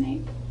bed was in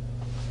April.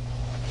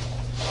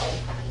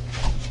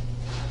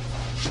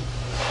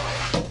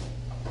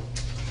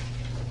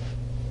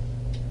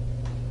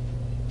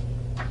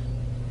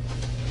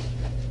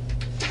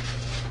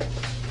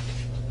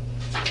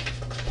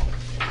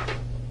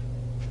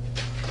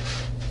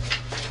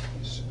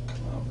 These should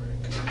come out very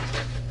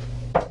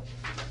good.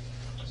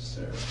 Just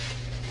their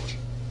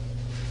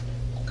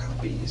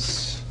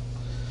copies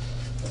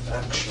of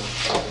actual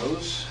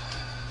photos.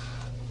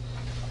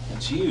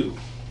 That's you.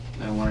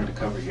 I wanted to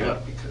cover you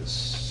up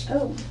because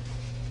Oh,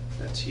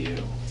 that's you.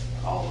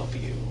 All of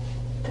you.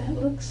 that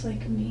looks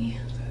like me.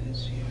 That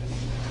is you.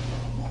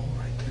 The mole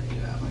right there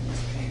you have on your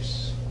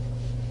face.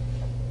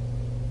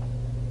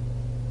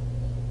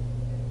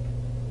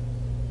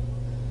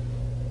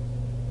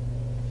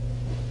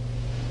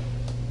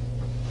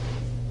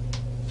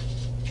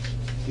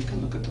 You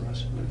can look at the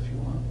rest of it if you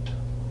want.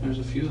 There's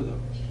a few of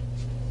those.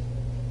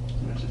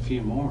 There's a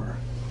few more.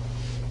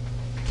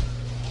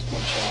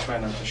 Which I try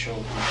not to show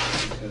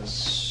people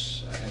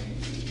because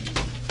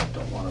I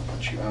don't want to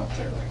put you out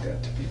there like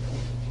that to people.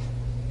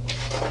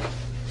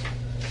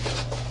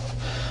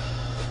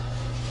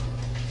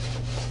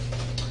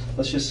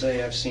 Let's just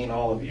say I've seen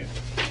all of you.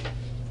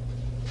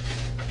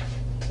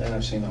 And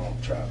I've seen all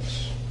of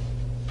Travis.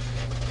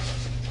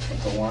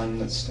 But the one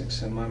that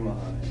sticks in my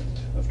mind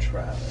of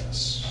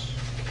Travis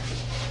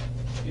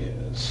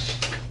is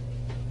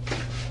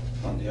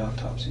on the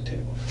autopsy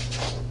table.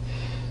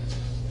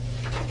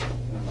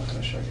 And I'm not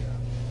going to show you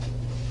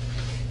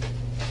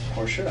that.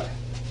 Or should I?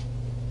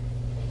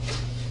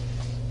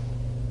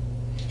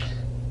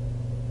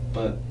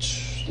 But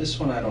this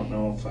one I don't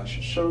know if I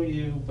should show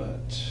you,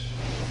 but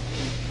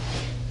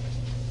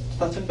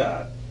nothing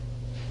bad.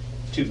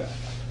 too bad.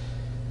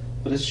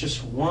 But it's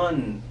just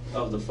one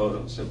of the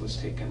photos that was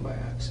taken by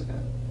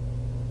accident.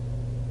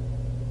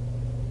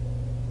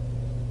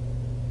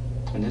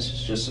 And this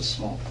is just a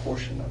small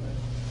portion of it.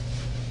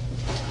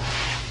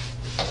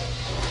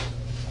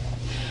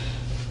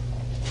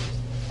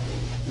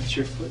 That's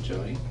your foot,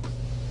 Jodi.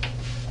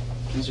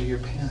 Those are your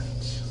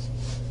pants.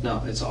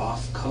 No, it's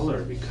off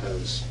color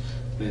because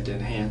we had to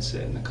enhance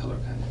it and the color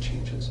kind of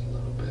changes a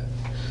little bit.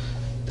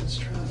 That's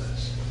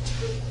Travis.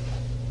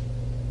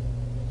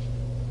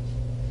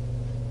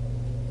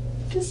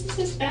 This is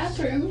his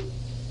bathroom.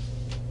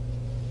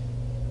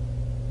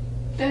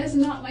 That is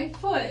not my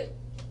foot.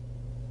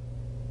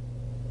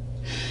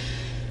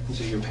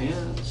 These are your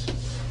pants.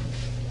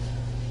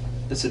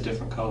 It's a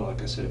different color,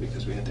 like I said,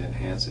 because we had to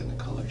enhance it and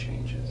the color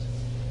changes.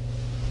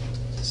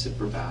 The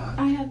zipper back.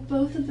 I have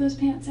both of those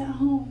pants at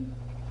home.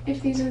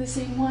 If these are the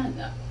same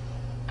one.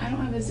 I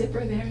don't have a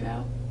zipper there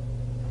though.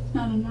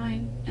 Not on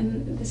mine.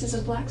 And this is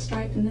a black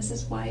stripe and this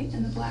is white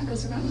and the black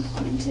goes around the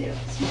bottom too.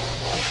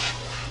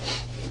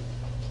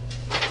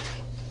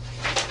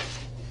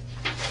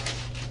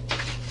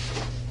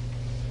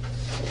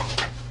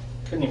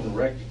 Couldn't even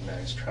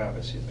recognize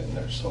Travis. He'd been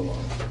there so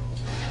long.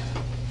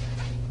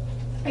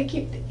 I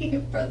keep thinking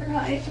of Brother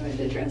Hyatt. I would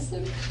address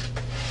him.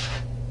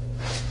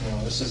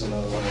 No, this is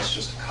another one that's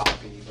just a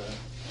copy, but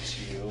it's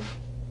you.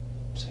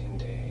 Same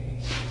day.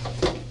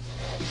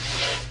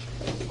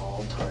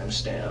 All time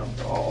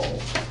stamped, all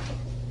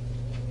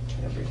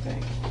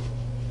everything.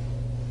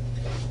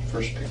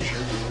 First picture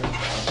here,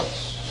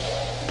 Travis.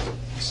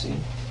 Let's see.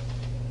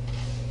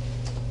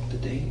 The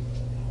date.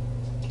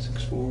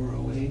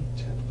 6/4/08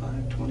 at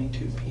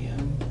 5:22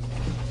 p.m.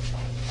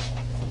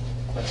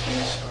 That's when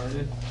it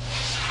started.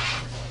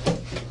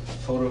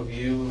 Photo of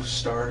you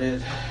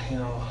started, you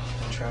know,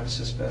 in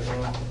Travis's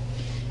bedroom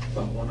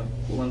about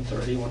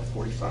 1:30,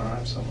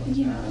 1:45,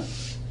 something like that.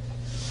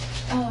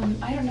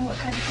 I don't know what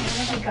kind of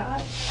camera he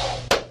got.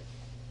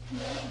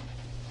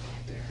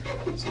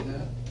 There, see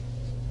that?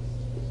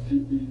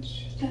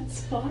 That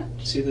spot?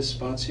 See the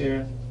spots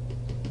here?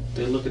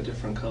 They look a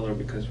different color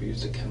because we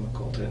used a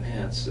chemical to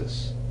enhance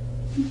this.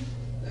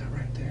 That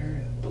right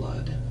there,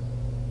 blood.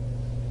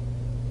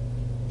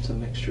 It's a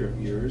mixture of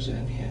yours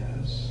and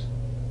his.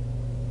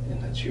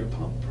 And that's your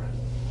palm print.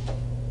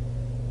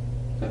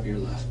 Of your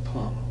left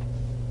palm.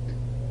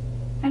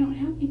 I don't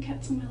have any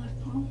cuts on my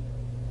left palm.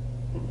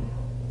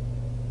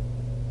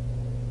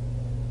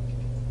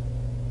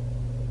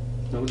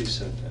 Nobody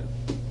said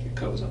that. Your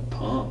cut was on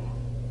palm.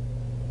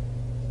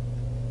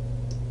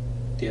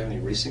 Do you have any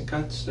recent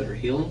cuts that are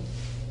healing?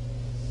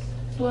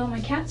 Well,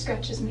 my cat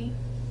scratches me.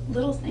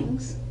 Little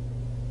things.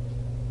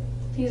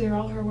 These are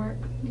all her work.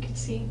 You can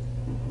see.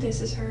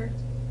 This is her.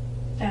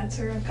 That's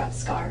her. I've got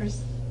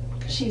scars.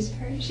 She's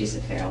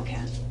a feral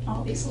cat.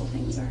 All these little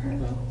things are her.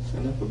 Well,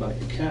 enough about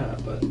your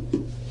cat, but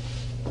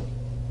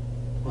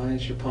why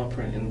is your palm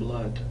print in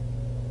blood?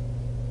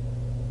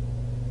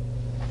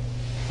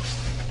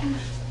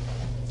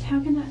 How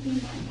can that be my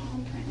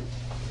palm print?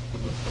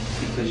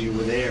 Because you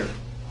were there.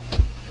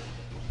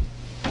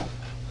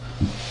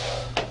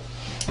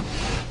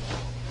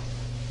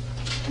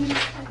 What is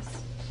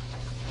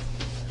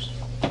this?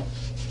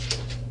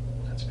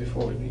 That's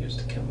before we used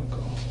the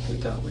chemical. We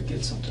thought we'd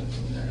get something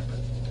from there, but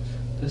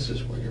this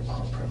is where your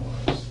palm print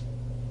was.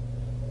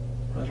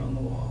 Right on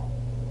the wall.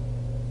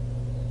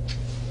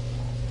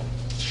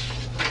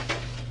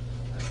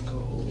 I can go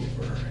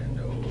over and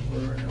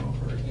over and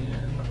over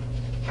again.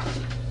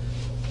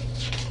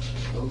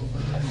 Over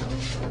and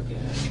over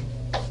again.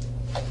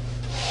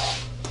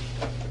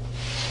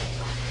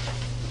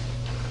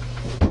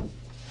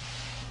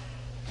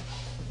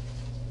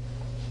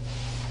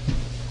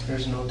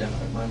 There's no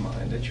doubt in my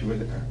mind that you were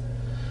there.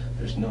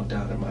 There's no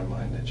doubt in my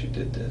mind that you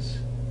did this.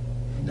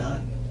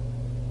 None.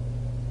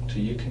 So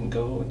you can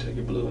go until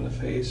you're blue in the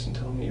face and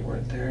tell me you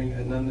weren't there and you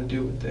had nothing to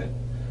do with it.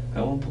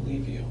 I won't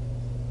believe you.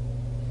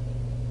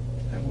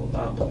 I will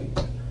not believe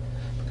you.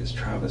 Because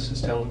Travis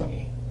is telling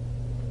me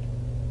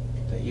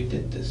that you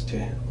did this to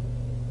him.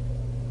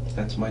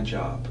 That's my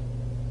job.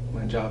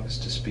 My job is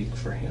to speak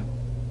for him.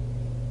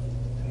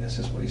 And this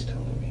is what he's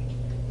telling me.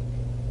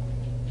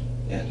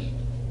 And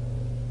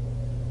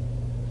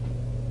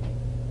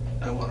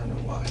I want to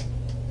know why.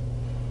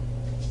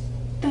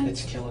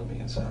 It's killing me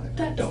inside.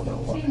 I don't know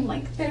why.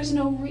 Like, there's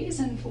no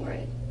reason for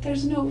it.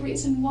 There's no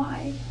reason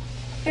why.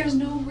 There's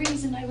no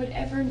reason I would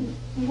ever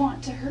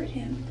want to hurt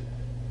him.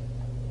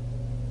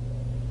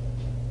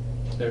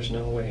 There's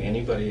no way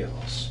anybody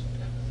else.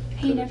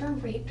 He never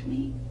raped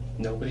me.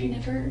 Nobody. He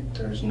never.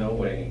 There's no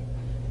way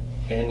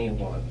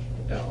anyone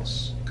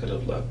else could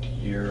have left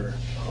your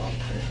palm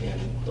print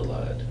in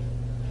blood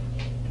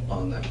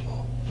on that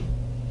wall.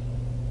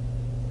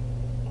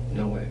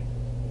 No way.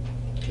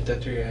 Get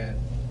that through your head.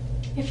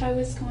 If I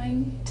was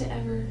going to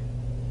ever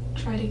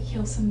try to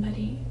kill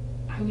somebody,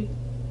 I would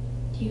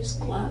use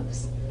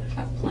gloves. I've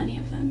got plenty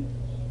of them.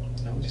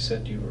 Nobody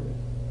said you were,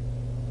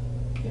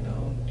 you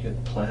know, you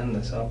had planned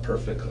this out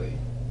perfectly.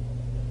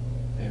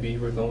 Maybe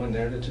you were going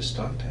there to just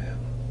talk to him,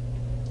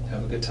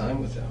 have a good time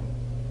with him.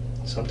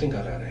 Something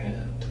got out of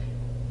hand.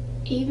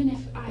 Even if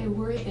I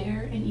were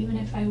there, and even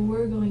if I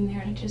were going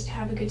there to just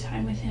have a good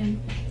time with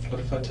him. What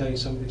if I tell you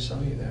somebody saw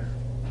you there?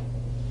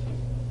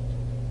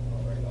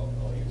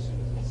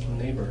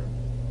 A neighbor.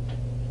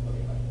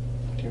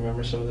 Do you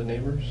remember some of the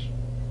neighbors?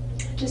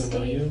 Just who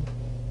know Dave. you?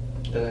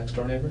 The next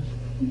door neighbor?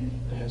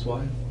 Mm-hmm. And his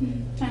wife?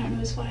 Mm-hmm. I don't know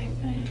his wife,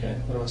 but Okay.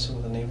 What about some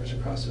of the neighbors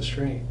across the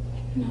street?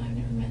 no, I've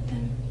never met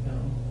them. No.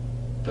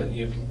 But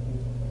you've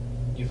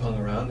hung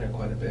around there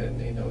quite a bit, and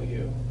they know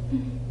you.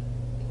 Mm-hmm.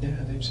 Yeah,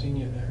 they've seen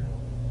you there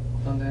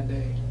on that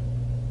day.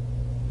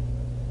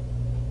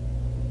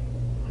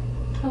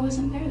 I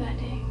wasn't there that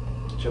day.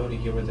 Jodi,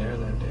 you were there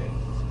that day.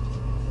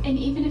 And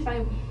even if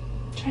I'm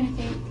trying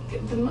to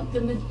think,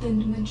 the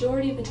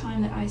majority of the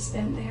time that I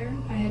spent there,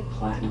 I had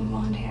platinum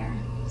blonde hair.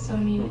 So, I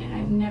mean,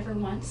 I've never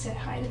once said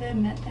hi to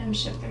them, met them,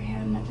 shook their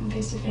hand, met them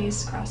face to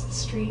face, crossed the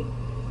street.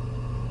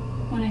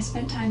 When I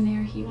spent time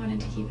there, he wanted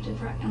to keep it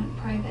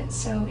private,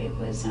 so it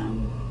was,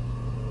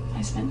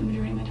 I spent the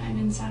majority of my time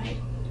inside.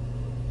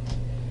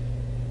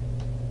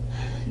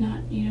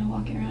 Not,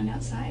 walking around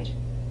outside.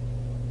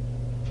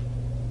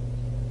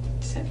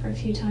 Except for a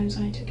few times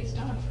when I took his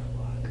dog for a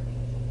walk.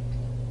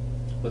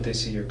 Would they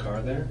see your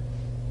car there?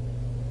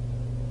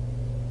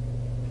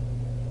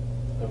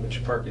 Or would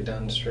you park it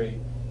down the street?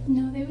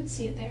 No, they would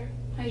see it there.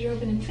 I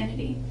drove an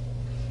Infiniti.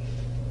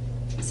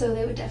 So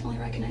they would definitely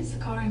recognize the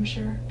car, I'm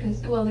sure.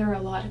 Because, well, there are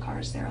a lot of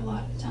cars there a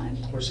lot of the time.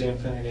 Where's the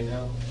Infiniti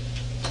now?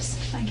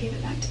 Just, I gave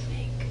it back to the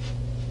bank.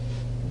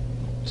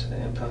 To the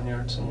impound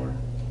yard somewhere?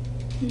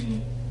 Mm-hmm.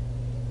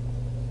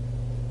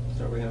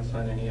 Are we going to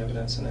find any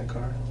evidence in that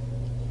car?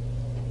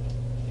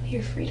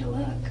 You're free to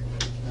look.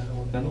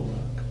 We're going to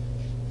look.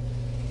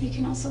 You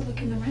can also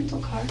look in the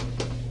rental car.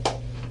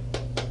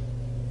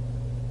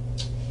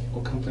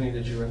 What company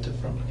did you rent it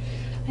from?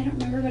 I don't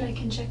remember, but I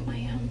can check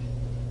my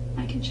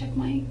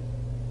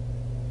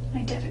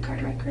debit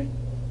card record.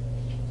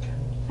 Okay.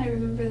 I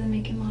remember the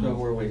make and model. No,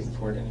 we're waiting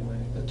for it anyway.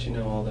 But you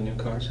know all the new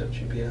cars have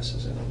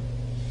GPSs in them.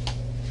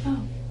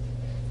 Oh.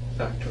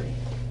 Factory.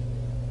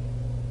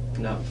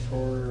 Not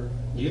for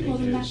you to Well,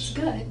 then use. that's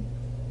good.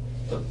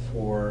 But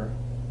for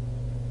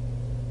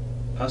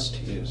us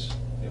to use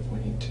if we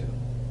need to.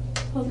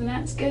 Well, then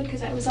that's good,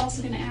 because I was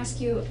also going to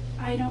ask you,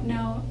 I don't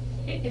know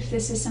if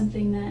this is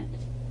something that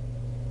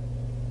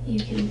you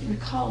can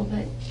recall,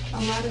 but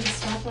a lot of the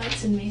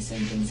stoplights in Mesa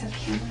and things have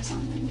cameras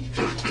on them.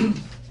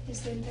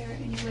 Is there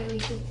any way we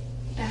could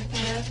back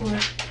that up? Or,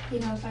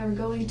 if I were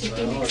going to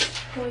Phoenix,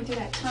 going through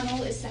that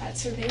tunnel, is that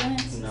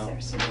surveillance? No. Is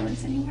there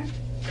surveillance anywhere?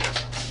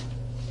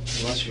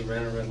 Unless you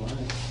ran a red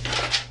line.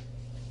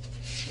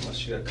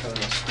 Unless you got caught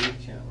on a speed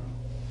camera.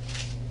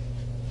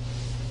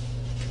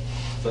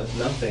 But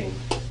nothing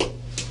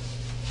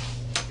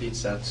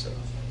beats that stuff.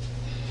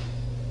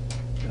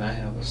 And I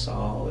have a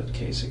solid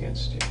case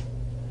against you.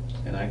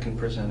 And I can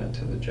present it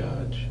to the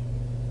judge.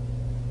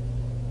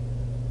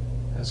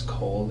 As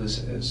cold as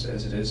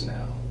it is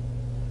now.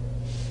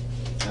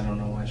 I don't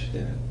know why she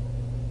did it.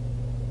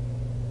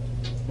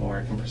 Or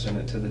I can present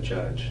it to the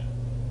judge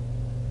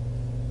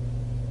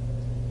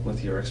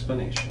with your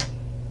explanation.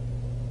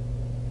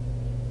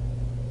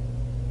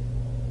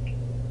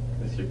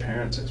 With your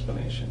parents'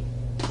 explanation.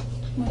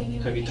 What do you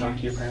mean? Have you talked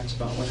to your parents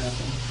about what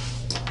happened?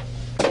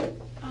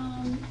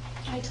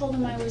 I told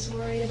them I was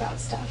worried about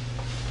stuff.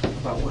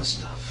 About what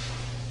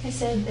stuff? I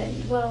said that,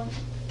 well,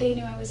 they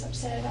knew I was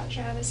upset about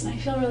Travis, and I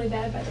feel really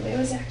bad by the way I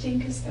was acting,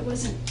 because there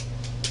wasn't,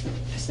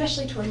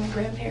 especially toward my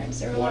grandparents,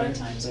 there were a lot of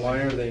times. Why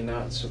are they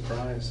not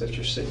surprised that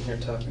you're sitting here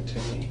talking to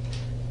me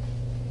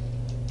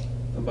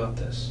about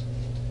this?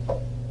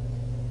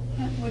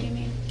 What do you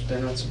mean?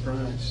 They're not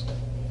surprised.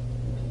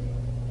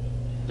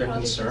 They're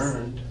Probably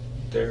concerned.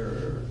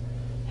 They're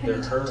Have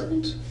you talked to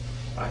them? hurt.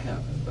 I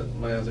haven't, but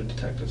my other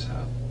detectives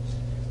have.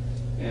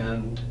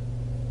 And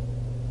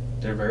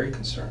they're very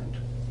concerned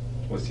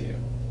with you.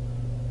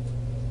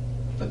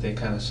 But they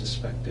kind of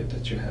suspected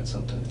that you had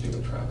something to do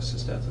with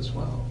Travis's death as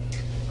well.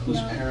 Whose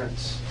No.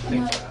 parents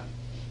think No.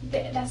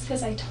 that? That's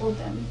because I told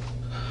them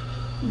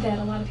that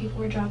a lot of people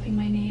were dropping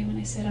my name, and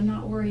I said, I'm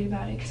not worried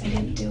about it because I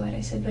didn't do it.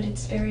 I said, but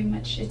it's hurting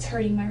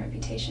my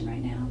reputation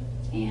right now,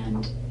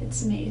 and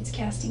it's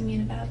casting me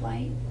in a bad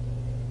light.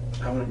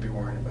 I wouldn't be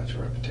worrying about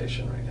your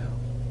reputation right now.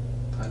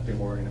 I'd be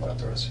worrying about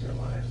the rest of your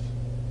life.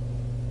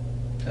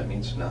 That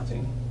means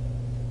nothing.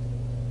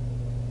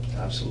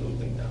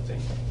 Absolutely nothing.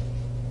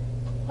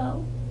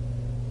 Well,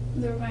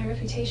 my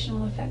reputation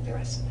will affect the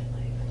rest of my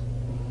life.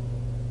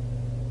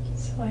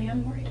 So I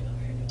am worried about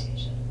my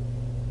reputation.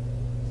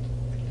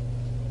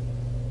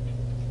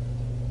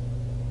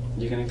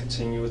 You're going to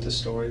continue with the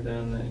story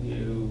then that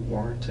you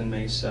weren't in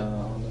Mesa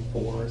on the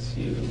 4th,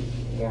 you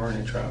weren't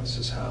in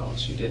Travis's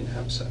house, you didn't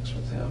have sex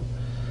with him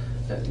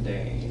that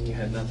day, and you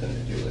had nothing to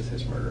do with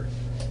his murder.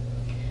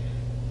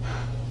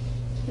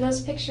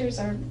 Those pictures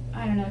are,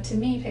 I don't know, to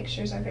me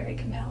pictures are very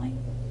compelling.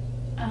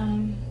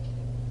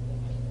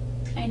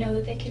 I know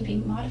that they can be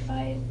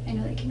modified, I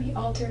know they can be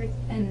altered,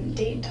 and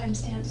date and time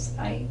stamps,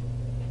 I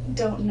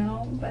don't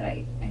know, but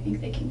I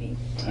think they can be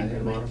I tampered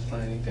didn't with.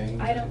 modify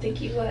anything. I don't think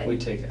you would. We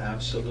take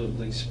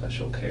absolutely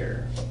special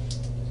care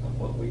of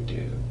what we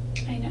do.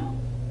 I know.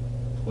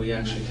 We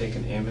actually take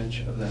an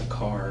image of that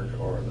card,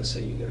 or let's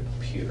say you get a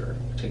computer,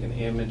 take an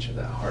image of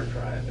that hard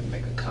drive and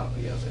make a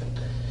copy of it.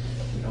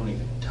 We don't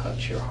even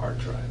touch your hard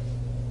drive.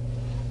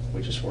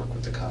 We just work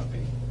with the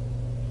copy.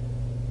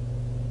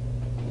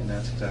 And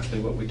that's exactly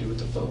what we do with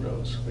the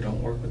photos. We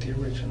don't work with the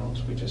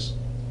originals. We just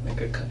make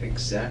an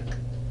exact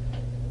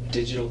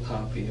digital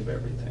copy of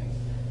everything.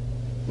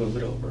 Move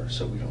it over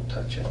so we don't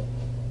touch it.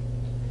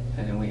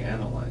 And then we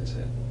analyze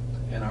it.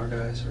 And our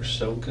guys are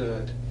so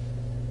good.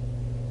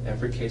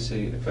 Every case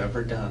they've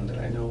ever done that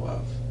I know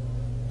of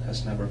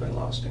has never been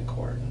lost in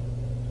court.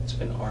 It's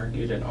been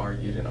argued and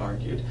argued and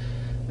argued.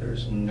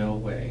 There's no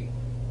way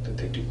that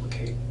they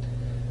duplicate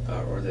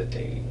or that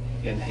they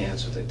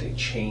enhance or that they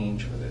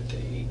change or that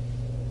they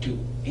do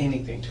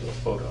anything to a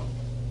photo.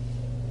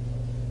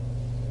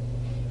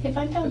 If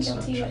I'm found That's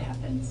not guilty, what true.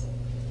 happens?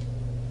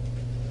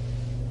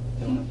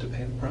 You don't have to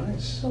pay the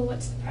price. Well,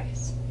 what's the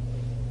price?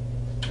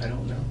 I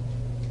don't know.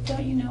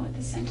 Don't you know what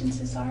the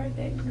sentences are?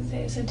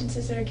 The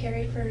sentences that are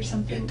carried for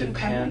something. It a crime like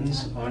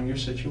depends that? on your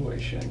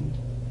situation,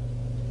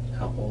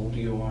 how old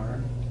you are,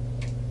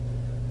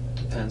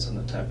 depends on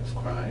the type of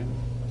crime.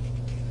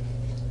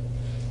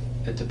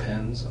 It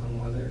depends on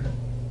whether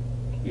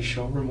you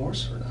show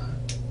remorse or not.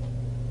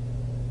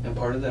 And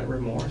part of that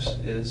remorse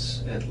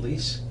is at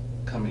least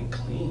coming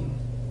clean.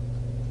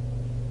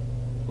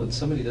 When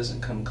somebody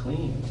doesn't come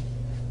clean,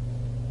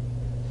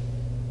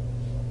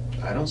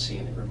 I don't see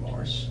any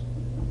remorse.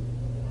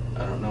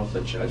 I don't know if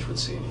a judge would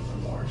see any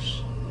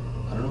remorse.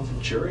 I don't know if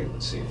a jury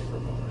would see any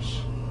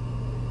remorse.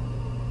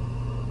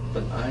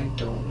 But I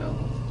don't know.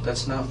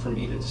 That's not for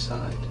me to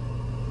decide.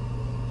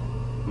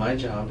 My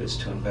job is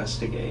to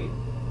investigate,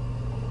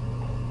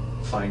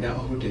 find out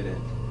who did it,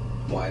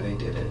 why they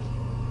did it,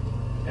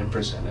 and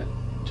present it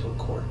to a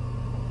court.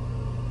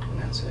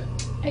 And that's it.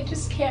 I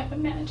just can't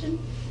imagine.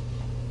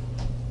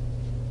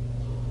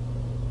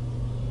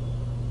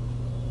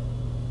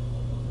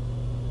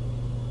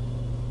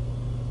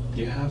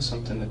 You have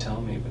something to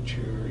tell me, but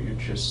you're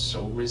just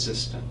so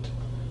resistant.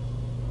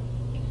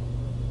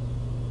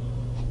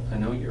 I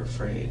know you're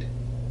afraid,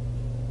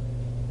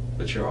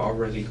 but you're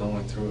already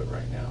going through it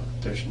right now.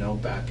 There's no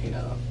backing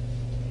up.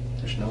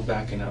 There's no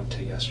backing up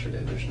to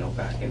yesterday. There's no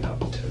backing up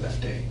to that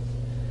day.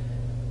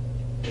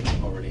 It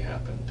already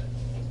happened.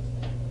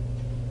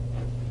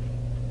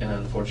 And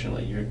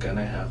unfortunately, you're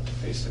gonna have to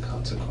face the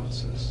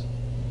consequences.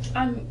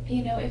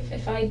 You know,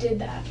 if I did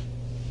that,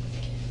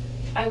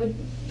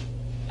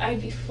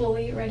 I'd be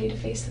fully ready to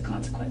face the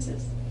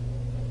consequences.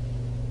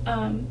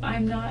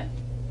 I'm not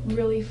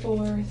really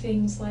for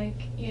things like,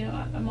 you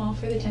know, I'm all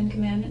for the 10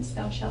 Commandments,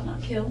 thou shalt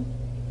not kill.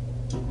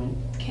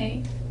 Mm-hmm.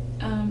 Okay.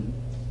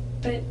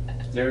 But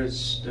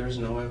There's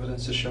no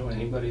evidence to show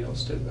anybody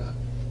else did that.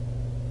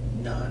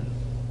 None.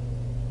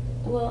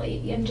 well,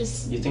 I'm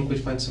just. You think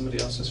we'd find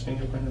somebody else's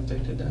fingerprint if they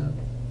did that?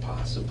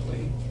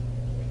 Possibly.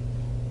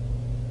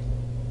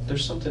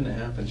 There's something that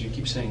happens. You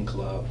keep saying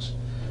gloves.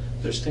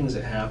 There's things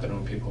that happen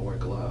when people wear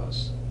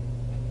gloves.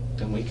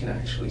 Then we can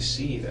actually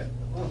see that,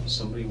 well,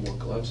 somebody wore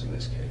gloves in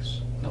this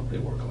case. Nobody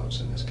wore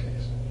gloves in this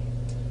case.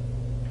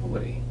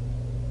 Nobody.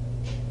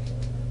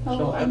 There's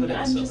no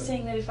evidence I'm of just it.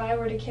 saying that if I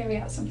were to carry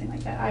out something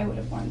like that, I would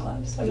have worn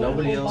gloves. I would have a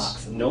Nobody whole else.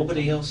 box of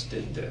Nobody gloves. else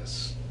did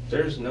this.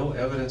 There's no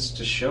evidence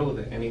to show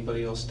that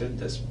anybody else did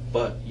this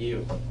but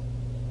you.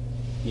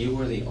 You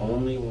were the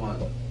only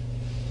one.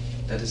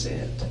 That is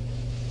it.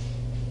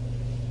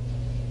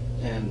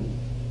 And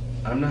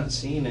I'm not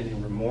seeing any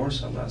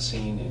remorse. I'm not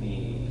seeing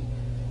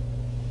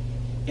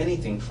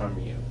anything from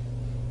you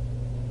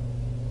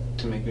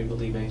to make me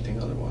believe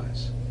anything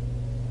otherwise.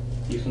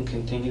 You can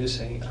continue to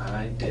say,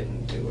 I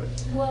didn't do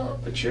it. Well,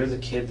 But you're the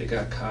kid that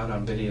got caught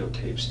on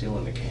videotape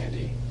stealing the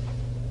candy.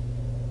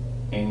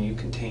 And you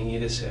continue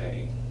to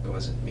say, it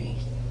wasn't me.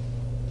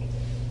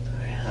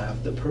 I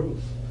have the proof.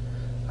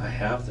 I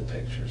have the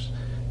pictures.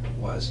 It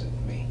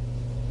wasn't me.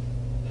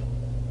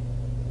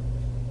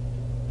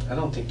 I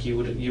don't think you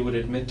would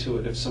admit to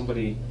it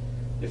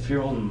if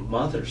your own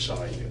mother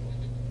saw you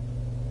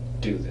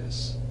do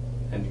this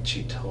and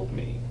she told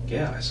me,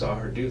 yeah, I saw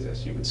her do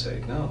this. You would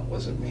say, no, it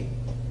wasn't me.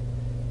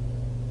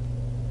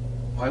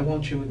 Why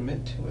won't you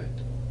admit to it?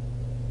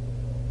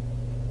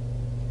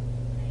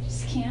 I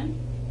just can't.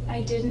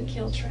 I didn't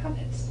kill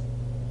Travis.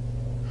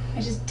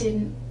 I just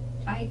didn't.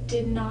 I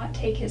did not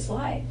take his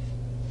life.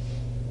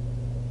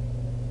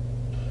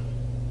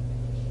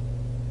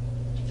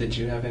 Did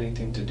you have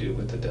anything to do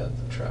with the death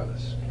of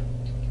Travis?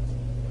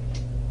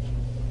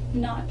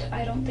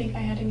 I don't think I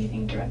had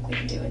anything directly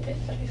to do with it,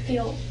 but I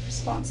feel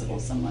responsible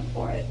somewhat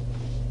for it.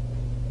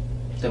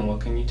 Then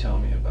what can you tell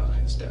me about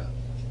his death?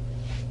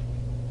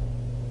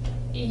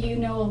 You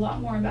know a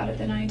lot more about it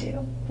than I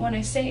do. When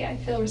I say I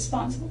feel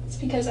responsible, it's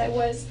because I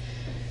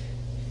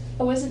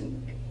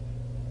wasn't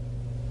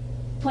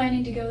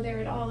planning to go there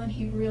at all, and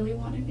he really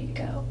wanted me to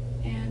go.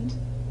 And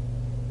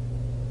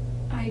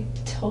I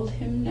told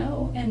him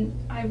no, and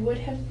I would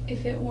have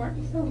if it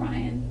weren't for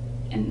Ryan.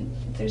 And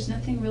there's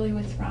nothing really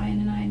with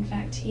Ryan and I. In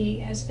fact, he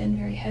has been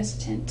very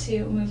hesitant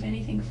to move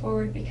anything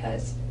forward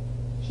because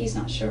he's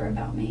not sure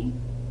about me.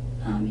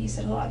 He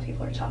said a lot of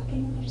people are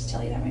talking. I'll just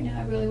tell you that right now.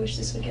 I really wish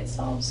this would get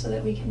solved so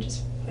that we can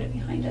just put it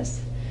behind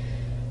us.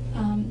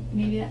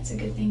 Maybe that's a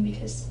good thing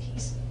because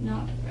he's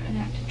not an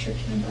active church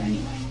member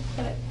anyway.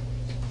 But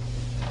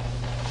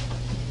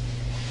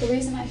the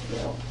reason I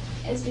feel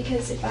is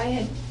because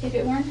if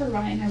it weren't for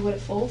Ryan, I would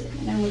have folded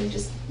and I would have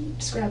just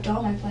scrapped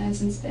all my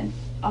plans and spent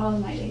all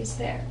of my days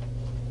there.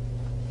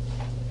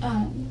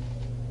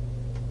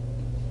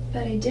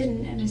 But I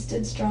didn't, and I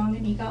stood strong,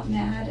 and he got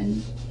mad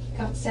and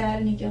got sad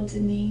and he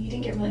guilted me. He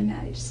didn't get really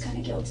mad, he just kind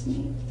of guilted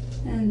me.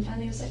 And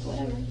finally he was like,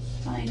 whatever,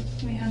 fine,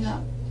 and we hung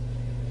up.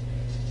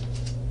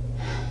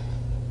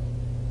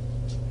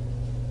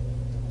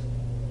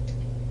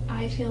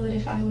 I feel that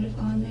if I would have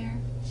gone there,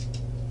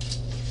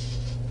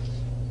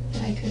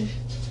 that I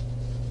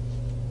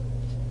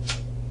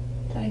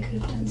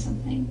could have done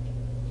something.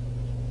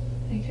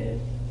 I could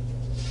have.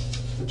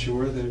 But you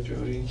were there,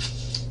 Jodi.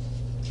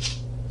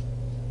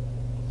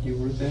 You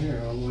were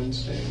there on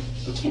Wednesday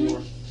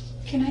before.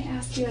 Can I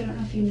ask you, I don't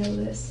know if you know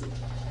this.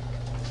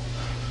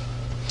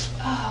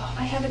 Oh,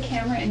 I have a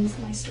camera in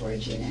my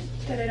storage unit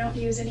that I don't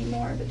use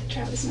anymore, but that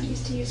Travis and I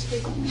used to use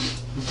frequently.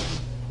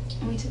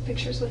 And we took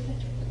pictures with it.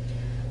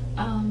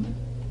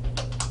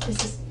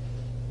 This is,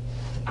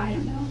 I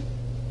don't know.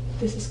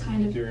 This is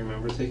kind of... Do you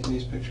remember taking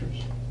these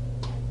pictures?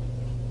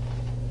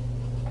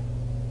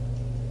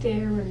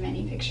 There were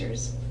many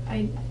pictures.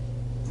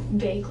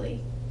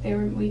 Vaguely.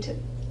 We took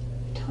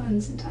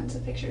tons and tons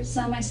of pictures.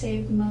 Some I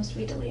saved, most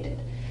we deleted.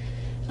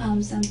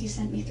 Some he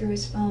sent me through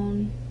his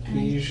phone. And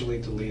He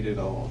usually deleted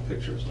all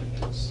pictures like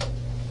this.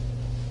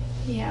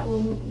 Yeah,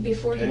 well,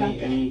 before he got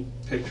there. Any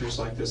pictures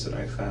like this that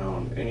I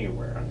found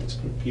anywhere on his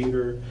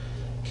computer,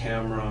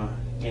 camera,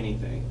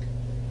 anything,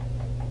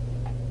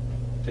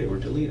 they were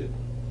deleted.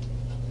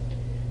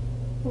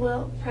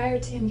 Well, prior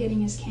to him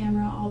getting his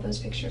camera, all those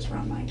pictures were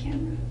on my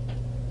camera.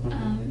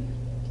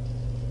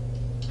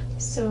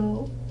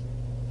 So...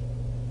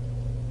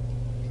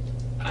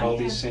 All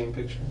these same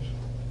pictures?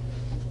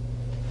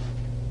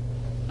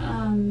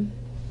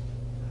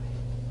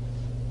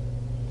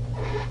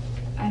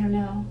 I don't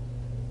know.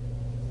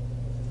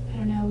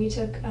 We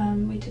took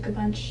a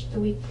bunch the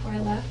week before I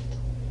left.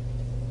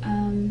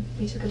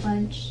 We took a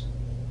bunch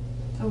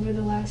over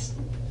the last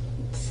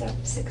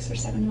 6 or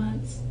 7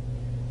 months.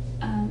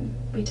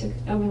 We took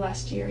over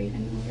last year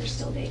even when we were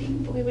still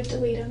dating, but we would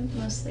delete them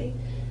mostly.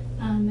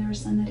 There were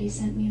some that he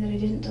sent me that I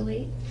didn't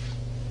delete.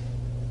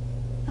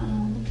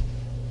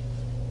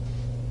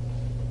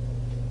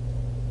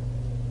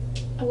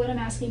 What I'm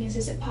asking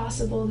is it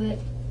possible that,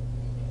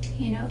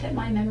 that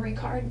my memory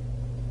card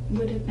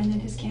would have been in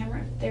his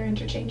camera if they're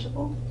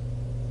interchangeable?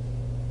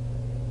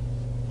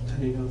 How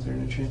do you know if they're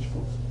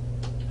interchangeable?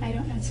 I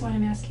don't know. That's what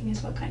I'm asking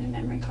is what kind of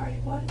memory card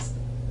it was.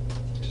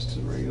 Just a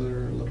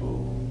regular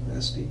little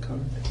SD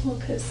card? Well,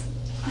 because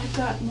I've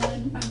got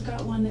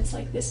one that's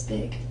like this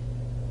big,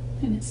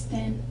 and it's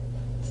thin.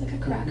 It's like a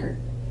cracker.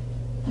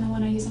 And the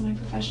one I use on my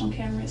professional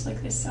camera is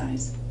like this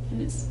size,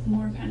 and it's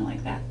more kind of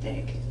like that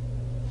thick.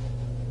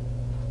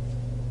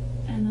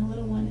 And the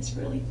little one is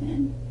really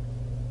thin.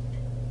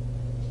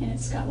 And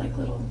it's got like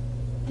little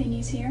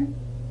thingies here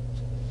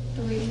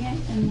for reading it,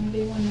 and my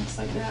big one looks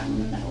like that on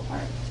the middle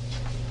part.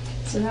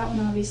 So that one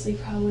obviously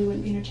probably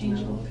wouldn't be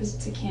interchangeable because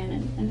it's a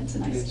Canon and it's a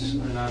nice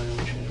thing. It's not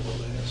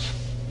interchangeable, it is.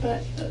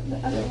 But the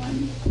other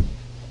one,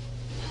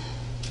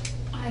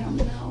 I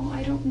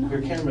don't know.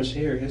 Your camera's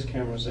here, his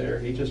camera's there.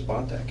 He just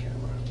bought that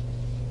camera.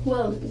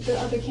 Well, the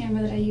other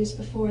camera that I used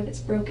before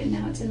that's broken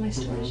now, it's in my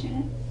storage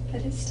unit,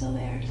 but it's still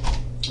there.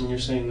 And you're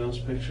saying those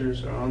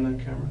pictures are on that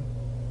camera?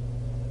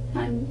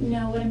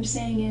 No, what I'm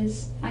saying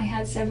is I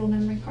had several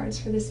memory cards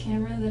for this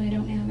camera that I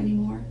don't have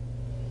anymore.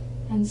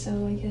 And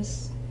so I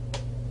guess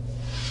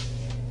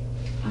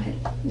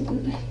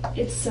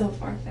it's so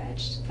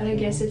far-fetched, but I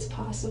guess it's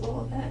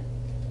possible that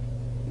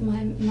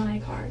my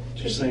card.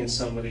 You're saying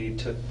somebody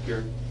took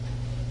your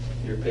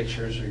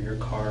pictures or your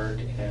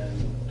card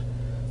and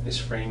is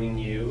framing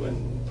you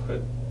and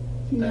put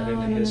that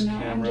into his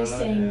camera? I'm just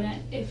saying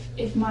that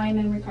if my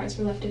memory cards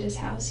were left at his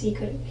house, he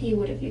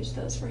would have used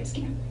those for his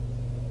camera.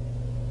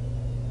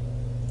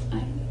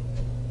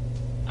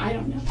 I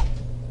don't know.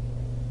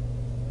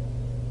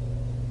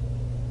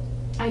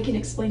 I can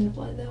explain the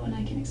blood though, and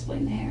I can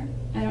explain the hair.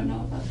 I don't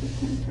know about the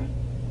fingerprint.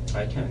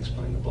 I can't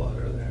explain the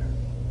blood or the hair.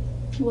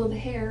 Well, the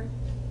hair,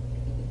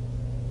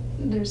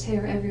 there's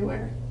hair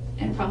everywhere,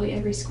 and probably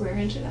every square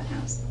inch of that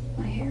house.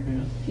 My hair.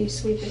 Yeah. If you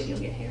sweep it, you'll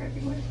get hair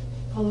everywhere.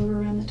 All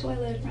over around the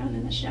toilet, around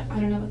in the shower.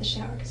 I don't know about the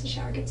shower because the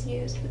shower gets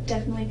used, but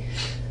definitely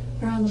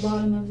around the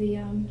bottom of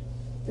the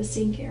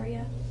sink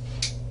area.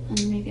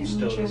 And maybe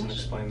Still doesn't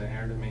explain the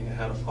hair to me. It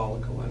had a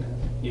follicle in it.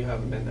 You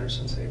haven't been there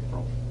since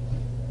April.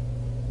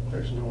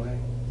 There's no way.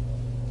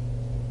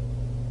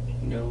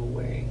 No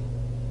way.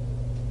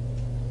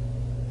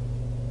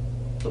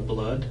 The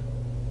blood?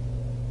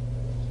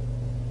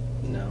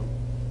 No.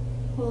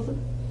 Well,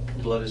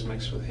 Blood is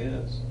mixed with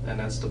his, and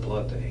that's the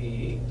blood that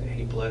he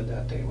bled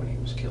that day when he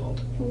was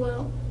killed.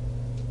 well,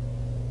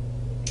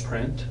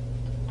 Print?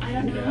 I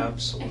don't know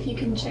Absolutely if you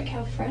can not. check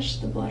how fresh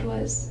the blood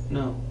was.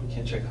 No, we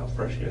can't check how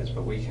fresh it is,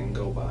 but we can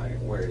go by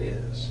where it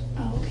is.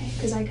 Oh, okay,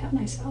 because I cut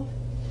myself.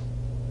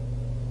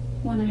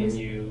 When I was...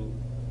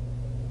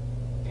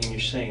 And you're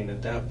saying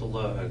that that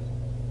blood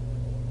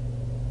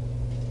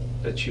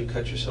that you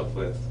cut yourself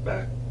with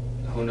back,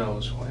 who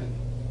knows when,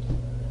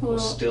 Well,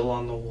 was still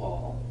on the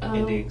wall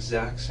in the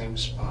exact same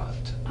spot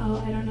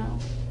oh, I don't know.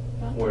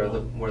 About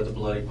where the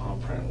bloody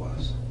palm print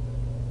was.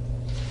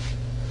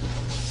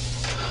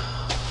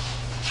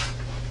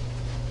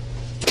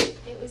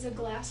 It was a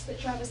glass that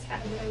Travis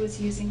had that I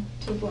was using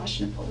to wash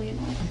Napoleon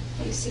with.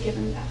 I used to give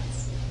him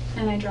baths.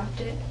 And I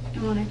dropped it,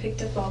 and when I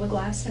picked up all the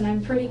glass, and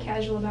I'm pretty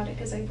casual about it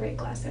because I break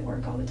glass at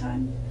work all the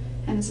time,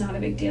 and it's not a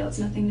big deal, it's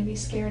nothing to be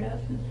scared of.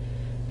 And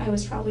I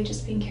was probably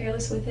just being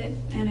careless with it,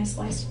 and I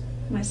sliced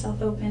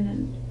myself open,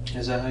 and...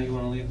 Is that how you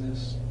want to leave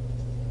this?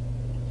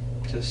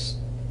 Just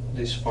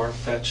these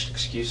far-fetched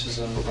excuses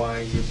on why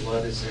your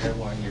blood is there,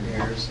 why your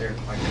hair is there,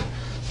 why your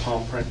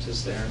palm print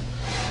is there,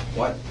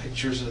 what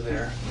pictures are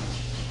there?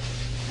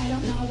 I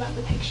don't know about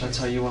the pictures. That's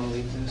how you want to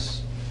leave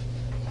this?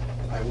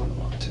 I wouldn't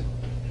want to.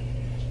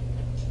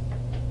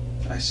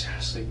 I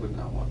seriously would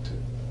not want to.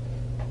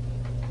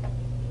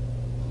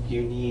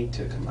 You need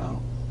to come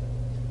out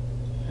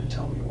and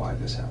tell me why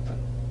this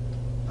happened.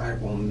 I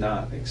will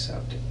not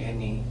accept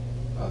any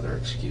other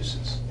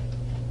excuses.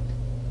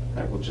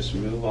 I will just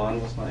move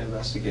on with my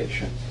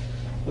investigation,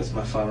 with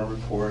my final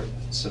report,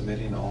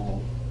 submitting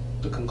all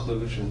the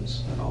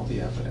conclusions and all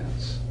the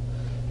evidence.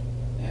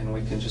 And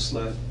we can just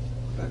let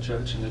a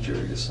judge and a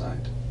jury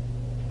decide.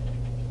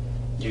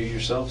 You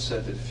yourself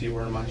said that if you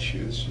were in my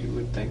shoes, you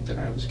would think that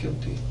I was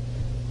guilty.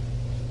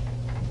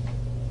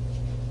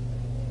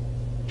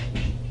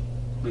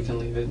 We can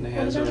leave it in the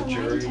hands of a jury. What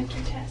about a lie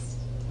detector test?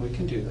 We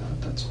can do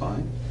that, that's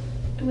fine.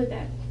 Would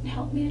that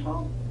help me at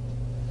all?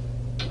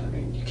 I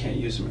mean, you can't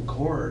use them in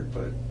court,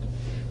 but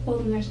Well,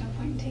 then there's no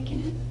point in taking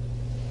it.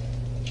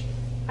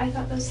 I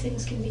thought those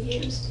things can be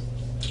used.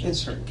 in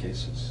certain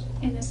cases.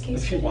 In this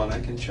case, If you could it? want, I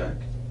can check.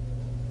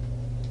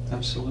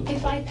 Absolutely.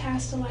 If I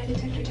passed a lie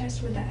detector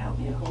test, would that help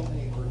me at all?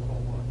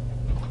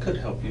 Could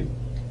help you.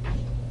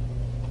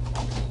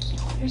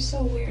 They're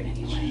so weird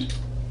anyway.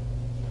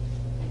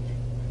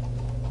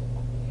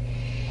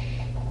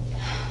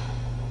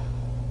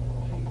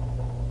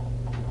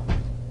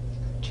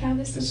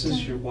 Travis This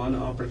is your one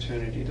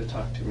opportunity to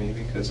talk to me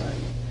because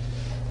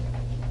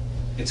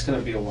it's going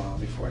to be a while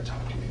before I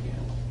talk to you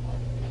again.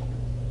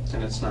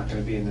 And it's not going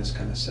to be in this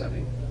kind of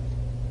setting.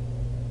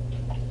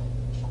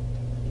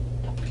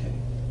 Okay.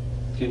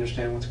 Do you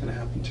understand what's going to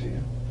happen to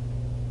you?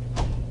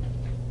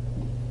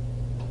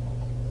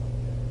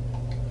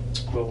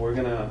 Well, we're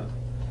going to,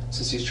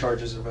 since these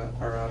charges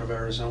are out of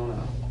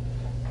Arizona,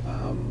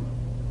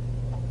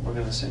 we're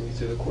going to send you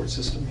through the court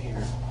system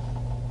here.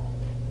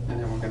 And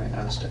then we're going to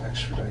ask to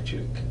extradite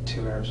you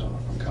to Arizona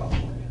from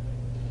California.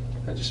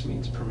 That just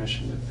means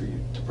permission for you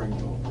to bring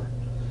you over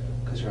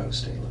because you're out of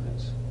state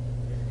limits.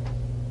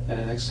 And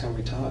the next time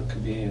we talk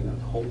could be in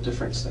a whole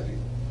different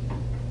setting.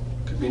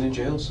 Could be in a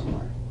jail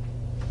somewhere.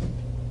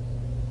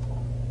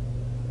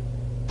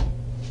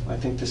 I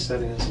think this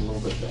setting is a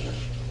little bit better.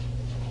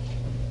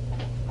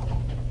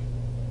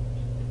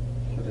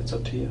 But it's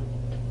up to you.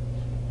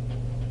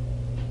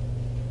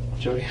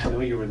 Jodi, I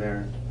know you were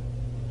there.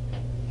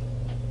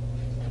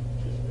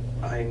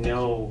 I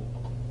know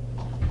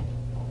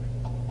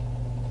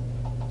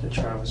that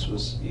Travis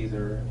was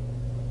either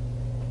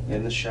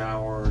in the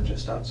shower or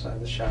just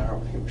outside the shower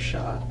when he was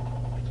shot.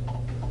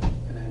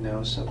 And I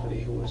know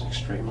somebody who was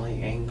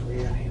extremely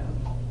angry at him.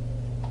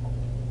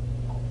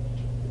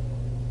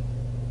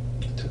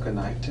 Took a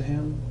knife to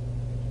him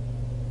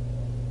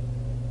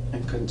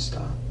and couldn't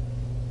stop.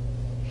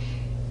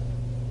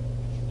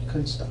 He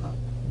couldn't stop.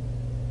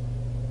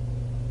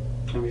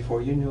 And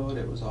before you knew it,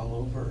 it was all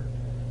over.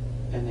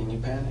 And then you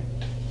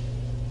panicked.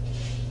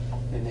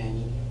 And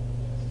then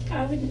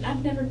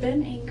I've never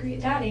been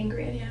that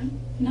angry at him.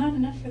 Not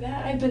enough for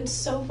that. I've been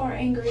so far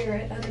angrier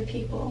at other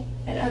people,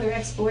 at other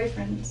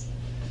ex-boyfriends.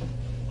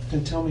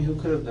 Then tell me who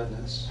could have done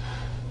this.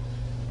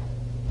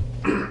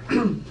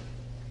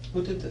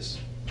 Who did this?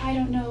 I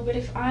don't know, but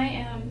if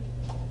I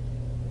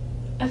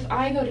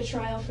go to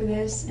trial for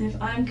this, and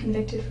if I'm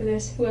convicted for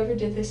this, whoever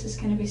did this is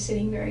going to be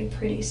sitting very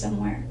pretty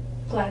somewhere.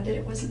 Glad that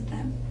it wasn't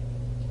them.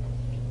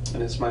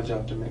 And it's my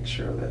job to make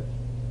sure that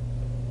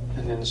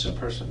an innocent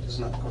person does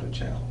not go to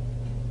jail.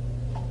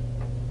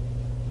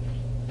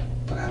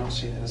 But I don't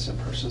see an innocent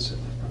person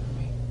sitting in front of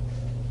me.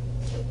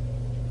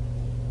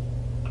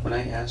 When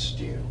I asked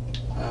you,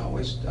 I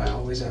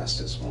always ask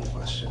this one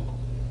question.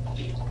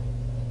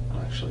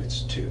 Actually,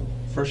 it's two.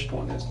 First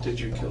one is, did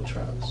you kill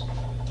Travis?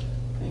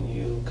 And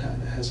you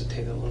kind of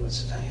hesitated a little bit and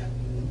said,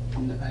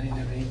 I didn't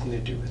have anything to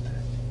do with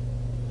that.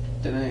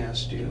 Then I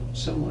asked you,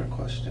 similar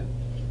question.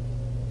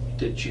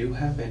 Did you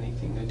have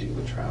anything to do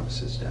with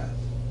Travis's death?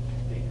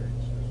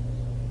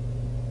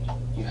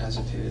 You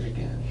hesitated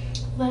again.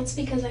 Well, that's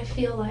because I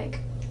feel like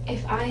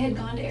if I had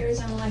gone to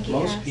Arizona like he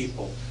Most has,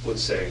 people would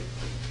say,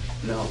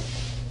 no.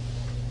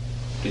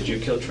 Did you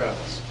kill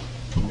Travis?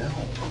 No.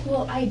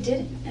 well, I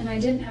didn't, and I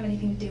didn't have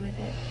anything to do with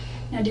it.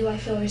 Now, do I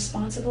feel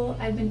responsible?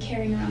 I've been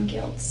carrying around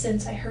guilt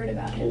since I heard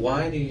about it.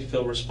 Why do you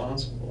feel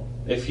responsible?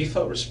 If you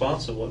felt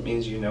responsible, it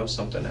means you know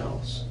something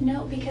else.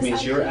 No, because It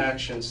means I your feel-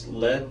 actions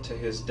led to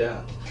his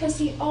death. Because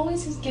he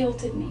always has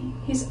guilted me.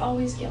 He's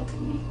always guilted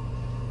me.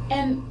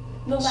 And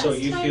the last So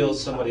you time feel we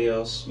somebody talked-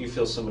 else, you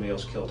feel somebody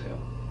else killed him.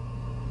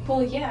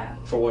 Well, yeah.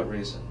 For what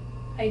reason?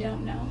 I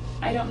don't know.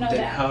 I don't know Then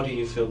that. how do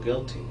you feel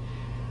guilty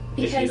if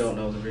you Because don't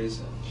know the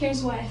reason?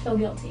 here's why I feel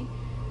guilty.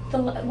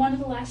 One of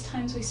the last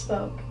times we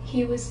spoke,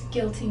 he was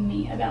guilting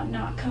me about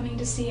not coming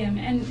to see him.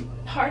 And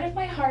part of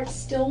my heart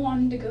still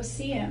wanted to go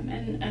see him.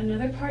 And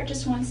another part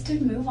just wants to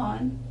move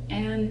on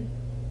and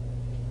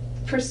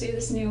pursue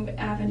this new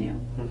avenue,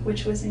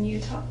 which was in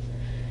Utah.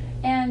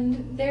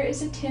 And there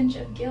is a tinge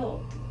of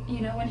guilt. You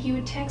know, when he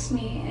would text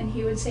me and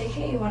he would say,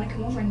 hey, you want to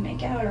come over and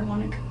make out or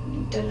want to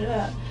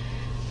da-da-da.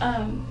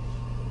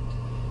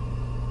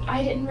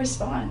 I didn't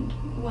respond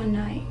one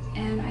night,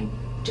 and I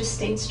just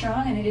stayed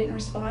strong, and I didn't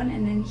respond.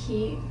 And then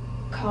he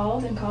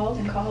called and called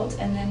and called,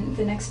 and then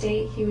the next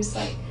day he was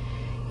like,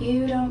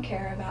 you don't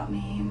care about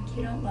me,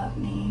 you don't love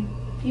me,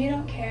 you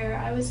don't care,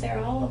 I was there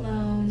all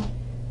alone,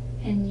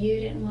 and you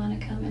didn't want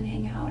to come and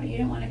hang out, you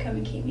didn't want to come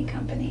and keep me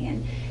company.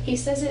 And he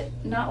says it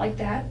not like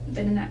that,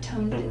 but in that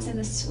tone, but it's in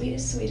the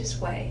sweetest, sweetest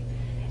way.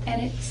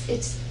 And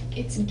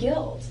it's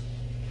guilt.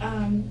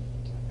 I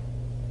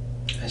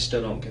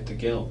still don't get the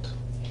guilt.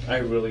 I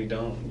really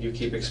don't. You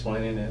keep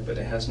explaining it, but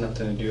it has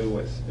nothing to do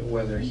with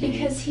whether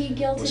Because he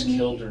guilted was me.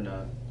 killed or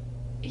not.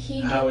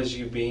 How is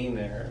you being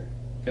there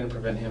going to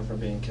prevent him from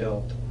being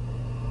killed?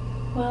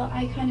 Well,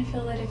 I kind of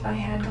feel that if I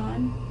had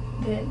gone,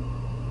 that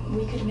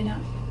we could have been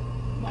out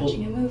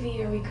watching a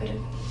movie, or we could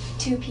have,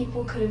 two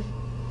people could have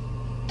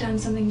done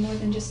something more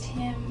than just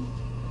him.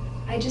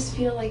 I just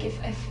feel like if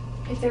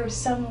there was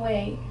some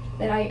way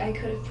that I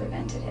could have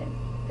prevented it,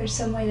 there's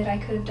some way that I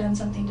could have done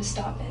something to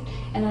stop it.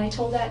 And I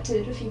told that to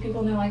a few people,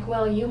 and they're like,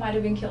 well, you might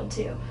have been killed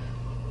too.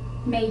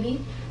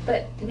 Maybe,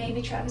 but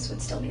maybe Travis would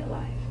still be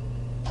alive.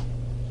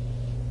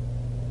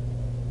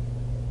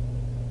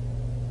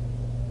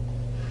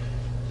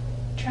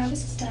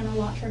 Travis has done a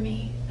lot for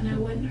me, and I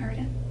wouldn't hurt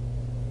him.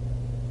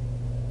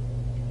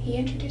 He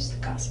introduced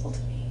the gospel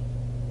to me.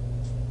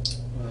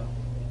 Well,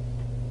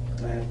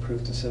 I have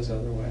proof that says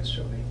otherwise,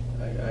 Jodi.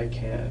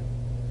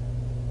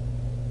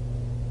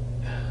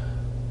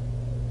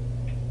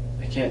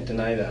 I can't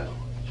deny that.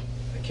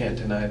 I can't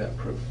deny that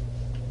proof.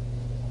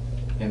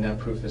 And that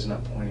proof is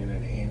not pointing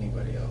at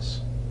anybody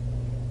else.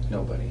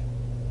 Nobody.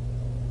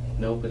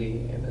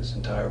 Nobody in this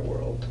entire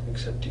world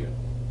except you.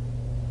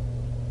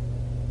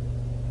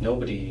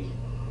 Nobody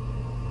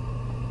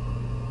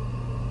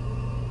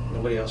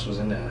else was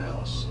in that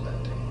house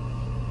that day.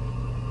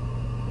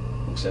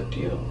 Except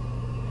you.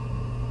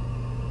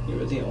 You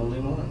were the only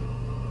one.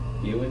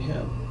 You and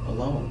him,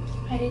 alone.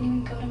 I didn't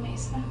even go to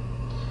Mesa.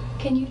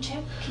 Can you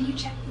check the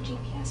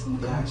GPS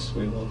in the car? Yes,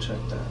 we will check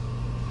that.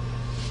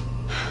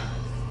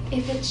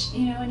 If it's,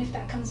 and if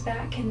that comes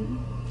back and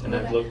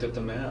I've looked at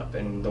the map,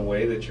 and the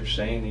way that you're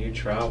saying you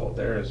traveled,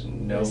 there is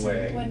no Listen,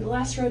 way. When the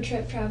last road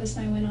trip Travis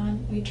and I went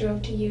on, we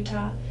drove to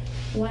Utah.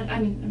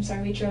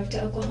 We drove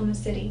to Oklahoma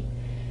City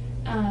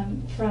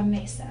from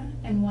Mesa,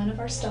 and one of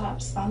our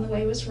stops on the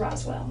way was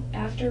Roswell.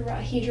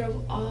 He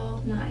drove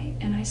all night,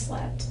 and I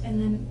slept.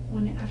 And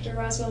then after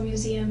Roswell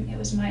Museum, it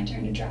was my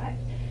turn to drive.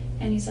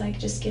 And he's like,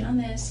 just get on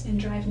this and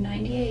drive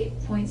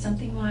 98 point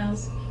something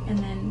miles, and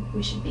then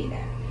we should be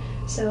there.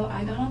 So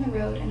I got on the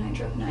road and I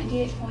drove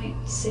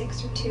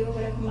 98.6 or 2 or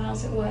whatever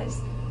miles it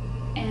was.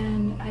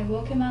 And I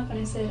woke him up and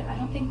I said, I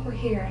don't think we're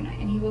here.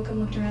 And he woke up and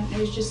looked around, and it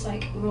was just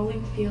like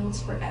rolling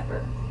fields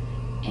forever.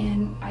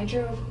 And I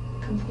drove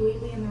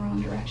completely in the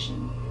wrong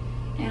direction.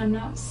 And I'm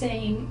not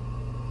saying,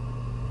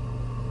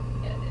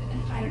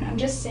 I'm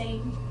just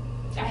saying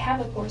I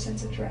have a poor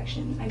sense of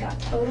direction. I got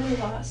totally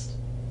lost.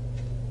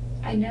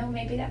 I know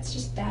maybe that's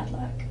just bad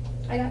luck.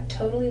 I got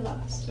totally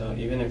lost. So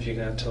even if you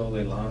got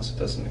totally lost, it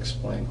doesn't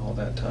explain all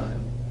that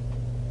time.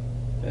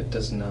 It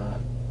does not.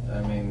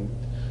 I mean,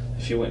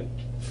 if you went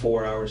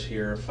 4 hours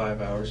here,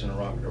 5 hours in the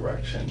wrong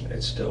direction,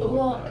 it still would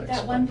not explain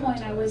at one point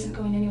that I time. wasn't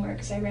going anywhere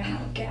because I ran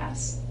out of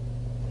gas.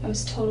 I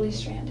was totally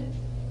stranded.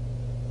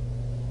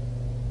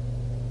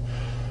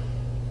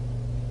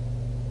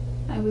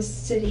 I was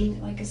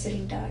sitting like a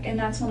sitting duck, and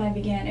that's when I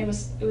began. It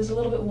was a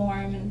little bit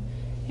warm, and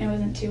it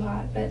wasn't too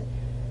hot, but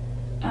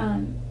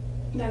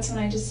that's when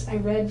I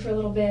read for a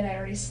little bit. I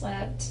already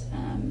slept,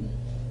 and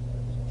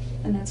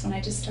that's when I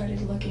just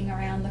started looking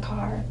around the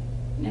car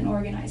and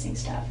organizing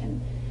stuff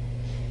and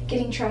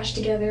getting trash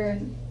together,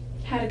 and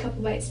had a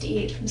couple bites to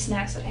eat from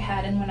snacks that I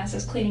had. And when I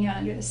was cleaning out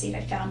under the seat,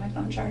 I found my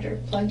phone charger,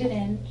 plugged it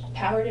in,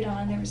 powered it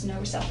on. There was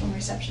no cell phone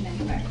reception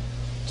anywhere.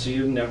 So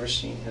you've never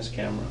seen his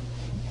camera?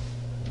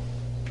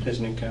 His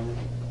new camera?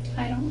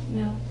 I don't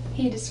know.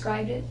 He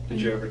described it.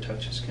 Did you ever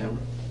touch his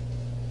camera?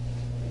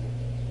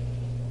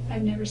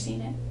 I've never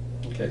seen it.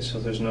 Okay, so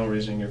there's no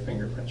reason your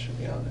fingerprint should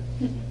be on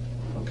it?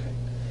 Mm-mm. Okay.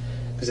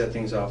 Because that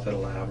thing's off at a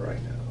lab right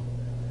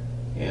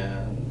now.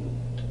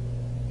 And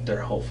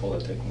they're hopeful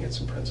that they can get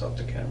some prints off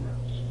the camera.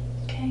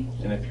 Okay.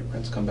 And if your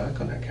prints come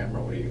back on that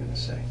camera, what are you going to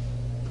say?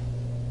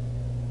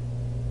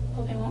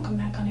 Well, they won't come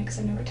back on it because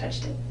I've never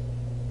touched it.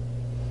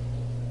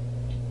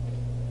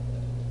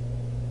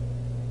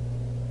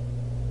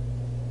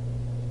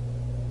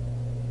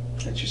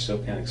 That you still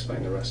can't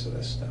explain the rest of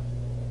this stuff.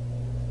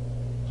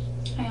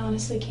 I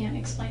honestly can't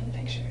explain the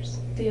pictures.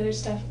 The other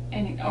stuff,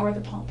 or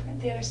the palm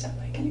print. The other stuff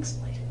I can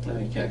explain. No,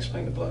 you can't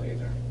explain the blood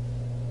either.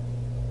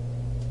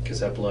 Because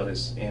that blood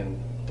is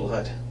in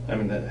blood. I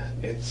mean,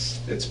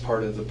 it's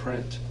part of the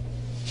print.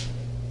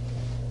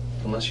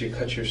 Unless you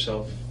cut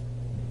yourself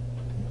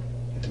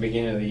at the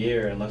beginning of the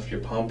year and left your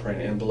palm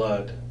print in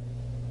blood,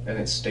 and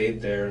it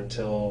stayed there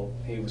until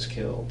he was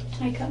killed.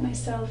 I cut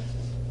myself.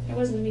 It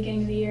wasn't the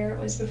beginning of the year. It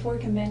was before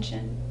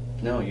convention.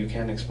 No, you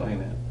can't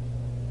explain it.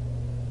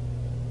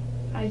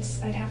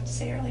 I'd have to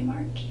say early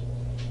March.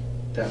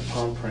 That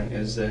palm print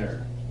is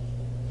there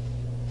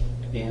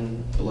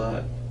in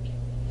blood,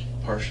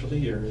 partially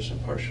yours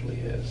and partially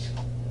his.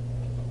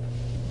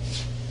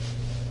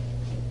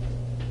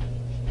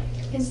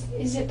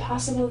 Is it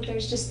possible that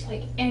there's just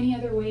like any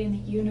other way in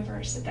the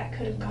universe that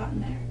could have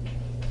gotten there?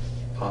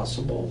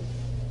 Possible.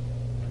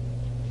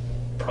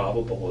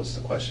 Probable is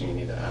the question you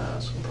need to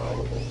ask, and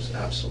probable is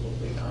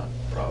absolutely not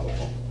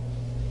probable.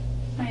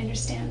 I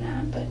understand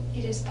that, but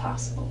it is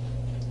possible.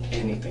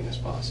 Anything is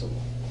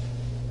possible.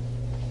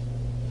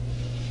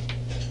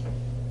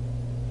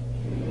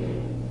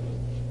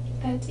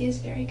 That is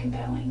very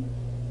compelling.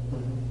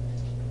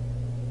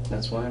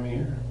 That's why I'm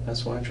here.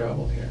 That's why I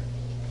traveled here.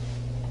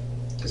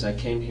 Because I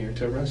came here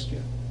to arrest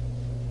you.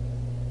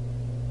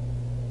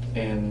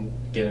 And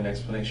get an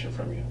explanation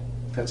from you.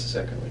 That's the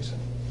second reason.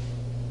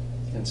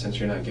 And since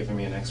you're not giving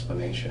me an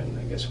explanation,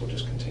 I guess we'll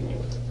just continue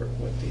with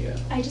the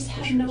I just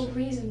have issues. no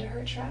reason to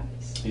hurt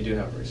Travis. You do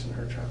have a reason to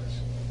hurt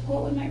Travis.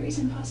 What would my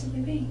reason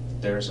possibly be?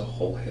 There's a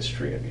whole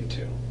history of you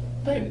two.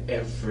 But and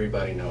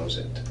everybody knows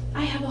it.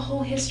 I have a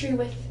whole history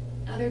with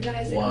other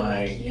guys that go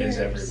Why back years.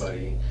 is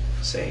everybody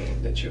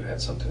saying that you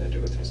had something to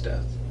do with his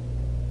death?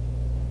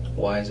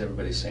 Why is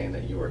everybody saying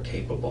that you were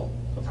capable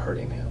of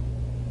hurting him?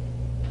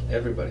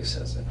 Everybody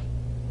says it.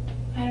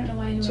 I don't know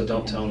why anyone. So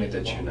don't think tell I'm me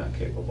that capable. you're not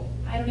capable.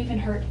 I don't even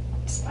hurt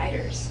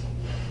spiders.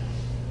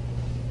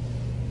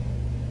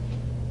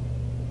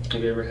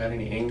 Have you ever had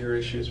any anger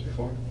issues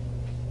before?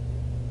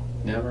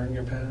 Never in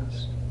your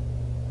past?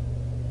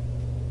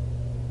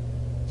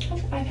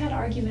 I've had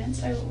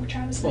arguments.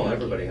 Travis. Well,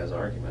 everybody has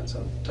arguments.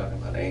 I'm talking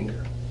about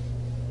anger.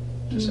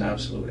 Just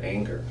absolute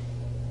anger.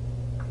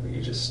 Where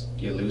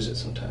you lose it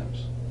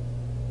sometimes.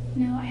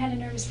 No, I had a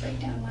nervous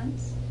breakdown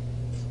once.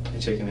 You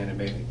taking any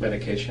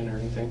medication or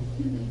anything?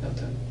 Mm-hmm.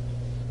 Nothing.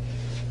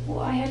 Well,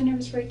 I had a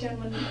nervous breakdown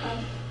when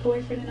a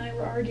boyfriend and I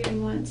were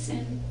arguing once,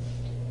 and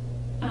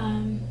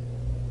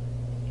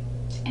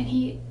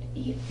he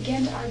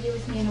began to argue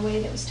with me in a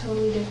way that was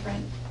totally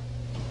different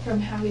from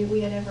how we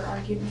had ever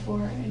argued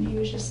before. And he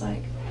was just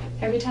like,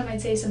 every time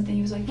I'd say something,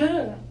 he was like,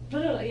 blah,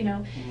 blah, you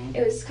know. Mm-hmm.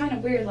 It was kind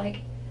of weird.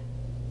 Like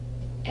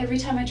every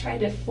time I tried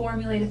to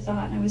formulate a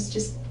thought, and I was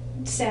just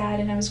sad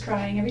and I was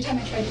crying. Every time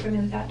I tried to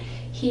formulate a thought,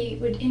 he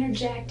would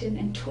interject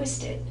and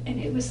twist it, and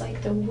it was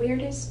like the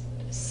weirdest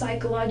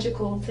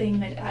psychological thing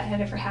that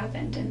had ever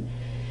happened.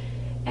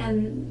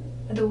 And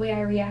the way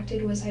I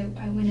reacted was I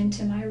went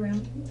into my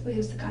room. It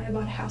was the guy I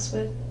bought a house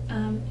with.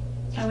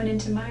 I went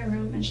into my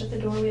room and shut the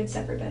door. We had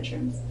separate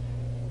bedrooms,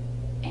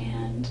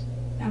 and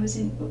I was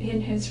in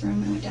his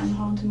room. I went down the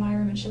hall into my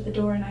room and shut the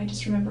door, and I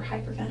just remember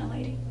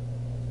hyperventilating,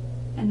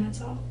 and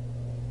that's all.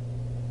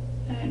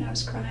 And I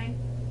was crying.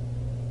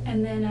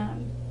 And then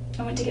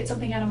I went to get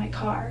something out of my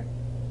car,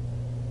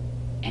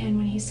 and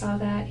when he saw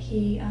that,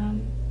 he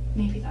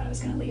maybe thought I was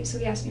going to leave, so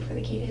he asked me for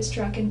the key to his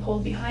truck and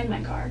pulled behind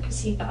my car because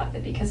he thought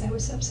that because I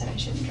was so upset I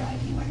shouldn't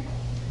drive anywhere.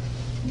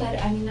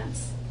 But I mean,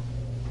 that's,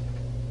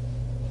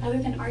 other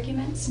than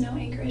arguments, no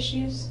anger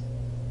issues.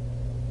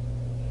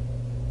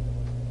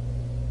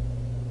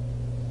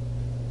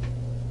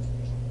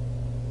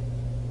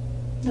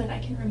 That I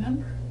can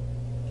remember.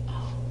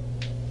 Oh,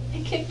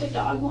 I kicked a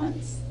dog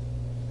once.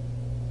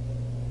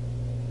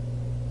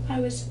 I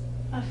was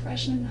a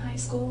freshman in high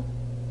school,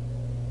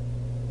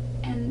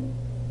 and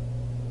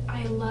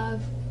I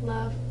love,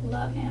 love,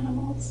 love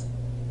animals.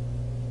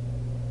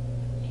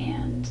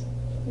 And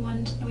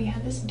we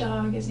had this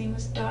dog, his name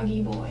was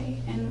Doggy Boy,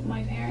 and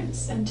my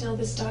parents, until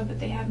this dog that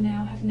they have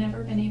now, have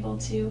never been able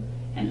to,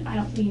 and I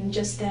don't mean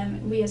just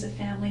them, we as a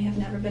family have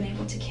never been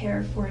able to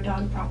care for a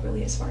dog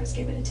properly as far as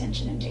give it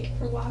attention and take it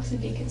for walks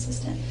and be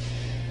consistent.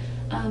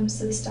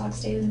 So this dog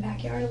stayed in the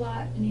backyard a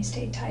lot, and he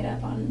stayed tied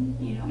up on,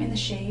 in the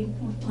shade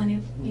with plenty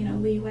of,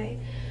 leeway.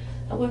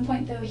 At one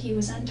point, though, he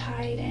was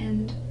untied,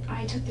 and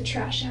I took the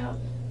trash out,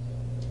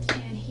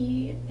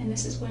 and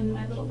this is when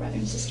my little brother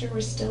and sister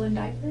were still in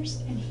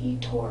diapers, and he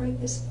tore it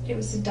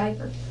was a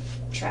diaper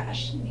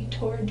trash, and he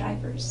tore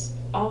diapers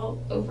all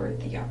over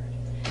the yard.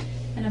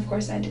 And of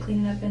course I had to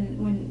clean it up, and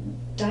when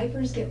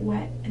diapers get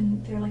wet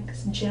and they're like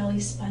this jelly,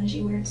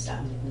 spongy, weird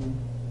stuff.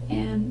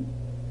 And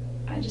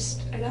I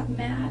got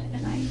mad,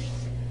 and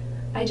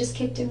I just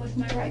kicked him with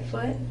my right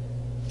foot,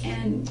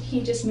 and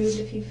he just moved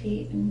a few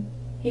feet, and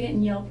he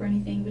didn't yelp or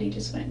anything, but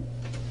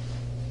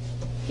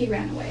he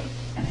ran away,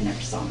 and I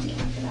never saw him again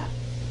after that.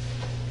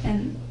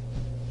 And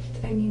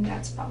I mean,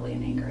 that's probably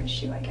an anger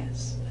issue, I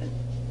guess. But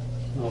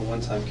well,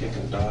 one time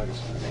kicking a dog is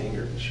not an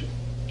anger issue.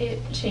 it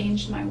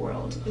changed my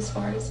world as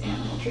far as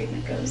animal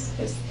treatment goes,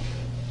 because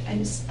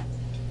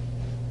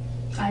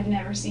I've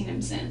never seen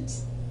him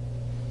since.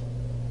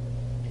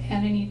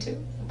 And I need to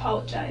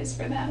apologize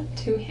for that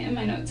to him.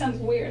 I know it sounds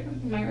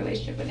weird, my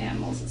relationship with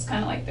animals. It's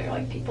kind of like they're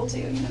like people too,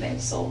 you know, they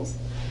have souls.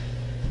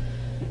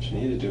 What you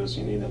need to do is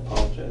you need to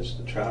apologize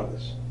to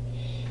Travis.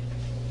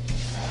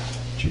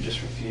 But you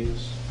just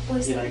refuse.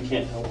 Listen, I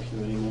can't help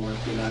you anymore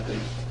if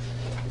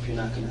you're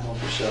not gonna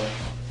help yourself.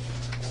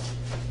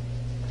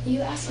 you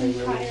asked I me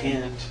really prior.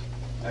 can't.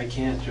 I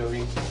can't,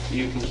 Jodi.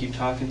 You can keep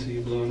talking till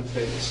you're blue in the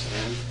face,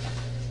 and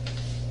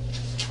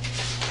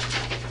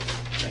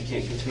I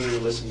can't continue to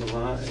listen to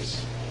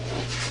lies.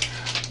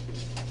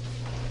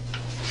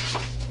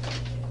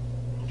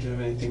 Do you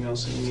have anything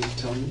else that you need to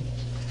tell me?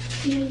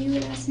 Yeah, you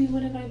would ask me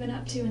what have I been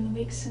up to in the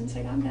weeks since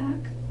I got back.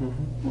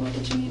 Mm-hmm. What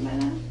did you mean by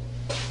that?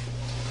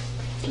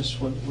 Just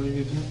what have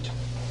you been up to?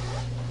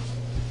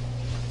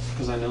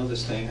 Because I know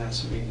this thing has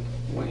to be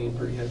weighing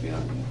pretty heavy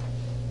on you.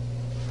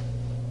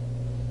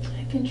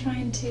 I've been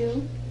trying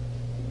to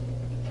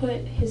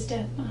put his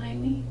death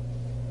behind me.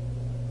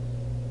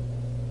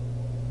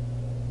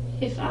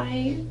 If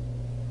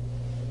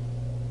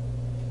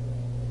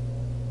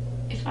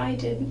I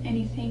did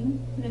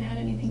anything that had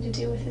anything to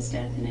do with his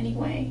death in any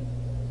way,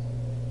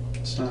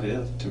 It's not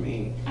if to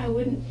me. I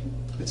wouldn't.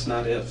 It's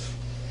not if.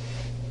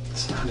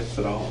 It's not if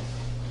at all.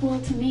 Well,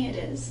 to me it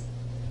is.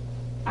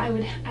 I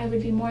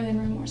would be more than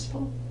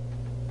remorseful.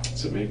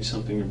 Is it maybe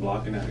something you're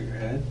blocking out of your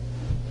head?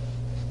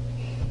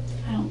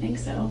 I don't think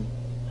so.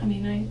 I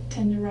mean, I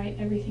tend to write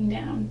everything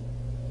down.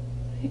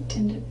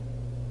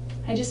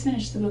 I just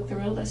finished the book, The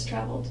Road Less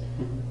Traveled,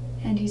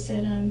 Mm-hmm. and he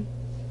said,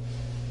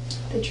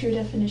 the true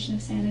definition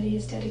of sanity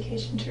is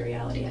dedication to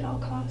reality at all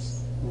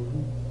costs.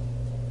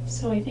 Mm-hmm.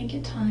 So I think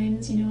at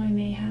times, you know, I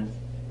may have,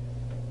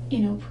 you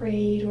know,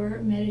 prayed or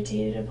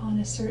meditated upon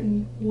a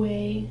certain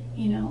way,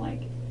 you know,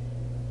 like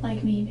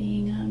me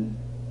being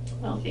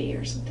wealthy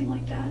or something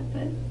like that,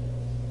 but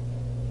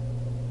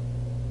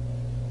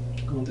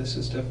Well, this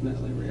is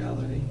definitely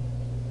reality.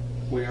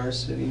 We are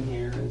sitting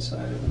here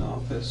inside of an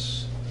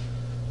office,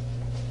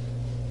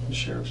 the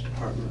sheriff's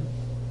department,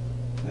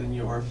 and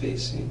you are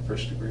facing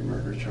first-degree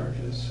murder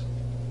charges.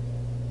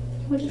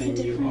 what is the And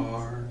you difference?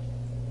 are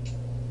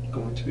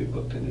going to be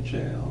booked into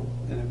jail,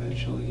 and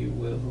eventually you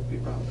will be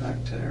brought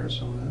back to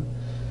Arizona,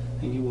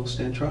 and you will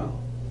stand trial.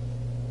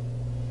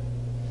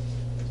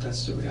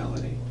 That's the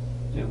reality.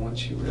 And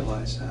once you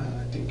realize that,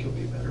 I think you'll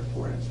be better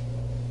for it.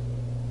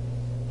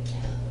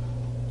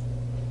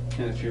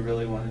 And if you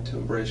really wanted to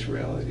embrace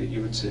reality,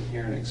 you would sit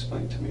here and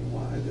explain to me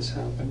why this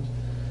happened.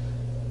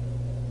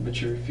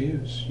 But you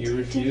refuse. You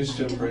refuse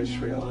to embrace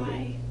reality.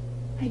 Why.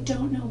 I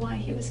don't know why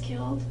he was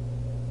killed.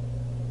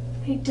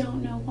 I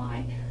don't know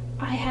why.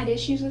 I had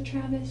issues with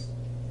Travis.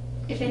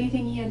 If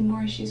anything, he had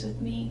more issues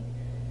with me.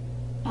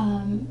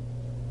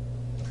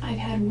 I've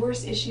had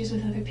worse issues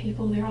with other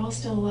people. They're all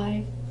still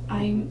alive.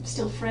 I'm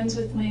still friends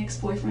with my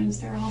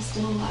ex-boyfriends. They're all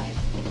still alive.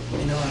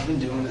 You know, I've been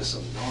doing this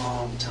a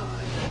long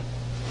time.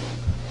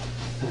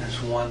 And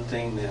there's one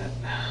thing that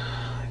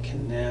I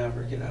can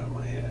never get out of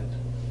my head,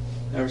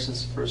 ever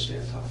since the first day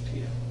I talked to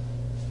you,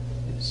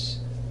 is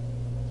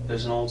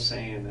there's an old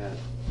saying that,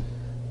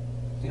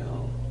 you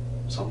know,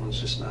 someone's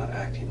just not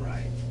acting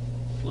right.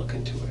 Look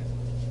into it.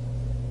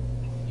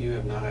 You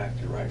have not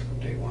acted right from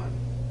day one.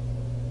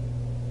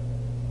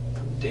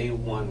 From day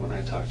one when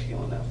I talked to you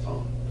on that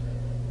phone,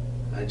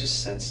 I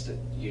just sensed that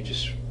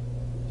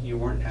you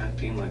weren't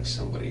acting like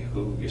somebody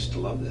who used to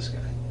love this guy,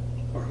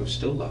 or who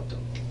still loved him.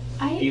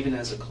 Even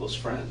as a close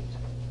friend.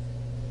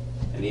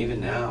 And even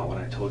now, when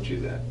I told you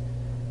that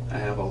I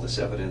have all this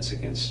evidence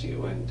against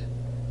you and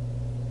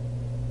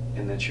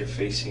that you're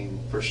facing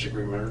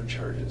first-degree murder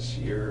charges,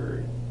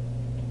 you're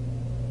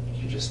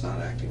just not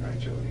acting right,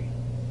 Jodi.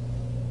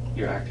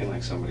 You're acting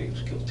like somebody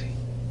who's guilty.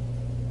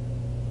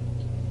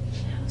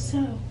 How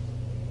so?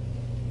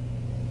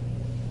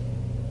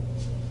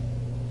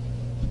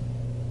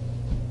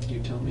 You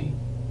tell me.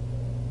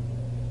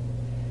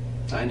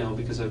 I know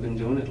because I've been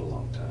doing it a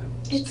long time.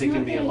 It's It's taken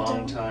not me a that I long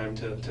don't- time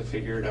to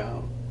figure it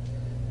out.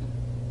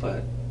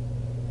 But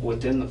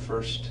within the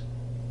first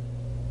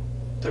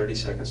 30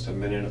 seconds to a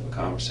minute of a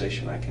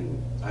conversation,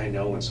 I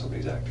know when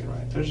somebody's acting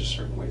right. There's a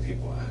certain way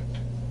people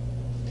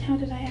act. How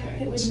did I act Okay,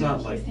 that would it's make not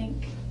you like-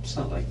 think? It's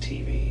not like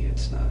TV.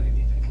 It's not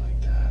anything like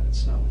that.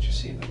 It's not what you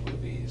see in the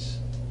movies.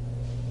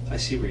 I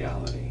see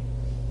reality.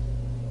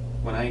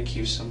 When I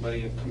accuse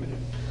somebody of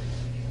committing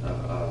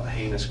a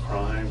heinous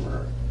crime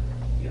or,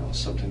 you know,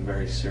 something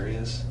very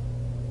serious,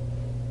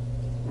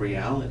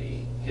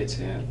 reality hits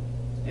in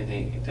and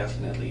they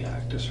definitely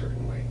act a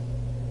certain way,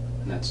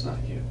 and that's not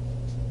you.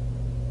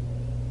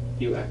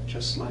 You act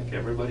just like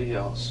everybody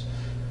else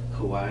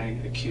who I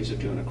accuse of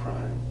doing a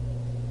crime,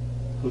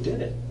 who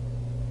did it.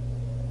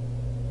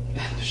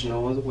 And there's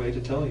no other way to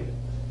tell you.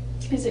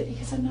 Is it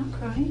because I'm not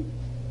crying?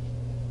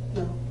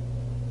 No.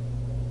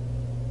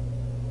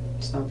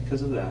 It's not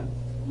because of that.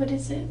 What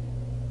is it?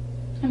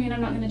 I mean,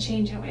 I'm not going to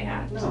change how I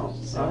act. No,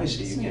 so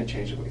obviously it's you not- can't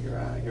change the way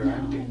you're No,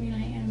 acting. I mean,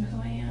 I am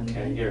who I am.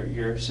 Okay, but-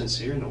 you're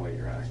sincere in the way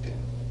you're acting,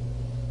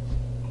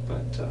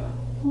 but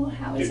Well,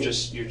 how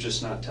is you're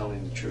just not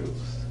telling the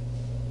truth.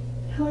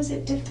 How is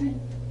it different?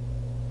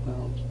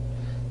 Well,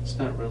 it's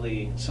not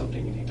really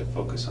something you need to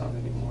focus on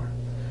anymore.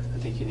 I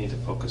think you need to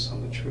focus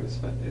on the truth,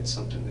 but it's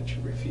something that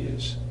you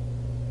refuse.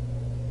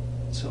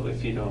 So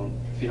if you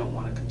don't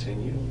want to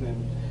continue,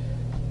 then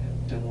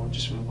we'll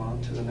just move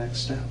on to the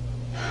next step.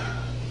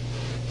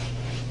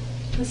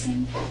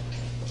 Listen,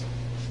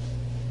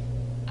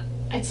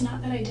 it's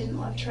not that I didn't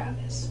love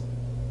Travis,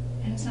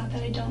 and it's not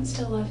that I don't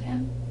still love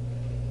him,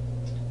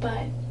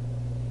 but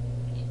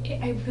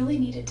I really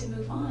needed to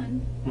move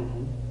on.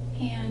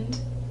 Mm-hmm. And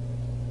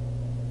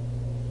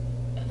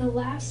the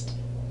last...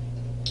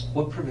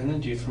 What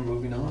prevented you from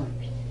moving on?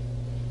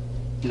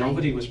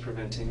 Nobody was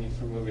preventing you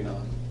from moving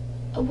on.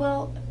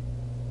 Well,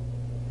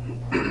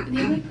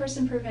 the only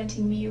person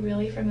preventing me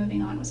really from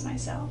moving on was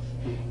myself.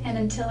 Mm-hmm. And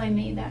until I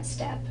made that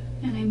step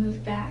and I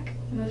moved back,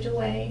 moved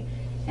away,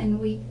 and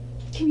we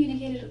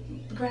communicated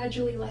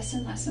gradually less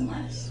and less and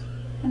less,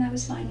 and I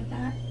was fine with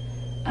that.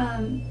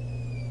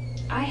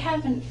 I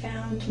haven't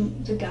found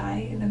the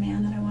guy, the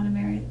man that I want to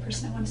marry, the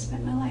person I want to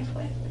spend my life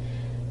with.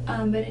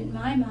 But in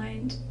my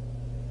mind,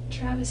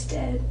 Travis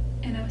did,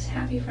 and I was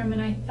happy for him,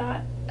 and I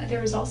thought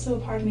there was also a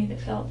part of me that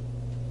felt,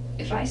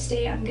 if I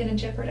stay, I'm going to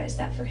jeopardize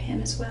that for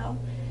him as well.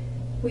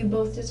 We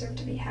both deserve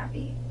to be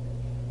happy.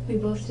 We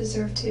both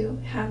deserve to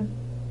have,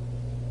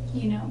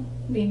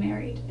 be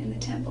married in the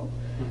temple.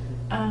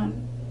 Mm-hmm.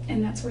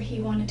 And that's where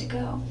he wanted to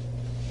go.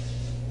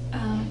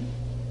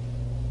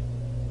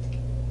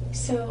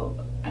 So,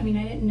 I mean,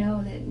 I didn't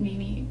know that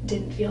Mimi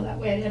didn't feel that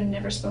way. I had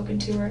never spoken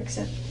to her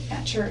except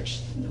at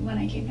church when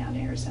I came down to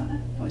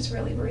Arizona. It was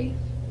really brief.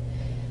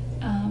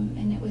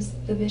 And it was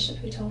the bishop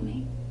who told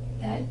me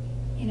that,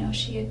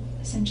 she had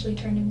essentially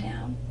turned him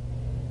down.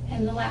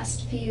 And the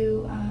last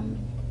few,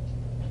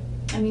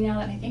 now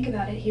that I think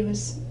about it, he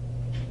was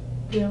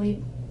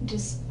really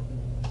just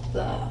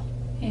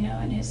in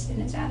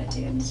his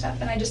attitude and stuff.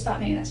 And I just thought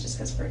maybe that's just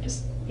because we're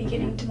just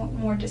beginning to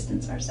more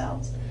distance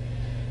ourselves.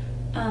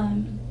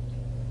 And,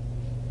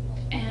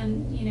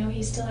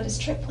 he still had his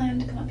trip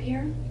planned to come up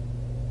here.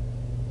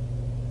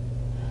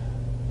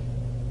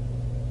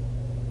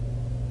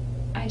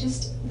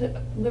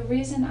 The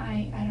reason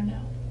I don't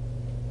know.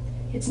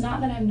 It's not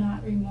that I'm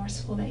not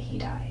remorseful that he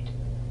died.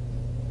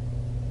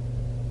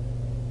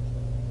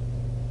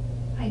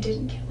 I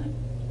didn't kill him.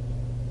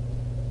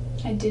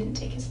 I didn't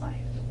take his life.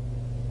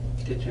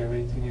 Did you have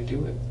anything to do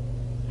with it?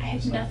 I had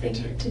It's not nothing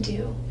fair to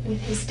do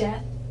with his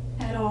death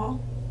at all.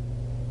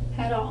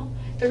 At all.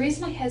 The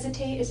reason I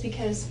hesitate is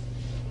because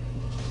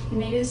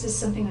maybe this is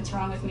something that's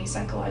wrong with me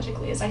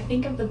psychologically, is I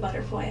think of the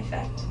butterfly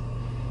effect.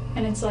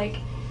 And it's like,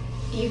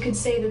 you could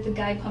say that the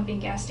guy pumping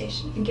gas down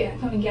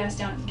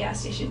at the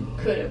gas station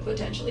could have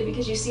potentially,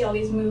 because you see all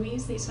these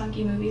movies, these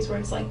funky movies where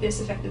it's like this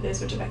affected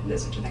this, which affected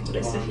this, which affected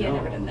this, if he had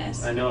never done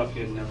this. I know if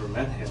you had never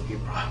met him,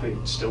 he'd probably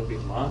still be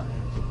alive.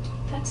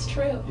 That's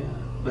true. Yeah,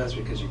 but that's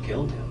because you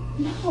killed him.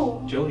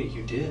 No. Jodi,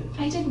 you did.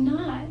 I did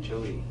not.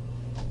 Jodi,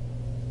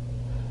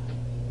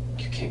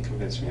 you can't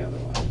convince me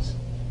otherwise,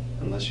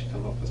 unless you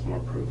come up with more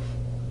proof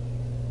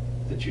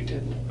that you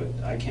didn't.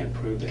 But I can't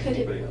prove that Could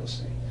it- anybody else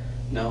did.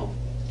 No,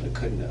 it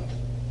couldn't have.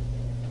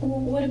 Well,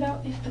 what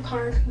about if the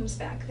car comes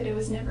back that it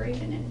was never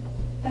even in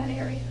that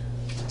area?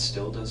 It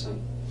still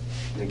doesn't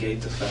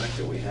negate the fact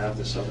that we have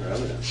this other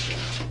evidence.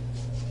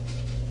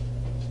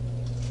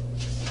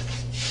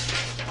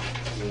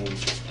 I mean,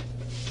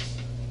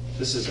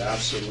 this is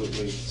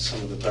absolutely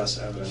some of the best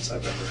evidence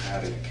I've ever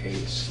had in a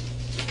case.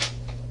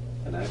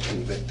 And I've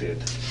convicted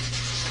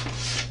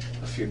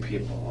a few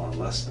people on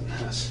less than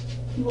this.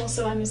 Well,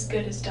 so I'm as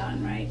good as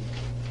done, right?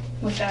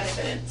 With that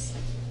evidence.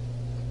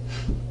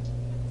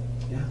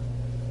 Yeah.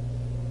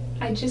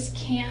 I just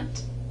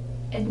can't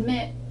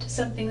admit to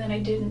something that I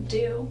didn't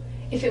do.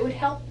 If it would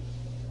help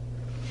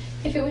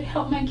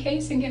my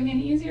case and give me an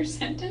easier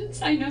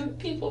sentence, I know that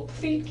people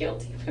plead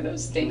guilty for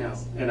those things.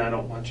 No, and I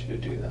don't want you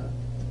to do that.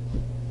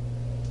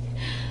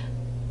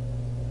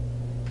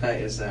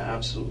 That is the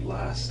absolute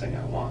last thing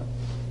I want.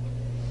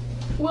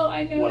 Well,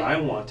 I know. What I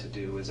want to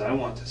do is I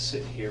want to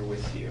sit here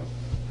with you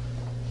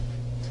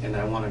and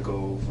I want to go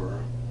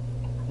over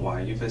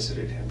why you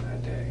visited him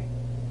that day,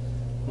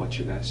 what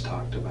you guys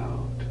talked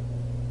about,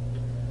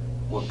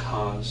 what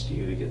caused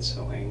you to get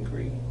so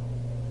angry,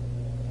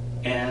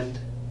 and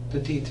the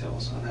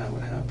details on how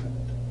it happened.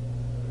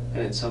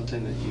 And it's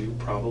something that you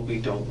probably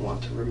don't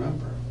want to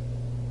remember,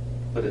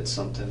 but it's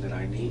something that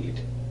I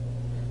need,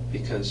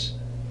 because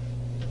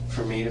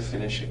for me to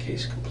finish a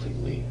case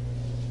completely,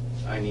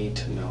 I need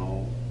to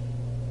know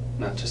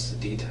not just the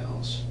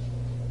details,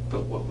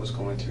 but what was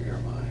going through your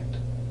mind.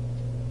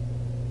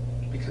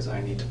 Because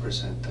I need to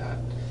present that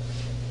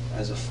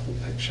as a full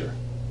picture.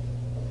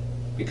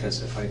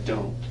 Because if I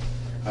don't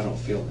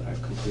feel that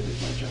I've completed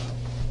my job.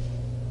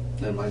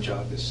 Then my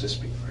job is to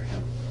speak for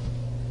him,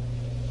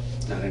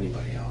 not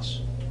anybody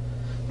else.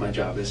 My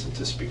job isn't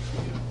to speak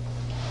for you.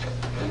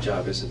 My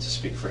job isn't to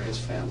speak for his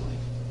family.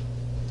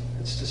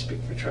 It's to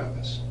speak for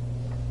Travis.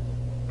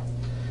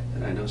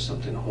 And I know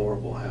something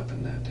horrible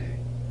happened that day.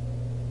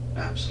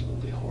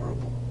 Absolutely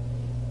horrible.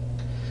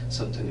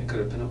 Something that could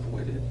have been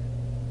avoided.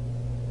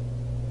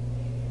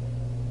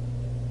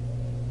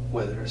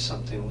 Whether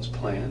something was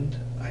planned,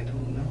 I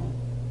don't know.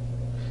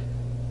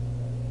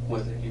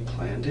 Whether you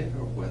planned it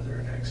or whether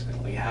it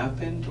accidentally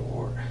happened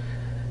or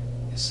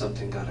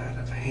something got out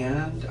of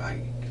hand,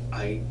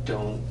 I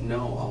don't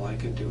know. All I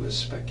can do is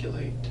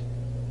speculate.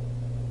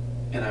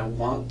 And I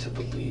want to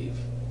believe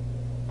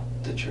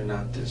that you're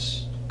not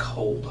this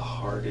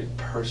cold-hearted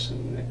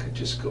person that could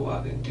just go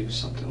out and do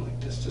something like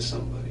this to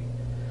somebody.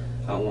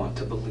 I want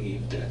to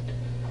believe that,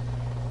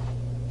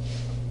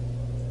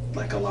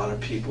 like a lot of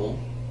people,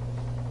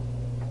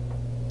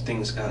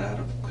 things got out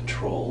of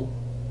control,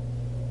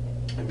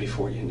 and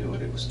before you knew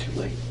it, it was too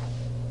late.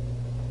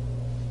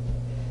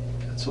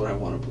 That's what I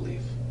want to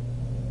believe.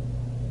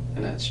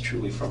 And that's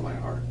truly from my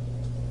heart.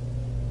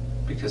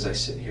 Because I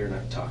sit here and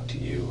I've talked to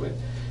you,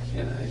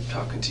 and I'm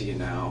talking to you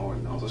now,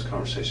 and all those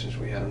conversations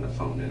we had on the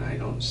phone, and I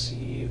don't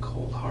see a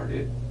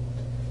cold-hearted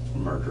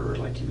murderer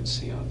like you would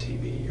see on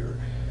TV or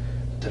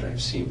that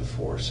I've seen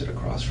before sit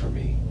across from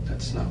me.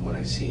 That's not what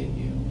I see in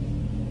you.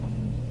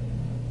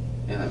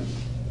 And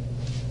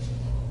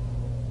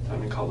I'm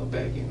gonna call it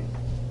begging.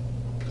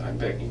 I'm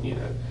begging you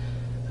to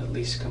at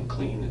least come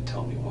clean and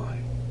tell me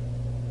why.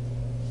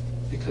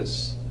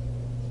 Because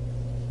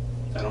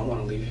I don't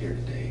want to leave here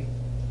today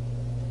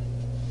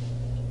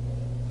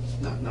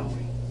not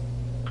knowing.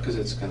 Because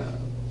it's gonna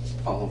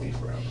follow me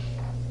forever.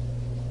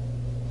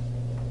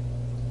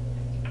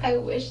 I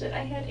wish that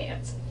I had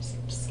answers.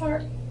 I'm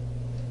sorry.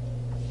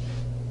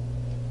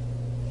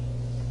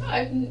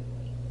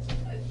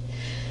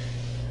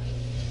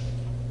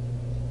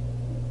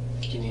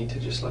 You need to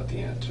just let the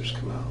answers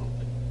come out.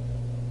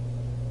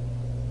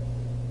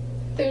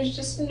 There's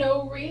just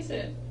no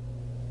reason.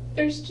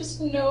 There's just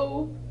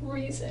no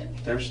reason.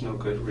 There's no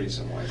good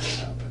reason why this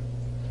happened.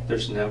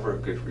 There's never a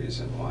good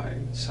reason why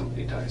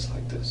somebody dies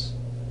like this.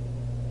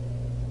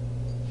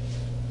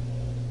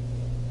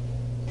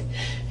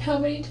 How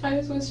many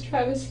times was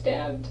Travis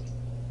stabbed?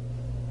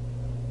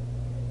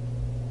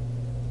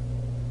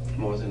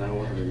 More than I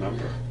want to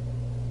remember.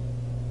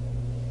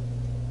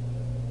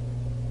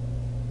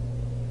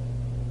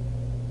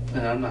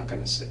 And I'm not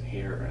going to sit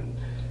here and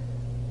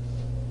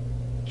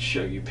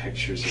show you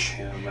pictures of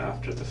him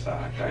after the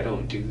fact. I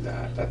don't do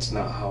that. That's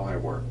not how I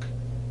work.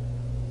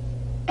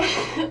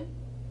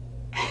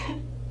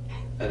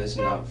 That is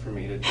not for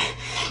me to do.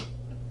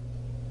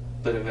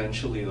 But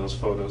eventually those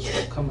photos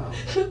will come out.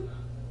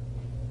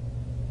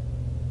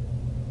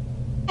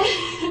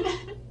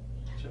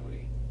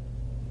 Jodi.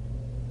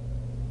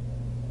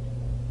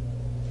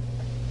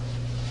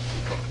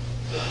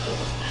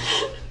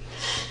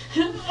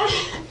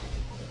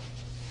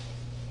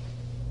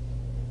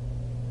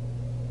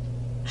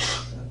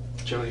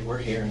 Jodi, we're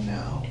here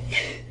now.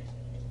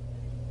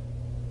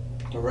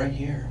 We're right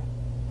here.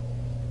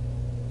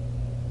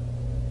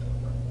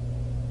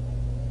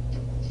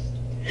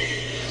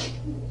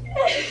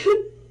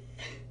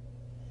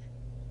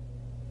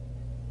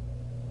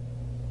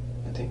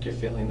 I think you're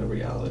feeling the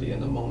reality in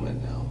the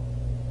moment now.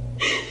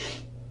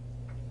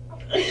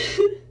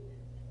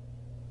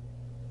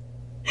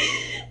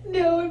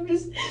 No, I'm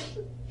just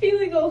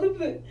feeling all of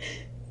the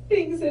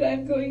things that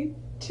I'm going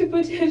to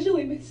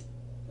potentially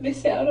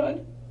miss out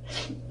on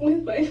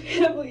with my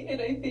family,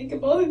 and I think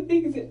of all the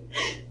things that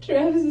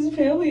Travis's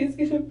family is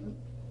gonna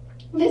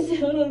miss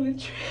out on with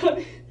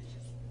Travis.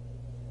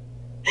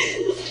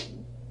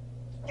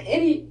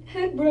 And he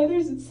had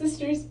brothers and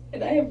sisters,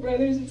 and I have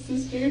brothers and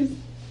sisters.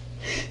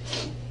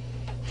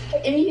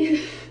 And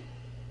he...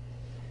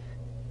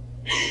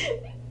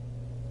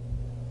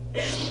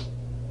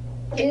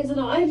 It's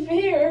not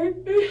fair.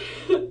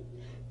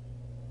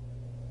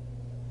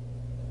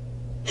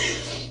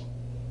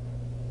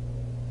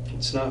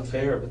 It's not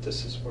fair, but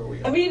this is where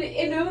we are. I mean,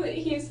 I know that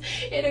he's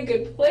in a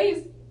good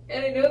place,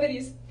 and I know that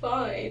he's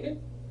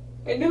fine.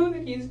 I know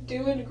that he's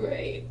doing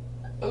great.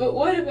 But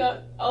what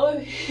about all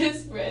of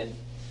his friends,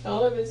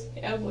 all of his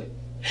family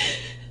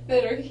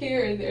that are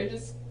here, and they're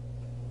just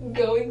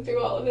going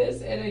through all of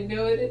this, and I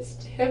know that it's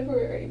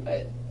temporary,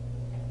 but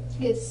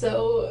it's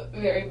so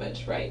very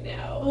much right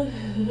now.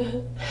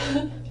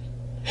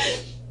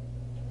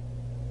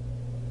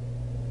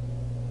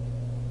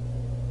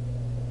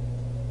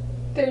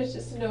 There's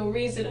just no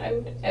reason I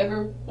would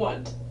ever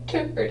want to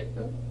hurt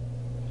him.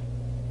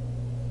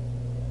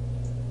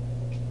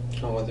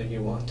 Or whether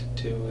you wanted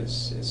to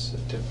is a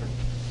different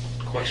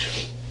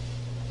question.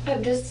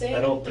 I'm just saying.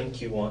 I don't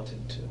think you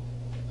wanted to.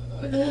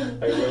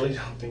 I really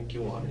don't think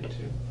you wanted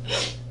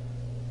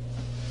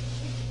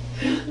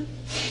to.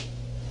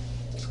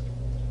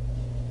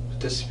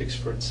 This speaks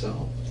for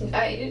itself.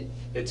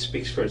 It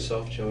speaks for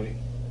itself, Jodi.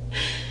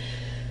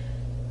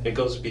 It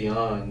goes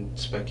beyond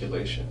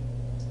speculation.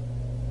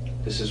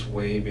 This is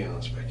way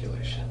beyond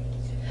speculation.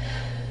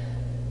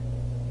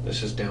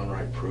 This is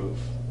downright proof.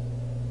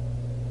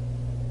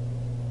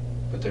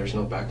 But there's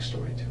no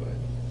backstory to it.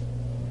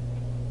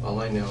 All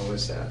I know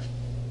is that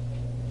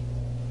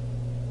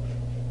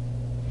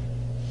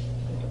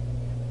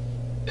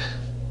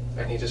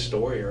I need a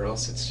story, or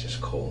else it's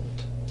just cold.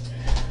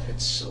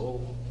 It's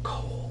so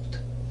cold.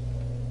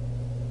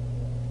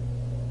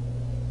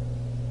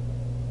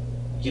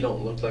 You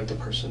don't look like the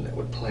person that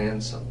would plan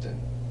something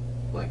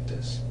like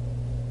this.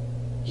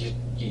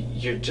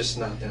 You're just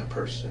not that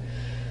person.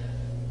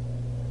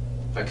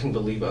 I can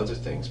believe other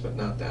things, but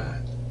not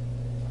that.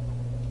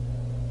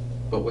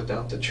 But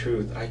without the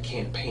truth, I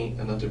can't paint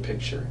another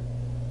picture.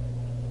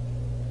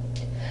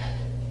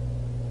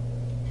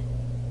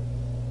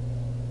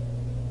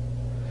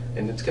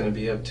 And it's going to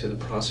be up to the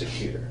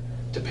prosecutor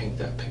to paint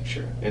that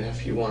picture. And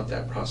if you want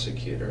that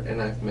prosecutor,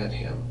 and I've met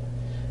him,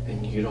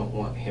 and you don't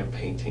want him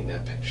painting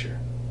that picture,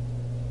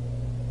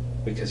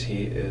 because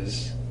he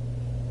is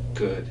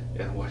good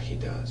at what he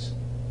does.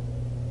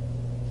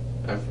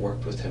 I've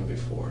worked with him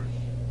before.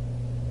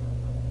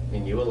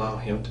 And you allow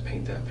him to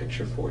paint that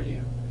picture for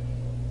you,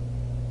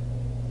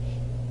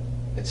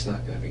 it's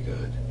not going to be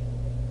good.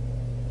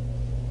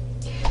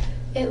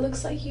 It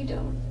looks like you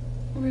don't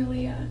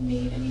really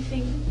need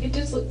anything. It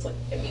just looks like,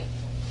 I mean,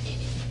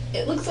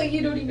 it looks like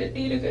you don't even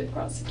need a good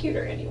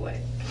prosecutor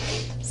anyway.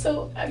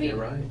 So, I mean, You're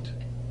right.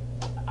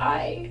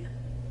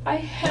 I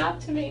have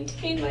to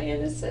maintain my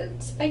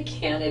innocence. I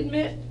can't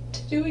admit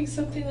to doing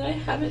something that I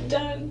haven't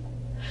done.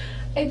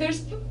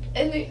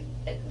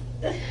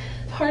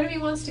 Part of me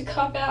wants to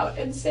cop out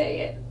and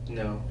say it.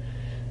 No.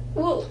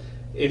 Well,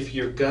 If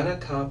you're gonna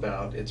cop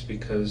out, it's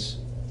because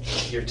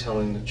you're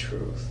telling the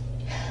truth.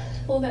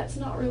 well, that's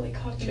not really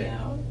copping Okay.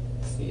 out.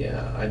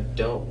 Yeah, I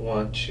don't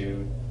want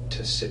you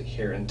to sit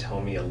here and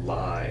tell me a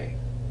lie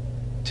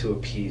to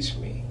appease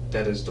me.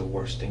 That is the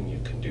worst thing you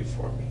can do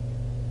for me.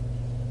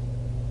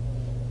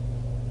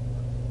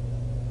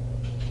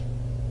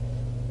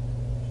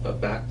 But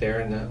back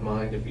there in that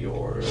mind of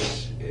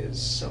yours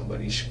is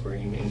somebody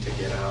screaming to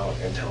get out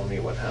and tell me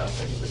what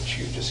happened, but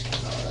you just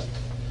cannot.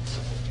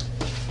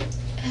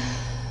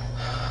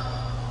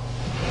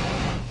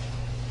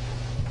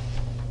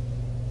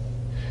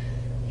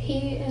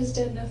 He has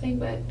done nothing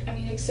but, I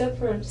mean, except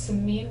for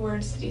some mean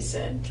words that he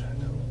said.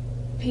 I know.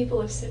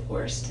 People have said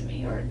worse to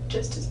me, or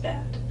just as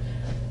bad.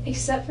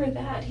 Except for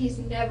that, he's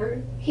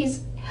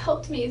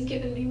helped me, he's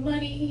given me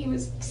money, he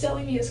was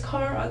selling me his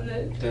car on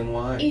the Then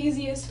why?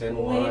 easiest, Then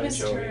why, lamest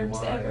Jodi, terms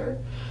why? ever.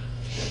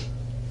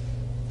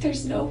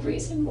 There's no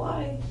reason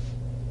why.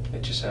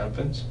 It just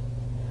happens.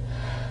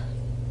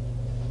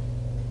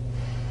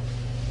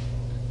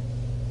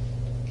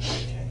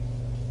 Okay.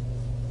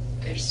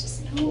 There's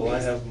just no Well, I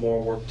reason. have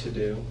more work to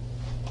do.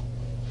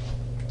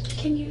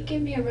 Can you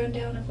give me a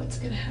rundown of what's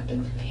going to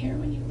happen from here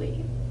when you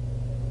leave?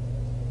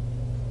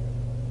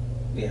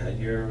 Yeah,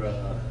 you're,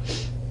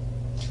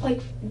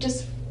 Like,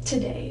 just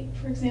today,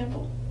 for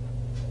example.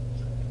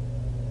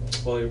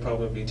 well, you'll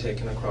probably be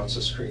taken across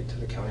the street to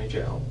the county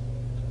jail.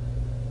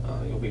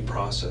 You'll be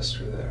processed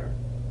through there.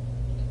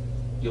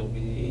 You'll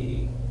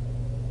be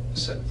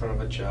set in front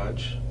of a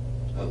judge,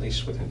 at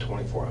least within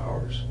 24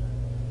 hours.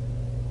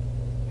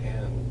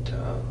 And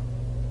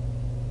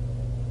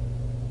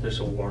there's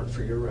a warrant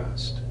for your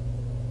arrest,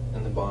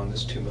 and the bond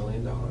is $2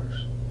 million.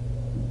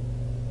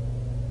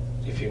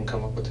 If you can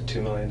come up with a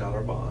 $2 million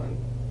bond,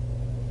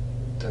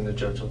 then the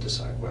judge will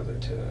decide whether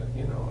to,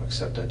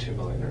 accept that $2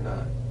 million or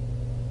not.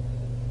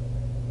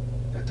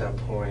 At that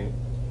point,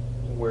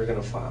 we're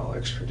going to file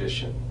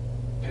extradition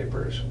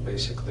papers.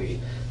 Basically,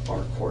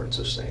 our courts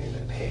are saying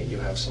that, hey, you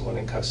have someone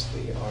in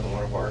custody on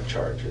one of our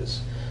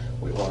charges.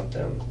 We want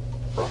them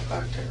brought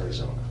back to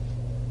Arizona,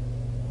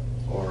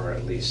 or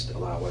at least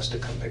allow us to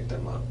come pick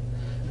them up.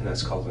 And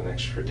that's called an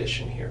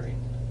extradition hearing.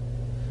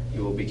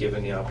 You will be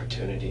given the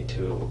opportunity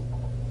to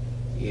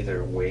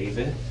either waive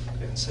it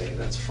and say,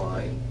 that's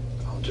fine,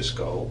 I'll just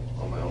go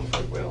on my own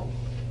free will,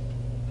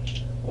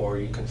 or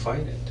you can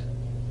fight it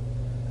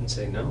and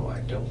say, no, I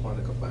don't want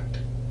to go back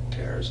to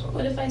Arizona.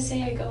 What if I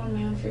say I go on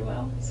my own free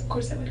will? Of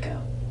course I would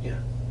go. Yeah.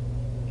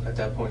 At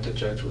that point, the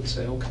judge would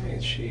say, okay,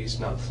 she's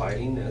not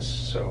fighting this,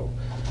 so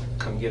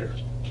come get her.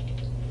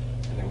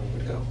 And then we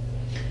would go.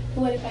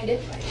 What if I did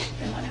fight?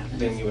 Then what happens?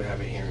 Then you would have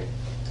a hearing,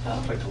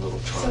 Oh. like a little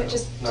trial. So it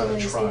just Not a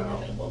delays the trial.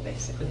 inevitable,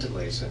 basically. It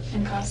delays it.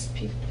 And costs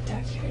people,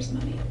 taxpayers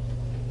money.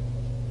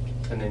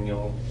 And then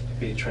you'll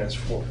be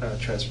transferred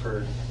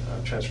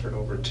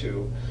over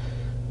to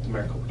the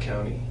Maricopa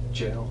County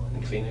Jail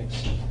in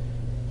Phoenix.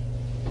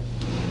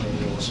 And then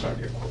you will start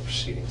your court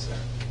proceedings there.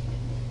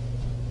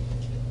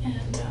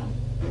 And,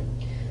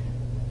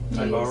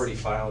 I've these- already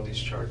filed these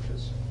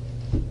charges.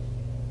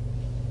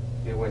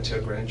 It went to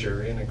a grand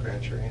jury, and a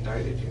grand jury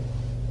indicted you.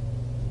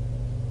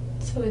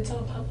 So it's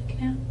all public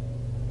now?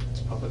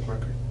 It's public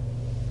record.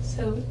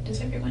 So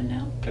does everyone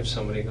know? If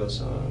somebody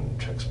goes on,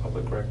 checks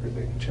public record,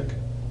 they can check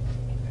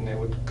it. and they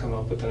would come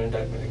up with an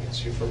indictment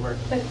against you for murder.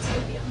 But it's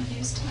going to be on the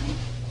news tonight.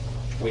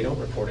 We don't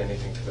report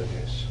anything to the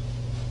news.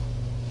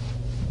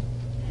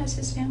 Has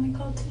his family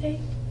called today?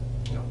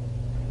 No.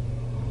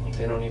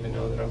 They don't even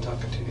know that I'm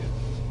talking to you.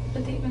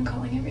 But they've been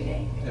calling every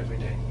day. Every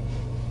day.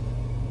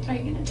 Are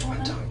you going to tell I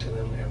them? talk to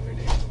them every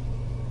day.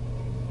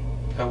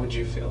 How would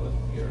you feel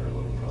if your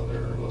little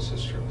brother or little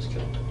sister was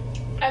killed?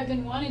 I've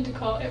been wanting to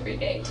call every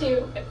day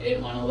too. I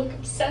didn't want to look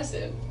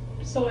obsessive,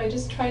 so I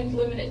just tried to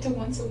limit it to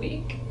once a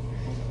week.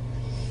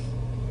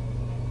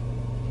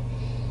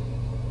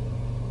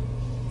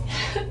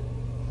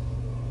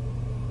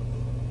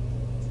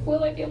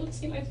 Will I be able to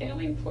see my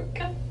family before it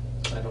comes?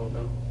 I don't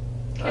know.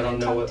 Can I don't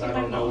know talk what to I my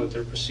don't know mom? what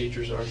their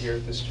procedures are here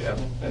at this jail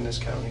in this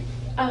county.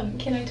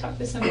 Can I talk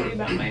to somebody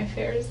about my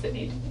affairs that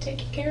need to be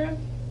taken care of?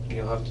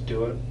 You'll have to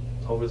do it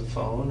over the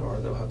phone, or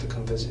they'll have to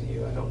come visit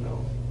you. I don't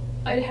know.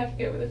 I'd have to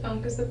get over the phone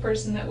because the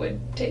person that would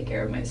take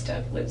care of my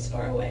stuff lives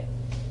far away.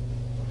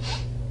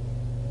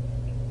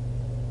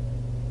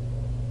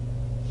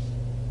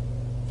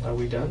 Are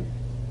we done?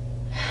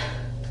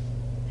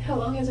 How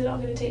long is it all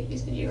going to take? You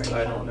said you already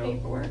I filed don't know.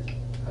 paperwork.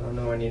 I don't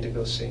know. I need to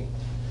go see.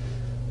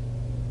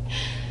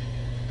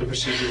 The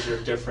procedures are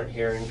different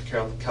here in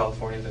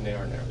California than they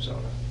are in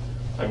Arizona.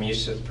 I'm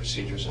used to the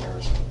procedures in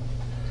Arizona.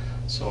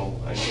 So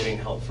I'm getting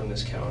help from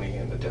this county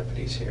and the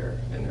deputies here,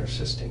 and they're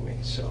assisting me.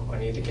 So I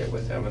need to get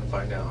with them and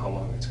find out how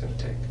long it's going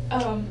to take.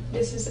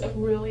 This is a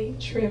really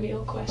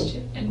trivial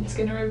question, and it's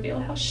going to reveal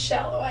how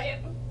shallow I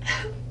am.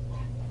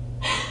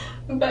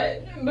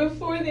 But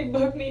before they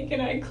book me, can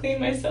I clean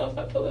myself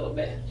up a little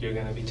bit? You're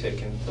going to be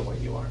taken the way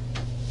you are.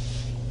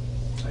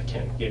 I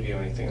can't give you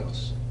anything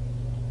else.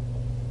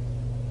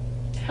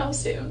 How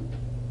soon?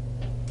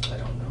 I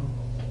don't know.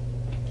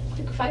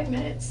 Like 5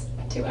 minutes?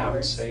 2 I would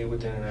hours? say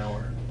within an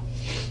hour.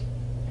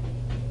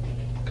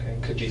 Okay,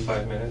 it could be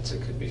 5 minutes,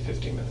 it could be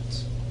 50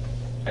 minutes.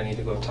 I need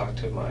to go talk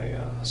to my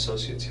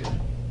associates here.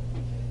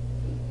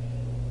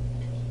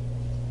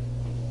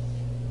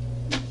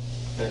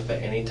 And if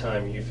at any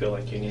time you feel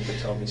like you need to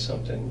tell me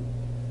something,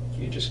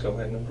 you just go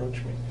ahead and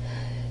approach me.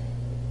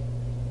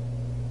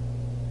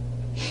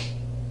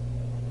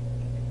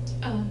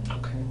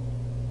 Okay.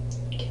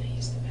 Can I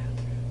use the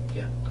bathroom?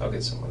 Yeah, I'll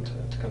get someone to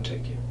come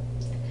take you.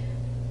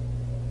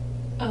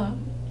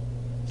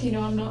 You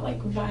know, I'm not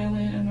like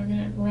violent and I'm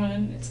gonna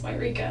run. It's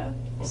Wairika.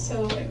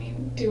 So, I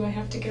mean, do I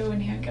have to go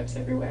in handcuffs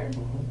everywhere?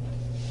 Mhm.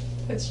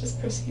 That's just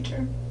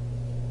procedure.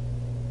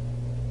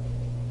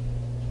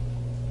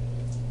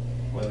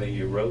 Whether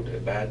you wrote a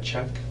bad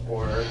check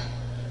or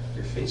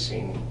you're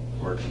facing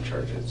murder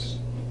charges,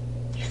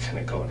 you're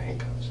gonna go in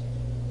handcuffs.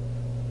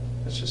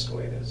 That's just the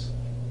way it is.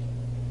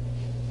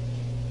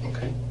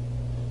 Okay?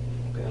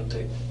 They don't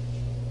take,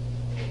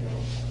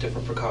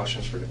 different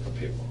precautions for different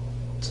people.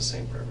 It's the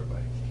same for everybody.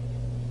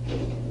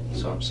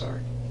 So I'm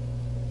sorry.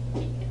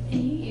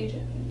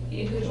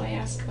 Who do I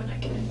ask when I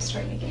can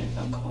start making a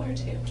phone call or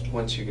two?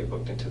 Once you get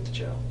booked into the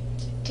jail.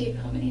 Do you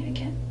know how many I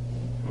get?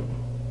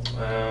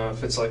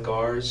 If it's like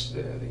ours,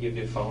 they give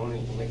you a phone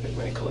and you can make as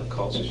many collect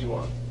calls as you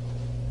want.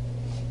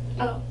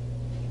 Oh,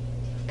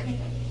 okay.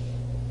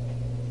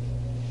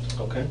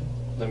 Okay?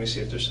 Let me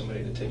see if there's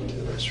somebody to take you to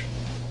the restroom.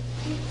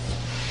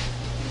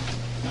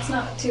 It's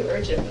not too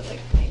urgent, but like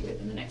maybe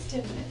within the next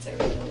 10 minutes, I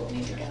really will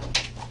need to go.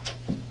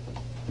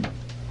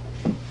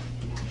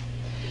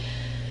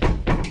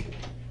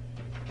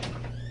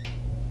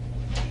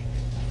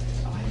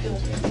 Oh, I feel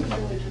like we have to go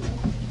in.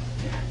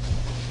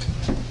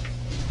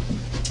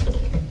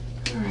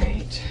 All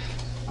right.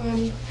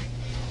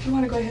 If you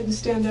want to go ahead and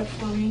stand up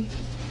for me.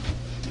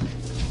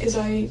 As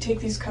I take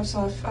these cuffs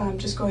off,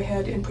 just go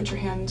ahead and put your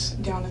hands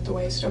down at the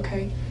waist,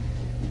 okay?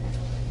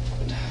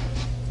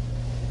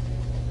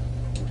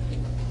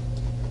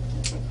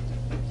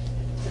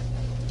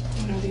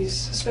 You know,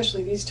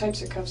 especially these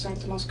types of cuffs aren't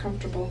the most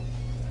comfortable.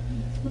 I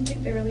don't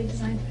think they're really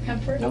designed for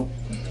comfort. Nope,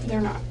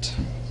 they're not.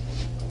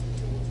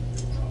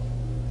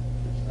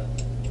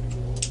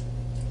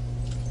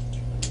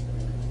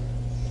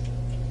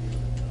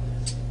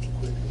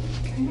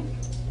 Okay.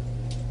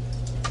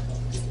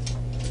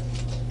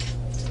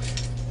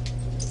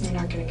 You're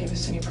not going to give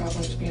us any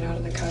problems being out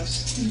of the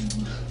cuffs.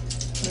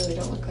 Really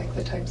don't look like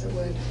the type that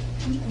would. I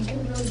don't think it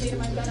would really be to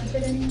my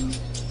benefit anyway.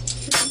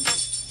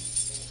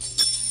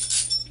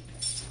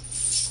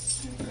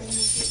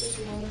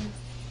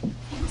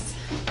 Thanks.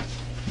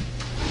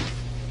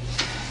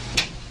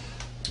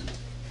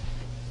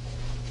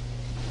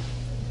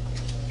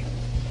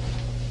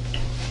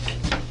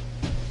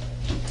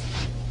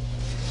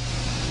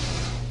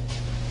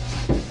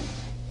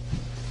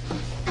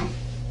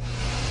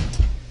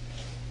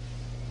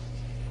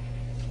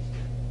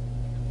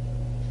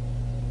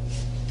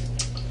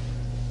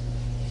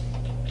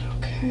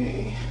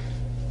 Okay.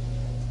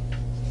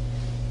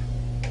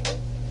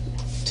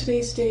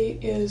 Today's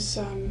date is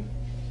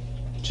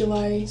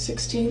July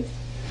 16th,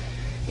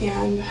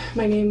 And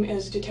my name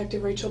is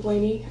Detective Rachel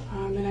Blaney,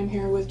 and I'm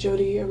here with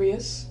Jodi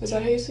Arias. Is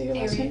that how you say your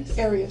last name? Arias.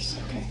 Arias.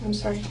 Okay, I'm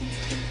sorry.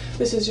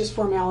 This is just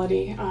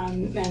formality,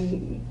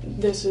 and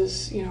this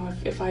is,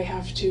 if I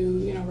have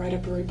to, write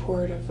up a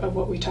report of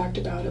what we talked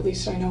about, at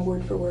least I know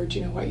word for word,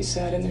 what you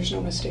said, and there's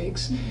no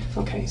mistakes. Mm-hmm.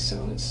 Okay,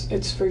 so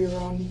it's for your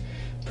own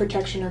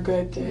protection or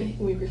good that Right.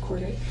 we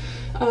record it.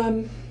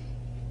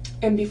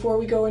 And before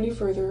we go any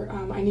further,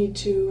 I need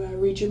to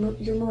read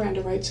your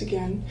Miranda rights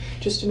again,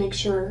 just to make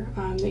sure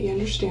that you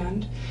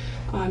understand.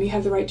 You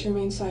have the right to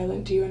remain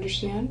silent. Do you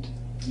understand?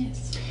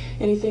 Yes.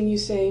 Anything you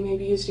say may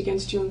be used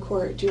against you in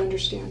court. Do you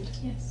understand?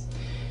 Yes.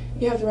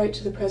 You have the right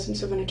to the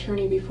presence of an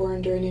attorney before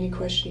and during any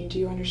questioning. Do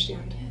you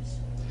understand? Yes.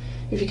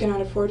 If you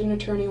cannot afford an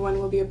attorney, one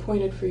will be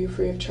appointed for you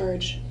free of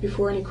charge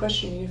before any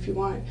questioning if you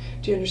want.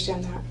 Do you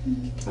understand that?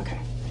 Mm-hmm. Okay.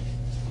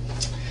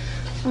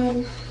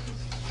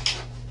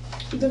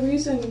 The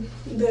reason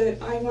that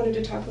I wanted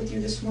to talk with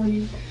you this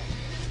morning,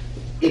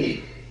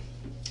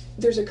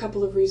 there's a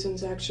couple of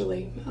reasons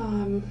actually.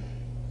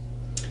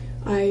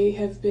 I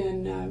have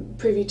been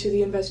privy to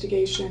the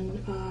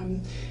investigation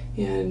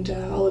and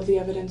all of the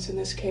evidence in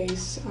this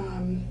case,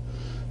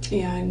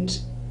 and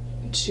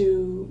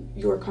to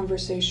your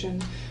conversation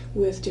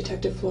with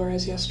Detective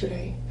Flores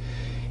yesterday.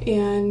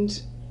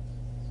 And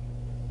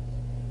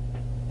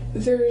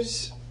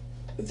there's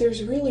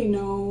really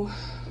no,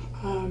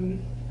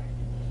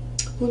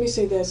 let me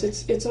say this,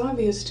 it's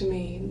obvious to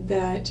me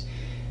that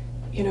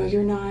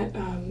you're not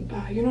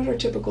our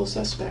typical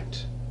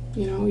suspect.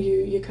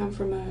 You come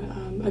from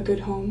a good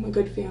home, a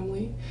good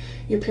family.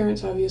 Your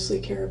parents obviously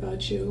care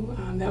about you.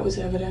 That was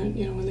evident,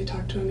 when they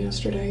talked to him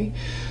yesterday.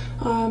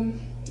 And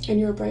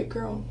you're a bright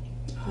girl.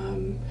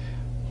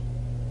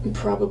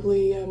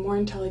 Probably more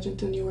intelligent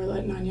than you were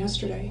letting on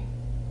yesterday.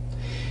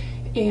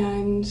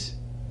 And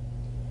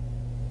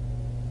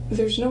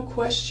there's no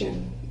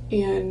question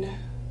in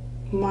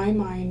my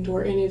mind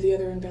or any of the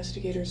other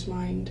investigators'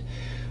 mind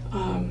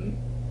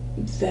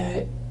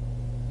that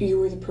you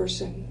were the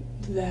person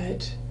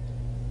that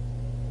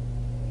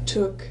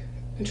took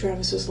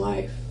Travis's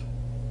life.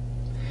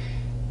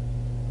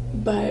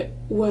 But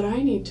what I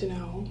need to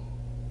know,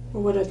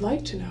 or what I'd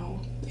like to know,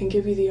 and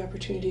give you the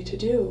opportunity to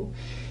do,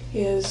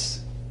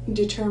 is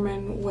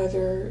determine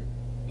whether,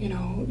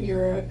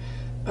 you're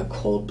a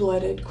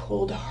cold-blooded,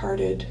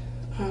 cold-hearted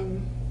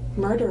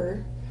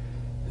murderer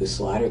who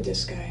slaughtered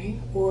this guy,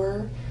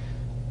 or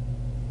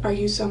are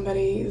you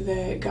somebody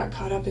that got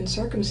caught up in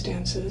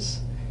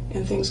circumstances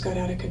and things got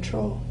out of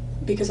control?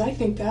 Because I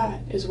think that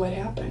is what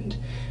happened,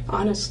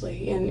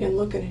 honestly, in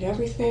looking at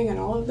everything and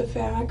all of the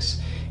facts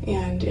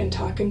and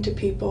talking to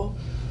people.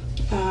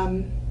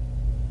 I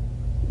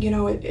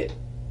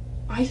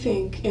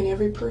think in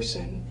every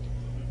person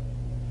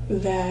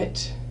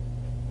that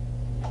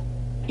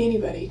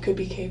anybody could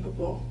be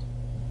capable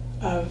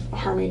of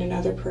harming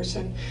another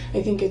person.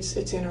 I think it's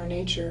in our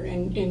nature,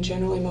 and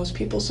generally most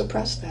people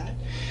suppress that.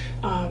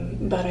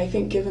 But I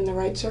think given the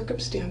right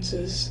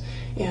circumstances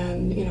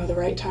and the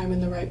right time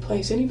and the right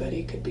place,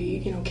 anybody could be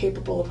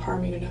capable of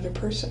harming another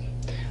person.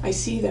 I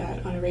see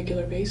that on a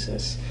regular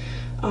basis.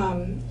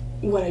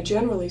 What I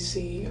generally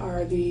see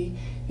are the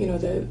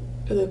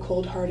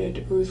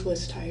cold-hearted,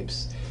 ruthless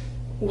types.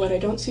 What I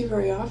don't see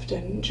very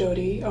often,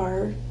 Jodi,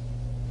 are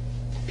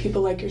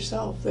people like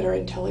yourself that are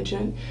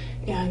intelligent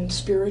and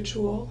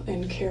spiritual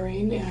and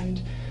caring,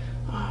 and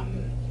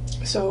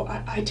so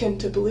I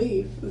tend to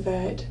believe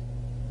that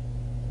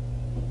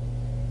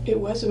it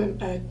was an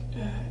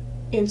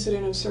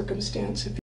incident of circumstance.